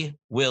E.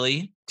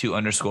 Willie, 2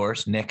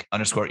 underscores, Nick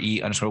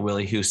 _E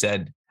 _Willie, who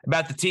said,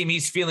 about the team,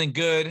 he's feeling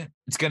good.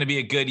 It's going to be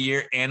a good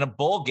year and a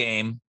bowl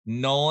game.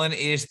 Nolan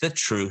is the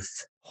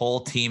truth.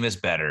 Whole team is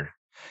better.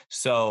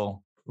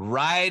 So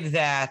ride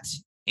that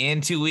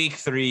into week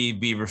 3,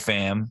 Beaver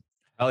fam.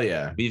 Hell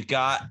yeah. We've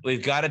got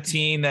a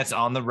team that's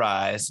on the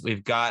rise.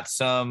 We've got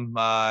some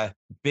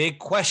big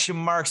question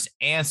marks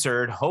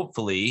answered,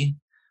 hopefully,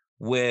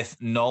 with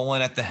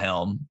Nolan at the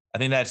helm. I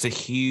think that's a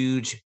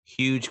huge,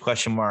 huge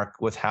question mark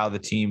with how the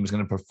team is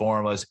going to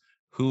perform, was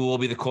who will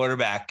be the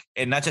quarterback,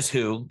 and not just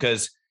who,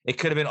 because it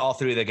could have been all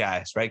 3 of the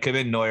guys, right? It could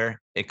have been Neuer.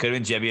 It could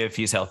have been Jebbia if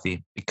he's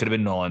healthy. It could have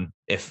been Nolan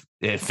if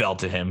it fell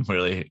to him,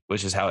 really,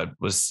 which is how it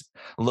was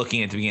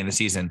looking at the beginning of the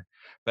season.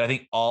 But I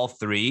think all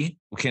 3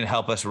 can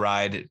help us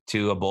ride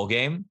to a bowl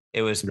game.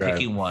 It was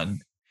picking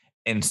one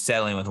and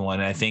settling with one.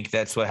 And I think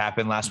that's what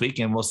happened last week.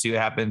 And we'll see what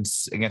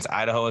happens against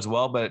Idaho as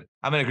well. But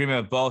I'm in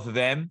agreement with both of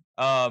them.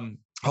 Hold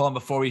on,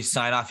 before we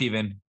sign off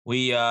even,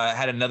 we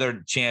had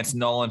another Chance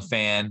Nolan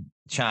fan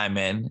chime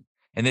in.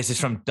 And this is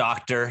from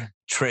Dr.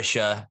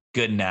 Trisha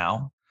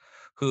Goodnow,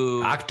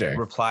 who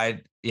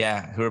replied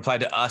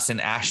to us and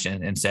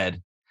Ashtyn and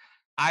said,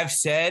 "I've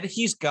said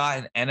he's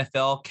got an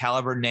NFL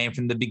caliber name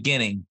from the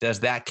beginning. Does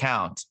that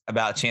count?"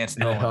 About Chance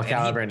Nolan. NFL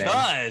caliber name.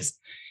 Does.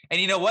 And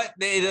you know what?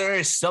 There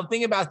is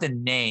something about the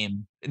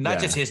name, not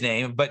just his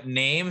name, but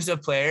names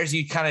of players.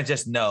 You kind of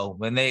just know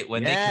when they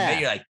commit,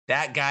 you're like,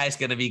 that guy's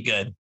going to be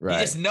good. Right.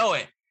 You just know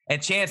it.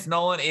 And Chance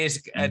Nolan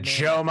is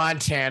Joe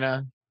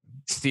Montana,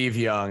 Steve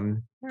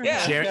Young,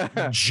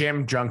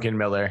 Jim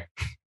Drunkenmiller,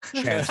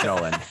 Chance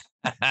Nolan.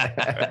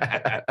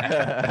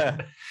 I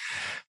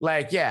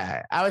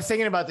was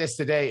thinking about this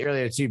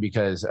earlier too,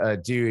 because a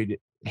dude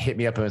hit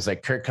me up and was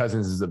like, Kirk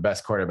Cousins is the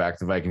best quarterback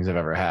the Vikings have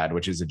ever had,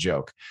 which is a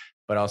joke.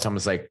 But also I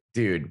was like,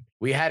 dude,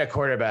 we had a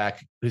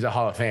quarterback who's a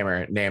Hall of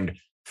Famer named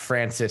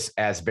Francis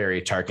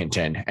Asbury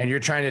Tarkenton. And you're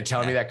trying to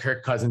tell me that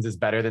Kirk Cousins is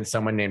better than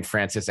someone named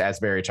Francis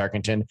Asbury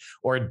Tarkenton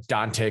or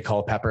Dante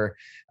Culpepper.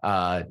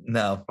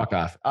 No, fuck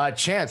off.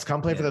 Chance,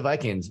 come play for the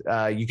Vikings.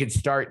 You could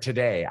start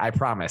today. I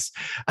promise.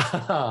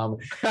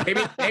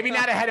 Maybe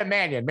not ahead of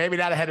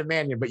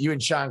Mannion, but you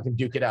and Sean can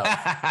duke it out.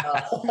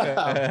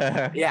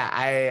 Yeah,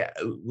 I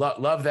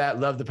love that.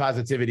 Love the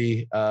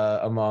positivity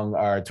among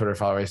our Twitter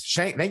followers.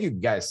 Thank you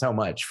guys so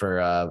much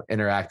for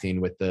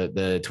interacting with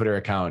the Twitter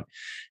account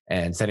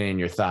and sending in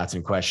your thoughts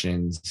and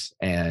questions,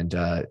 and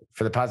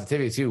for the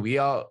positivity too.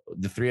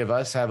 The three of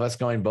us have us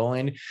going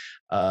bowling.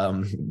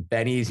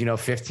 Benny's,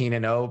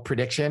 15-0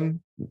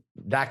 prediction,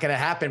 not going to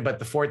happen, but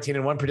the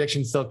 14-1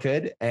 prediction still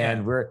could.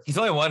 And he's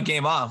only one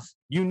game off.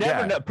 You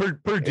never know.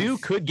 Purdue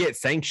could get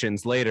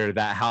sanctions later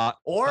that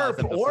or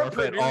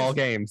Purdue all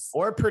games,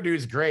 or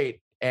Purdue's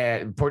great.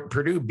 And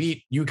Purdue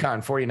beat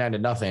UConn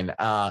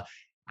 49-0.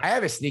 I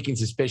have a sneaking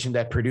suspicion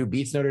that Purdue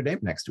beats Notre Dame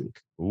next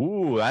week.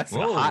 Ooh, that's a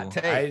hot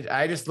take.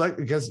 I just looked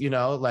because,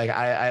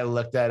 I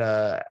looked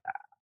at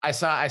I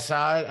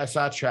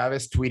saw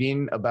Travis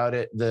tweeting about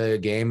the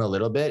game a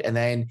little bit, and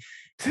then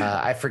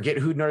I forget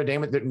who Notre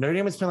Dame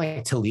was playing,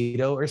 like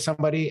Toledo or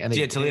somebody, and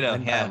Toledo,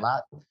 a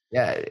lot.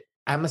 Yeah,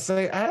 I must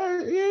say,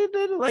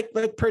 like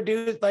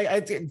Purdue,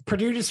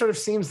 Purdue just sort of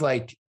seems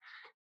like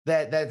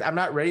that. I'm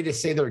not ready to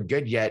say they're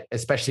good yet,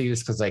 especially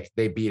just because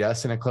they beat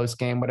us in a close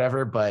game,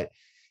 whatever. But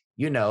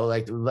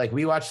like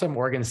we watched some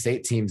Oregon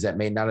State teams that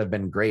may not have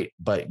been great,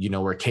 but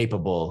were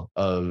capable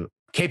of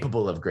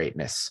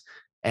greatness,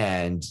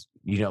 and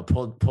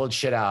pulled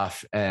shit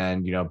off,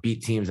 and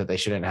beat teams that they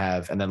shouldn't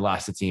have, and then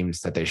lost to teams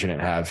that they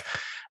shouldn't have.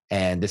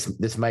 And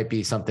this might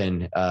be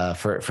something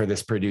for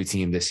this Purdue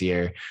team this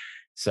year.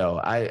 So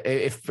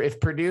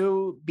if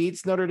Purdue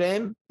beats Notre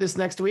Dame this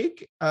next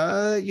week,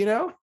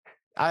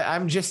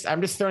 I'm just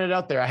throwing it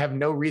out there. I have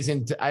no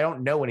reason to. I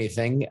don't know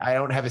anything. I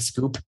don't have a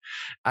scoop.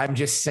 I'm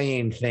just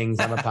saying things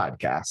on the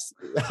podcast.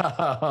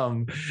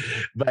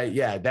 But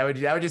yeah, that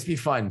would just be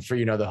fun for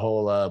the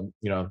whole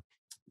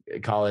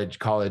college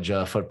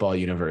football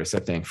universe, I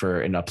think,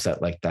 for an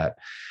upset like that.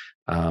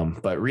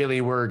 But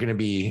really, we're going to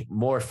be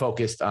more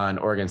focused on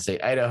Oregon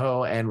State,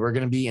 Idaho, and we're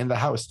going to be in the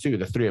house too,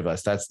 the three of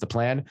us. That's the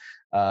plan.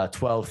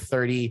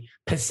 12:30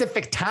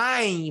 Pacific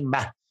time.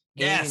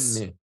 Yes.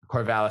 In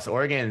Corvallis,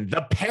 Oregon,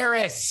 the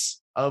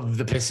Paris of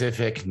the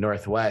Pacific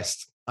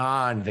Northwest,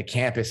 on the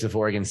campus of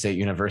Oregon State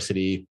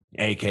University,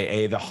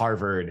 aka the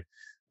Harvard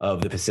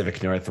of the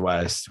Pacific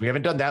Northwest. We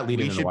haven't done that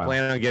leading in a while. We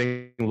should plan on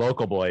getting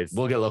local boys.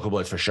 We'll get local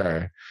boys for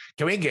sure.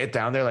 Can we get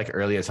down there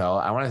early as hell?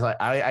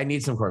 I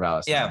need some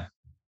Corvallis. Yeah.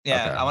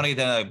 Yeah. Okay. I want to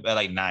get there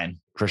at 9.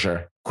 For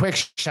sure. Quick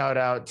shout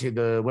out to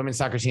the women's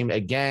soccer team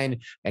again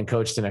and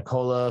Coach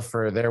Nicola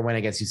for their win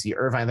against UC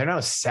Irvine. They're now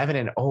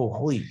 7-0.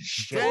 Holy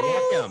shit.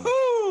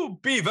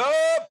 Beef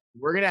up.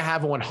 We're going to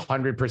have a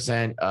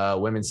 100%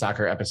 women's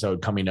soccer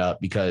episode coming up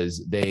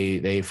because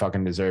they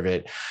fucking deserve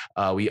it.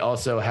 We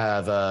also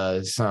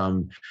have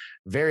some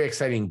very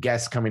exciting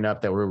guests coming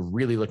up that we're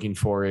really looking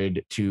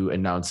forward to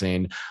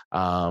announcing.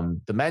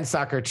 The men's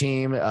soccer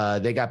team,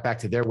 they got back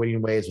to their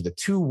winning ways with a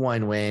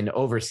 2-1 win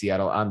over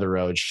Seattle on the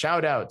road.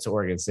 Shout out to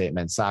Oregon State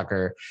men's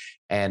soccer.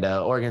 And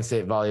Oregon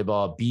State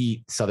volleyball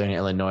beat Southern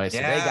Illinois. So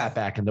they got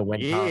back in the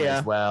win column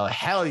as well.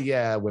 Hell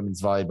yeah,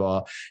 women's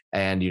volleyball.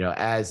 And,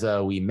 as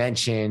we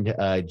mentioned,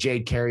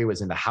 Jade Carey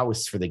was in the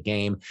house for the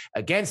game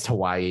against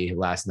Hawaii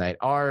last night.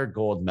 Our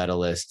gold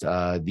medalist,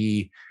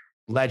 the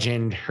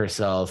legend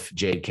herself,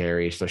 Jade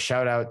Carey. So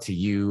shout out to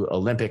you,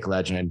 Olympic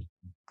legend.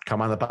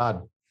 Come on the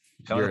pod.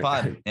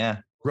 Yeah.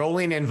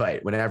 Rolling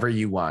invite whenever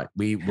you want.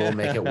 We will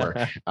make it work.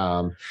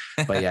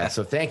 But yeah,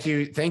 so thank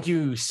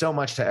you so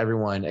much to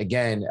everyone.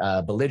 Again,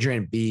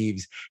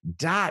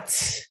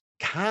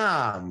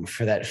 belligerentbeeves.com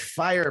for that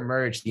fire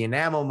merch, the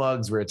enamel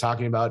mugs we were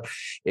talking about.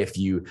 If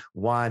you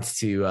want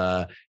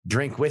to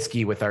drink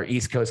whiskey with our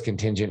East Coast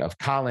contingent of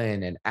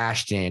Colin and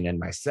Ashtyn and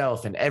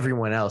myself and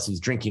everyone else who's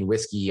drinking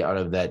whiskey out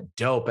of that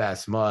dope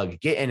ass mug,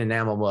 get an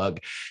enamel mug.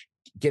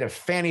 Get a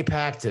fanny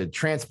pack to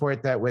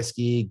transport that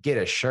whiskey, get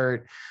a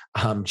shirt.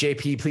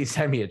 JP, please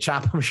send me a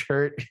Chop 'em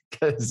shirt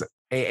because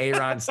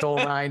Aaron stole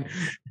mine.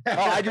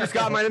 I just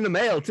got mine in the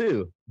mail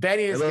too.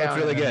 Benny is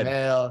really good.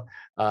 Mail.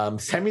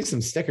 Send me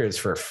some stickers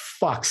for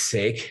fuck's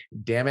sake.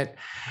 Damn it.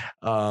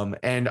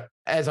 And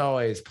as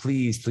always,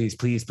 please leave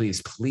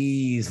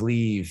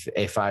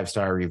a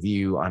 5-star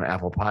review on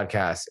Apple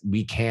Podcasts.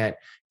 We can't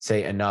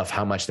say enough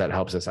how much that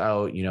helps us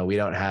out. We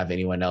don't have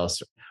anyone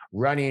else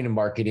running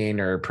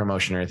marketing or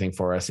promotion or anything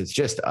for us. It's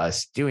just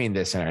us doing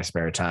this in our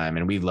spare time,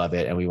 and we love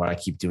it and we want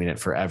to keep doing it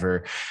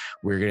forever.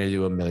 We're going to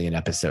do 1 million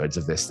episodes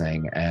of this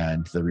thing,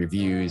 and the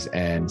reviews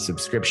and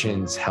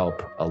subscriptions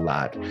help a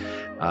lot.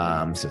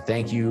 So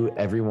thank you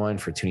everyone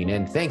for tuning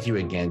in. Thank you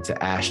again to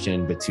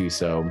Ashtyn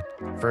Butuso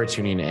for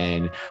tuning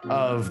in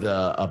of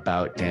the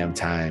About Damn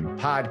Time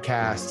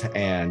podcast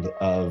and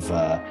of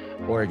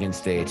Oregon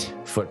State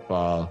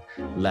football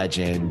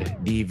legend,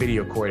 the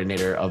video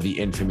coordinator of the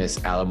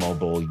infamous Alamo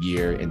Bowl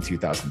year in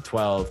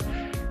 2012.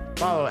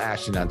 Follow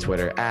Ashtyn on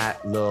Twitter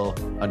at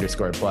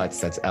Lil_Butts.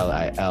 That's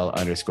LIL_BUTS.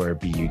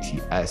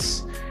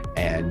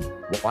 And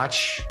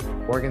watch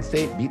Oregon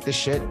State beat the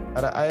shit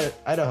out of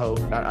Idaho,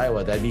 not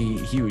Iowa. That'd be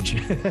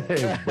huge.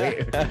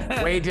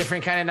 way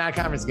different kind of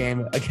non-conference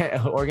game.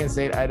 Again, Oregon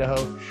State,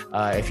 Idaho.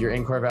 If you're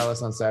in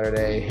Corvallis on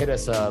Saturday, hit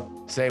us up.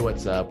 Say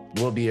what's up.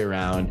 We'll be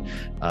around,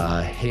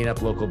 hitting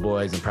up local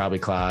boys and probably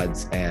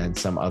Clods and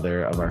some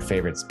other of our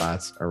favorite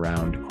spots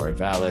around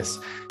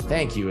Corvallis.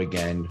 Thank you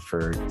again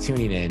for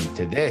tuning in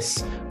to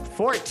this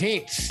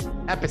 14th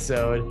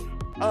episode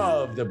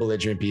of the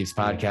Belligerent Beefs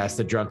podcast,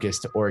 the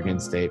drunkest Oregon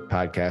State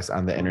podcast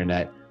on the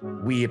internet.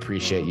 We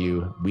appreciate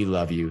you. We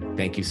love you.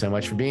 Thank you so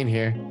much for being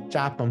here.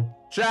 Chop 'em.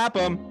 Chop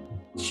 'em.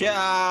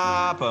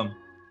 Chop 'em.